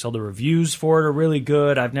it. I saw the reviews for it are really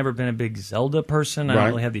good. I've never been a big Zelda person. I don't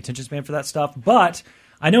really have the attention span for that stuff. But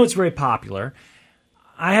I know it's very popular.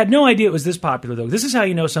 I had no idea it was this popular, though. This is how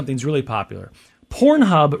you know something's really popular.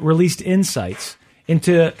 Pornhub released insights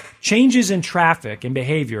into changes in traffic and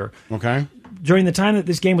behavior during the time that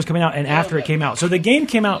this game was coming out and after it came out. So the game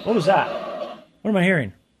came out... What was that? What am I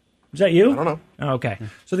hearing? Was that you? I don't know. Oh, okay.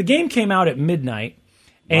 So the game came out at midnight.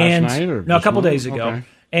 And Last night or no, a this couple morning? days ago. Okay.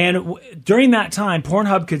 And during that time,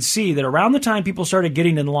 Pornhub could see that around the time people started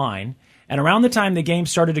getting in line and around the time the game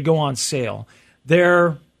started to go on sale,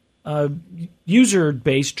 their user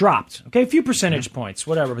base dropped. Okay, a few percentage points,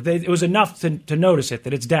 whatever. But it was enough to notice it,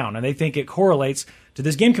 that it's down. And they think it correlates to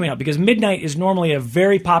this game coming out because midnight is normally a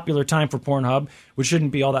very popular time for Pornhub, which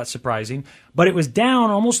shouldn't be all that surprising. But it was down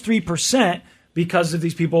almost 3% because of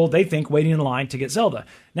these people, they think, waiting in line to get Zelda.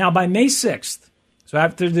 Now, by May 6th, so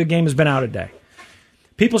after the game has been out a day,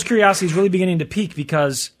 people's curiosity is really beginning to peak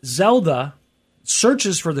because Zelda,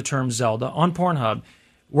 searches for the term Zelda on Pornhub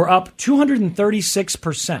were up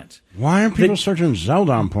 236%. Why are people searching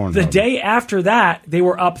Zelda on Pornhub? The day after that, they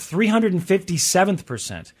were up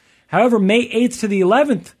 357%. However, May 8th to the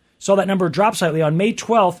 11th saw that number drop slightly. On May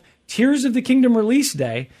 12th, Tears of the Kingdom release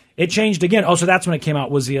day, it changed again. Oh, so that's when it came out,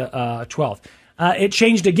 was the 12th. It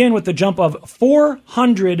changed again with the jump of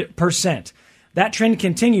 400%. That trend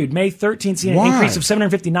continued. May 13th, seeing an increase of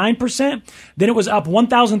 759%. Then it was up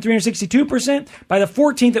 1,362%. By the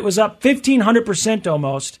 14th, it was up 1,500%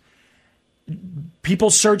 almost. People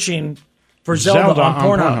searching for Zelda on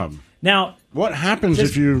Pornhub. Now, what happens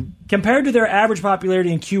if you... Compared to their average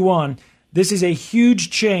popularity in Q1, this is a huge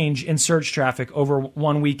change in search traffic over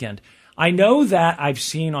one weekend. I know that I've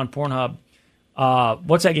seen on Pornhub,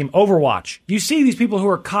 what's that game? Overwatch. You see these people who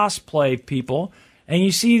are cosplay people, and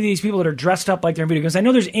you see these people that are dressed up like they're in video games. I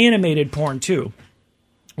know there's animated porn, too,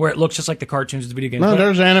 where it looks just like the cartoons of the video games. No,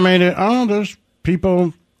 there's animated. Oh, there's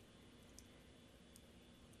people...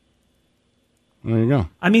 There you go.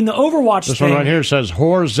 I mean, the Overwatch this thing... one right here says,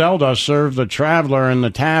 Whore Zelda served the traveler in the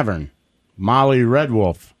tavern. Molly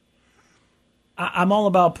Redwolf. I'm all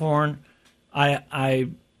about porn. I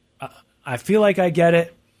feel like I get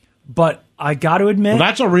it, but I got to admit... Well,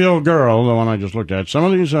 that's a real girl, the one I just looked at. Some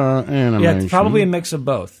of these are animation. Yeah, it's probably a mix of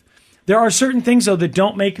both. There are certain things, though, that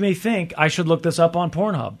don't make me think I should look this up on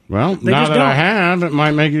Pornhub. Well, now that I have, it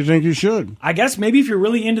might make you think you should. I guess maybe if you're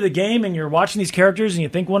really into the game and you're watching these characters and you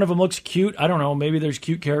think one of them looks cute, I don't know, maybe there's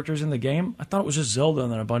cute characters in the game. I thought it was just Zelda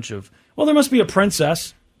and then a bunch of... Well, there must be a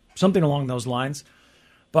princess, something along those lines.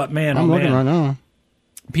 But man, I'm looking right now.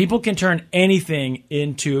 People can turn anything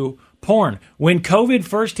into porn. When COVID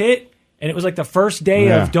first hit, and it was like the first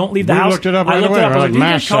day of don't leave the house. Looked it up right I looked away. it up. I was like,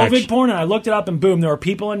 mass these are COVID sex. porn, and I looked it up, and boom, there were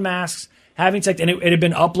people in masks having sex, and it had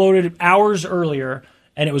been uploaded hours earlier,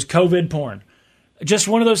 and it was COVID porn. Just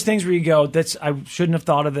one of those things where you go, I shouldn't have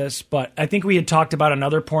thought of this, but I think we had talked about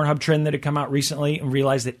another Pornhub trend that had come out recently and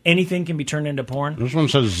realized that anything can be turned into porn. This one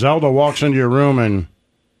says Zelda walks into your room and...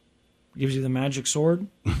 Gives you the magic sword?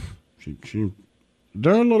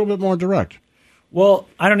 They're a little bit more direct. Well,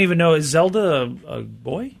 I don't even know. Is Zelda a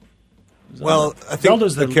boy? Zelda? Well, I think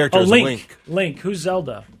Zelda's the character is Link. Link. Who's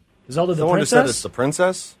Zelda? Is Zelda the Someone princess? just said it's the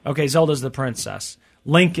princess. Okay, Zelda's the princess.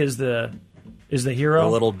 Link is the hero. The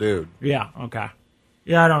little dude. Yeah. Okay.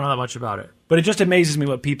 Yeah, I don't know that much about it, but it just amazes me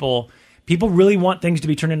what people really want things to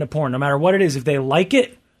be turned into porn, no matter what it is. If they like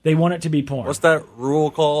it, they want it to be porn. What's that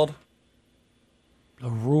rule called? A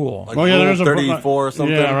rule. Like there's 34 or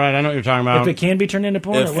something. Yeah, right. I know what you're talking about. If it can be turned into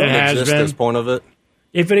porn, if it exists, there's porn of it.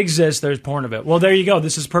 If it exists, there's porn of it. Well, there you go.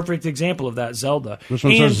 This is a perfect example of that, Zelda. This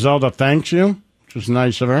one says Zelda thanks you, which is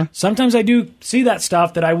nice of her. Sometimes I do see that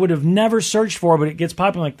stuff that I would have never searched for, but it gets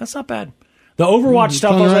popular. I'm like, that's not bad. The Overwatch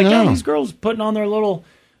stuff, I was like, yeah, these girls putting on their little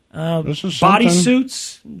body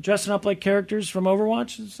suits, dressing up like characters from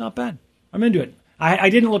Overwatch. It's not bad. I'm into it.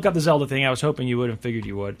 I didn't look up the Zelda thing. I was hoping you would and figured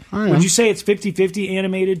you would. Would you say it's 50-50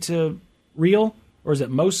 animated to real, or is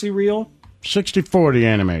it mostly real? 60-40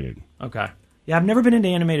 animated. Okay. Yeah, I've never been into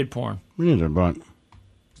animated porn. Me neither, but...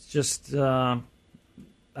 It's just, I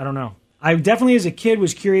don't know. I definitely, as a kid,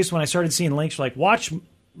 was curious when I started seeing links like, watch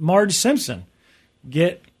Marge Simpson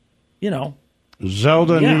get,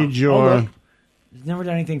 Zelda needs your... It's never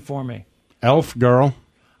done anything for me. Elf girl.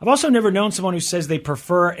 I've also never known someone who says they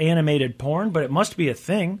prefer animated porn, but it must be a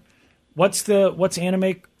thing. What's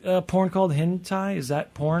anime porn called? Hentai? Is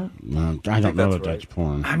that porn? No, I don't know that that's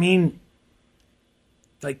porn. I mean,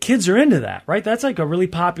 like kids are into that, right? That's like a really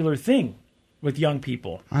popular thing with young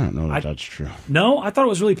people. I don't know that that's true. No? I thought it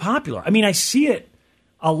was really popular. I mean, I see it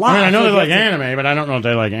a lot. I know they like anime, but I don't know if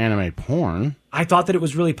they like anime porn. I thought that it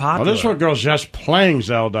was really popular. Well, this one girl's just playing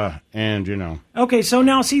Zelda, and Okay, so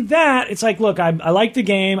now see that it's like, look, I like the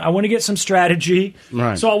game. I want to get some strategy,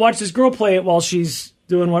 right? So I'll watch this girl play it while she's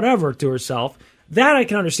doing whatever to herself. That I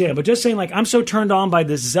can understand, but just saying like I'm so turned on by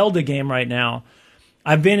this Zelda game right now.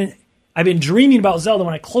 I've been dreaming about Zelda.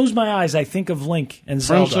 When I close my eyes, I think of Link and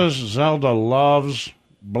Zelda. Princess Zelda loves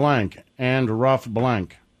blank and rough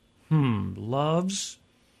blank. Loves.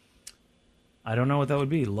 I don't know what that would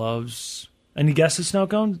be. Loves. Any guesses, Snow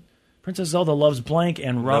Cone? Princess Zelda loves blank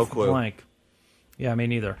and rough blank. Yeah, me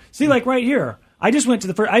neither. See, like right here, I just went to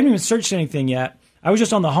the first. I haven't even searched anything yet. I was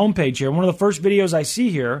just on the homepage here. One of the first videos I see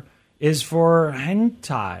here is for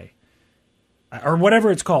hentai, or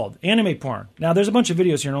whatever it's called, anime porn. Now, there's a bunch of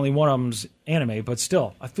videos here, and only one of them's anime, but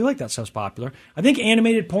still, I feel like that stuff's popular. I think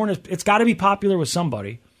animated porn it's got to be popular with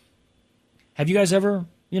somebody. Have you guys ever,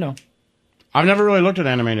 I've never really looked at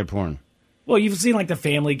animated porn. Well, you've seen like the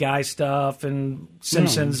Family Guy stuff and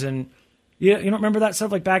Simpsons and you don't remember that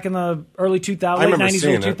stuff like back in the early 2000s, late 90s,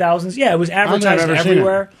 early 2000s? Yeah, it was advertised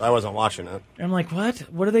everywhere. I wasn't watching it. And I'm like, what?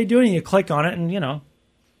 What are they doing? And you click on it and,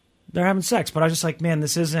 they're having sex. But I was just like, man,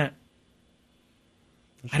 this isn't...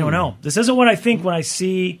 I don't know. This isn't what I think when I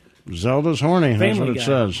see Zelda's horny. That's what it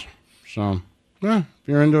says. So, yeah, if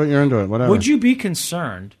you're into it, you're into it. Whatever. Would you be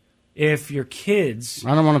concerned if your kids...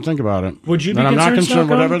 I don't want to think about it. Would you be concerned? I'm not concerned Snowcone?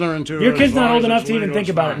 whatever they're into. Your kid's not old enough to even think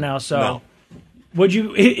about it now, so... No. Would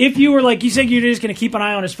you, if you were like, you said you're just going to keep an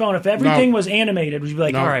eye on his phone, if everything was animated, would you be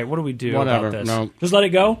like, all right, what do we do about this? No. Just let it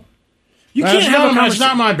go? You can't have a conversation. It's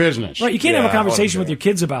not my business. Right, you can't have a conversation with your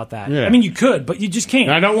kids about that. Yeah. I mean, you could, but you just can't.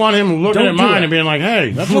 And I don't want him looking at mine and being like,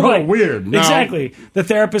 hey, that's a little weird. No. Exactly. The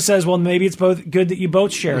therapist says, well, maybe it's both good that you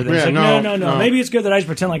both share this. Like, no. Maybe it's good that I just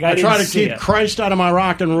pretend like I didn't see it. I try to keep Christ out of my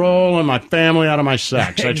rock and roll and my family out of my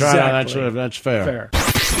sex. I try to, that's fair.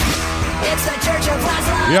 It's the Church of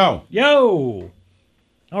Laszlo. Yo.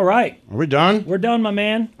 All right. Are we done? We're done, my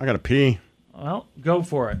man. I got to pee. Well, go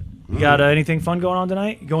for it. You got anything fun going on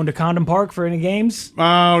tonight? You going to Condon Park for any games?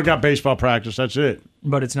 Oh, we got baseball practice. That's it.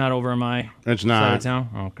 But it's not over in my It's not. side of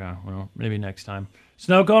town? Okay, well, maybe next time.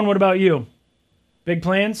 Snowcone, what about you? Big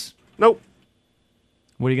plans? Nope.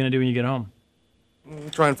 What are you going to do when you get home?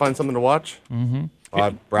 Try and find something to watch. Mm-hmm.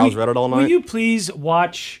 Browse Reddit all night. Will you please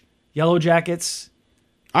watch Yellow Jackets?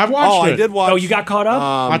 I've watched it. I did watch. Oh, you got caught up?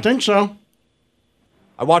 I think so.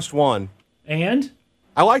 I watched one. And?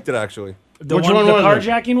 I liked it, actually. Which one was the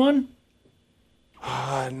carjacking one?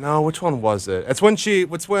 No, which one was it? It's when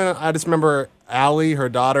I just remember Allie, her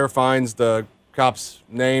daughter, finds the cop's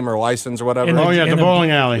name or license or whatever. The bowling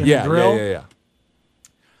alley. Yeah.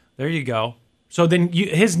 There you go. So then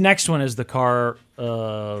his next one is the car.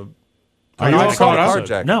 Are you all caught up?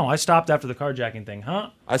 Carjacking. No, I stopped after the carjacking thing, huh?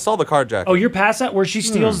 I saw the carjacking. Oh, you're past that? Where she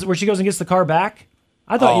steals, where she goes and gets the car back?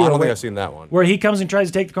 I thought you were. I don't think I've seen that one. Where he comes and tries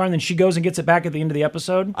to take the car and then she goes and gets it back at the end of the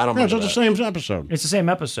episode? I don't remember it's the same episode. It's the same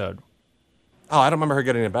episode. Oh, I don't remember her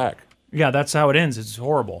getting it back. Yeah, that's how it ends. It's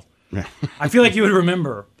horrible. I feel like you would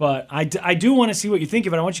remember, but I do want to see what you think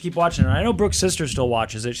of it. I want you to keep watching it. I know Brooke's sister still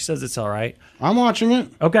watches it. She says it's all right. I'm watching it.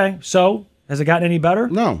 Okay, so has it gotten any better?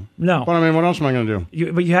 No. But I mean, what else am I going to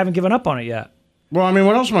do? But you haven't given up on it yet. Well, I mean,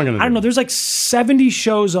 what else am I going to do? I don't know. There's like 70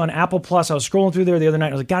 shows on Apple Plus. I was scrolling through there the other night.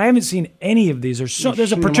 I was like, God, I haven't seen any of these.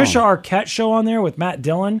 There's a Patricia Arquette show on there with Matt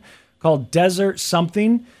Dillon called Desert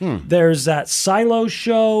Something. There's that Silo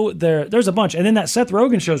show. There's a bunch. And then that Seth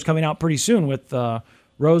Rogen show is coming out pretty soon with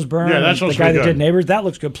Rose Byrne, the guy that did Neighbors. That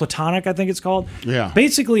looks good. Platonic, I think it's called. Yeah.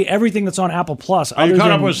 Basically, everything that's on Apple Plus. Are you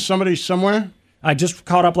caught up with somebody somewhere? I just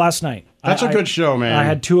caught up last night. That's a good show, man. I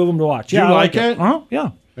had 2 of them to watch. Do you like it? Uh-huh, yeah.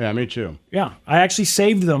 Yeah, me too. Yeah, I actually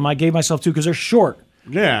saved them. I gave myself 2 because they're short.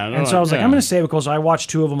 Yeah. And so I was like, I'm going to save it because I watched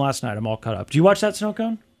 2 of them last night. I'm all caught up. Do you watch that,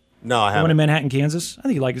 Snowcone? No, I haven't. The one in Manhattan, Kansas? I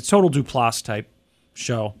think you like it. It's total Duplass type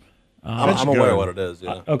show. I'm aware of what it is,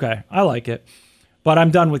 yeah. Okay, I like it. But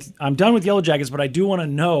I'm done with Yellow Jackets, but I do want to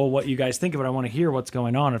know what you guys think of it. I want to hear what's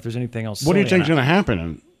going on, if there's anything else. What do you think is going to happen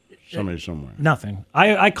in somebody somewhere? Nothing.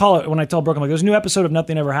 I call it, when I tell Brooke, I'm like, there's a new episode of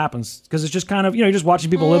Nothing Ever Happens, because it's just kind of, you're just watching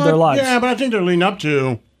people live their lives. Yeah, but I think they're leading up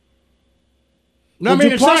to... No,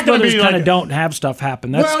 well, it's not going to be kind of don't have stuff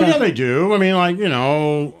happen. That's yeah, they do. I mean, like,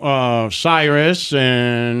 Cyrus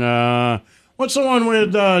and what's the one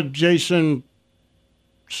with Jason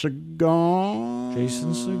Segel?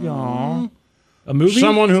 Jason Segel. A movie?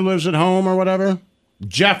 Someone Who Lives at Home or whatever.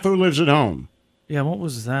 Jeff Who Lives at Home. Yeah, what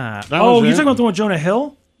was that? You're talking about the one with Jonah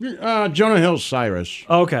Hill? Jonah Hill's Cyrus.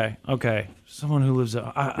 Okay. Someone Who Lives at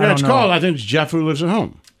Home. I don't know. Called, I think it's Jeff Who Lives at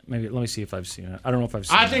Home. Maybe let me see if I've seen it. I don't know if I've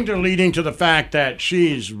seen it. I think they're leading to the fact that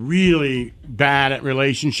she's really bad at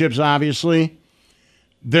relationships, obviously.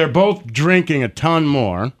 They're both drinking a ton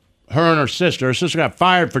more. Her and her sister. Her sister got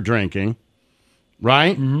fired for drinking,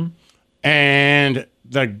 right? Mm-hmm. And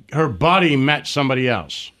her buddy met somebody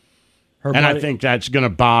else. I think that's going to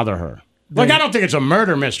bother her. I don't think it's a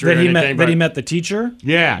murder mystery that he met the teacher?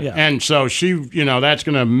 Yeah. And so she, that's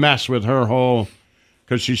going to mess with her whole...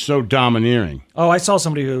 Because she's so domineering. Oh, I saw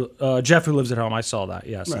somebody Jeff Who Lives at Home. I saw that,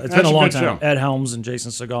 yes. Right. It's been a long time. Show. Ed Helms and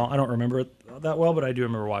Jason Segel. I don't remember it that well, but I do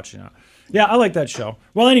remember watching it. Yeah, I like that show.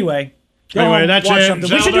 Well, anyway. That's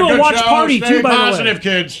it. We should do a watch party, too, by the way. Positive,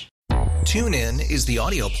 kids. TuneIn is the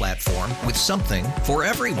audio platform with something for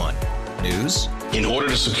everyone. News. In order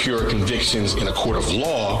to secure convictions in a court of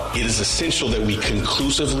law, it is essential that we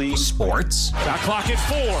conclusively... Sports. Got clock at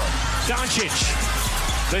 4. Doncic.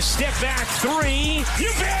 The step back 3. You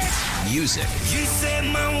bet. Music. You set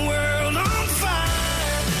my world on fire.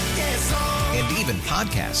 Yes, and even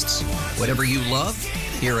podcasts. Whatever you love,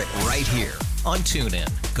 hear it right here on TuneIn.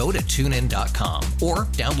 Go to TuneIn.com or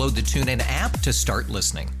download the TuneIn app to start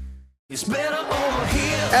listening. It's better over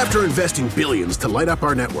here. After investing billions to light up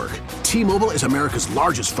our network, T-Mobile is America's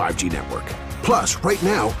largest 5G network. Plus, right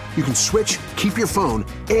now, you can switch, keep your phone,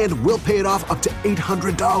 and we'll pay it off up to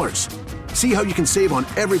 $800. See how you can save on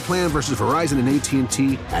every plan versus Verizon and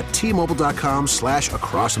AT&T at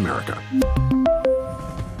T-Mobile.com/across America.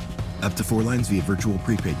 Up to 4 lines via virtual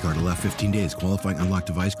prepaid card. Allow 15 days. Qualifying unlocked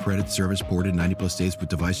device credit service ported 90-plus days with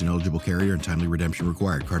device and eligible carrier and timely redemption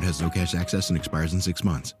required. Card has no cash access and expires in 6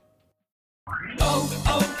 months.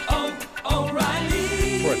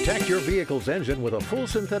 O'Reilly. Protect your vehicle's engine with a full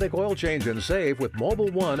synthetic oil change and save with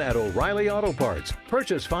Mobil 1 at O'Reilly Auto Parts.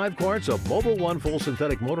 Purchase 5 quarts of Mobil 1 full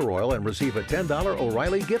synthetic motor oil and receive a $10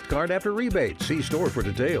 O'Reilly gift card after rebate. See store for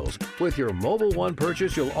details. With your Mobil 1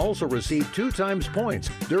 purchase, you'll also receive 2 times points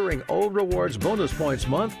during O Rewards Bonus Points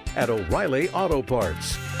Month at O'Reilly Auto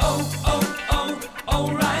Parts.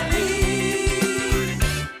 O'Reilly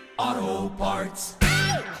Auto Parts.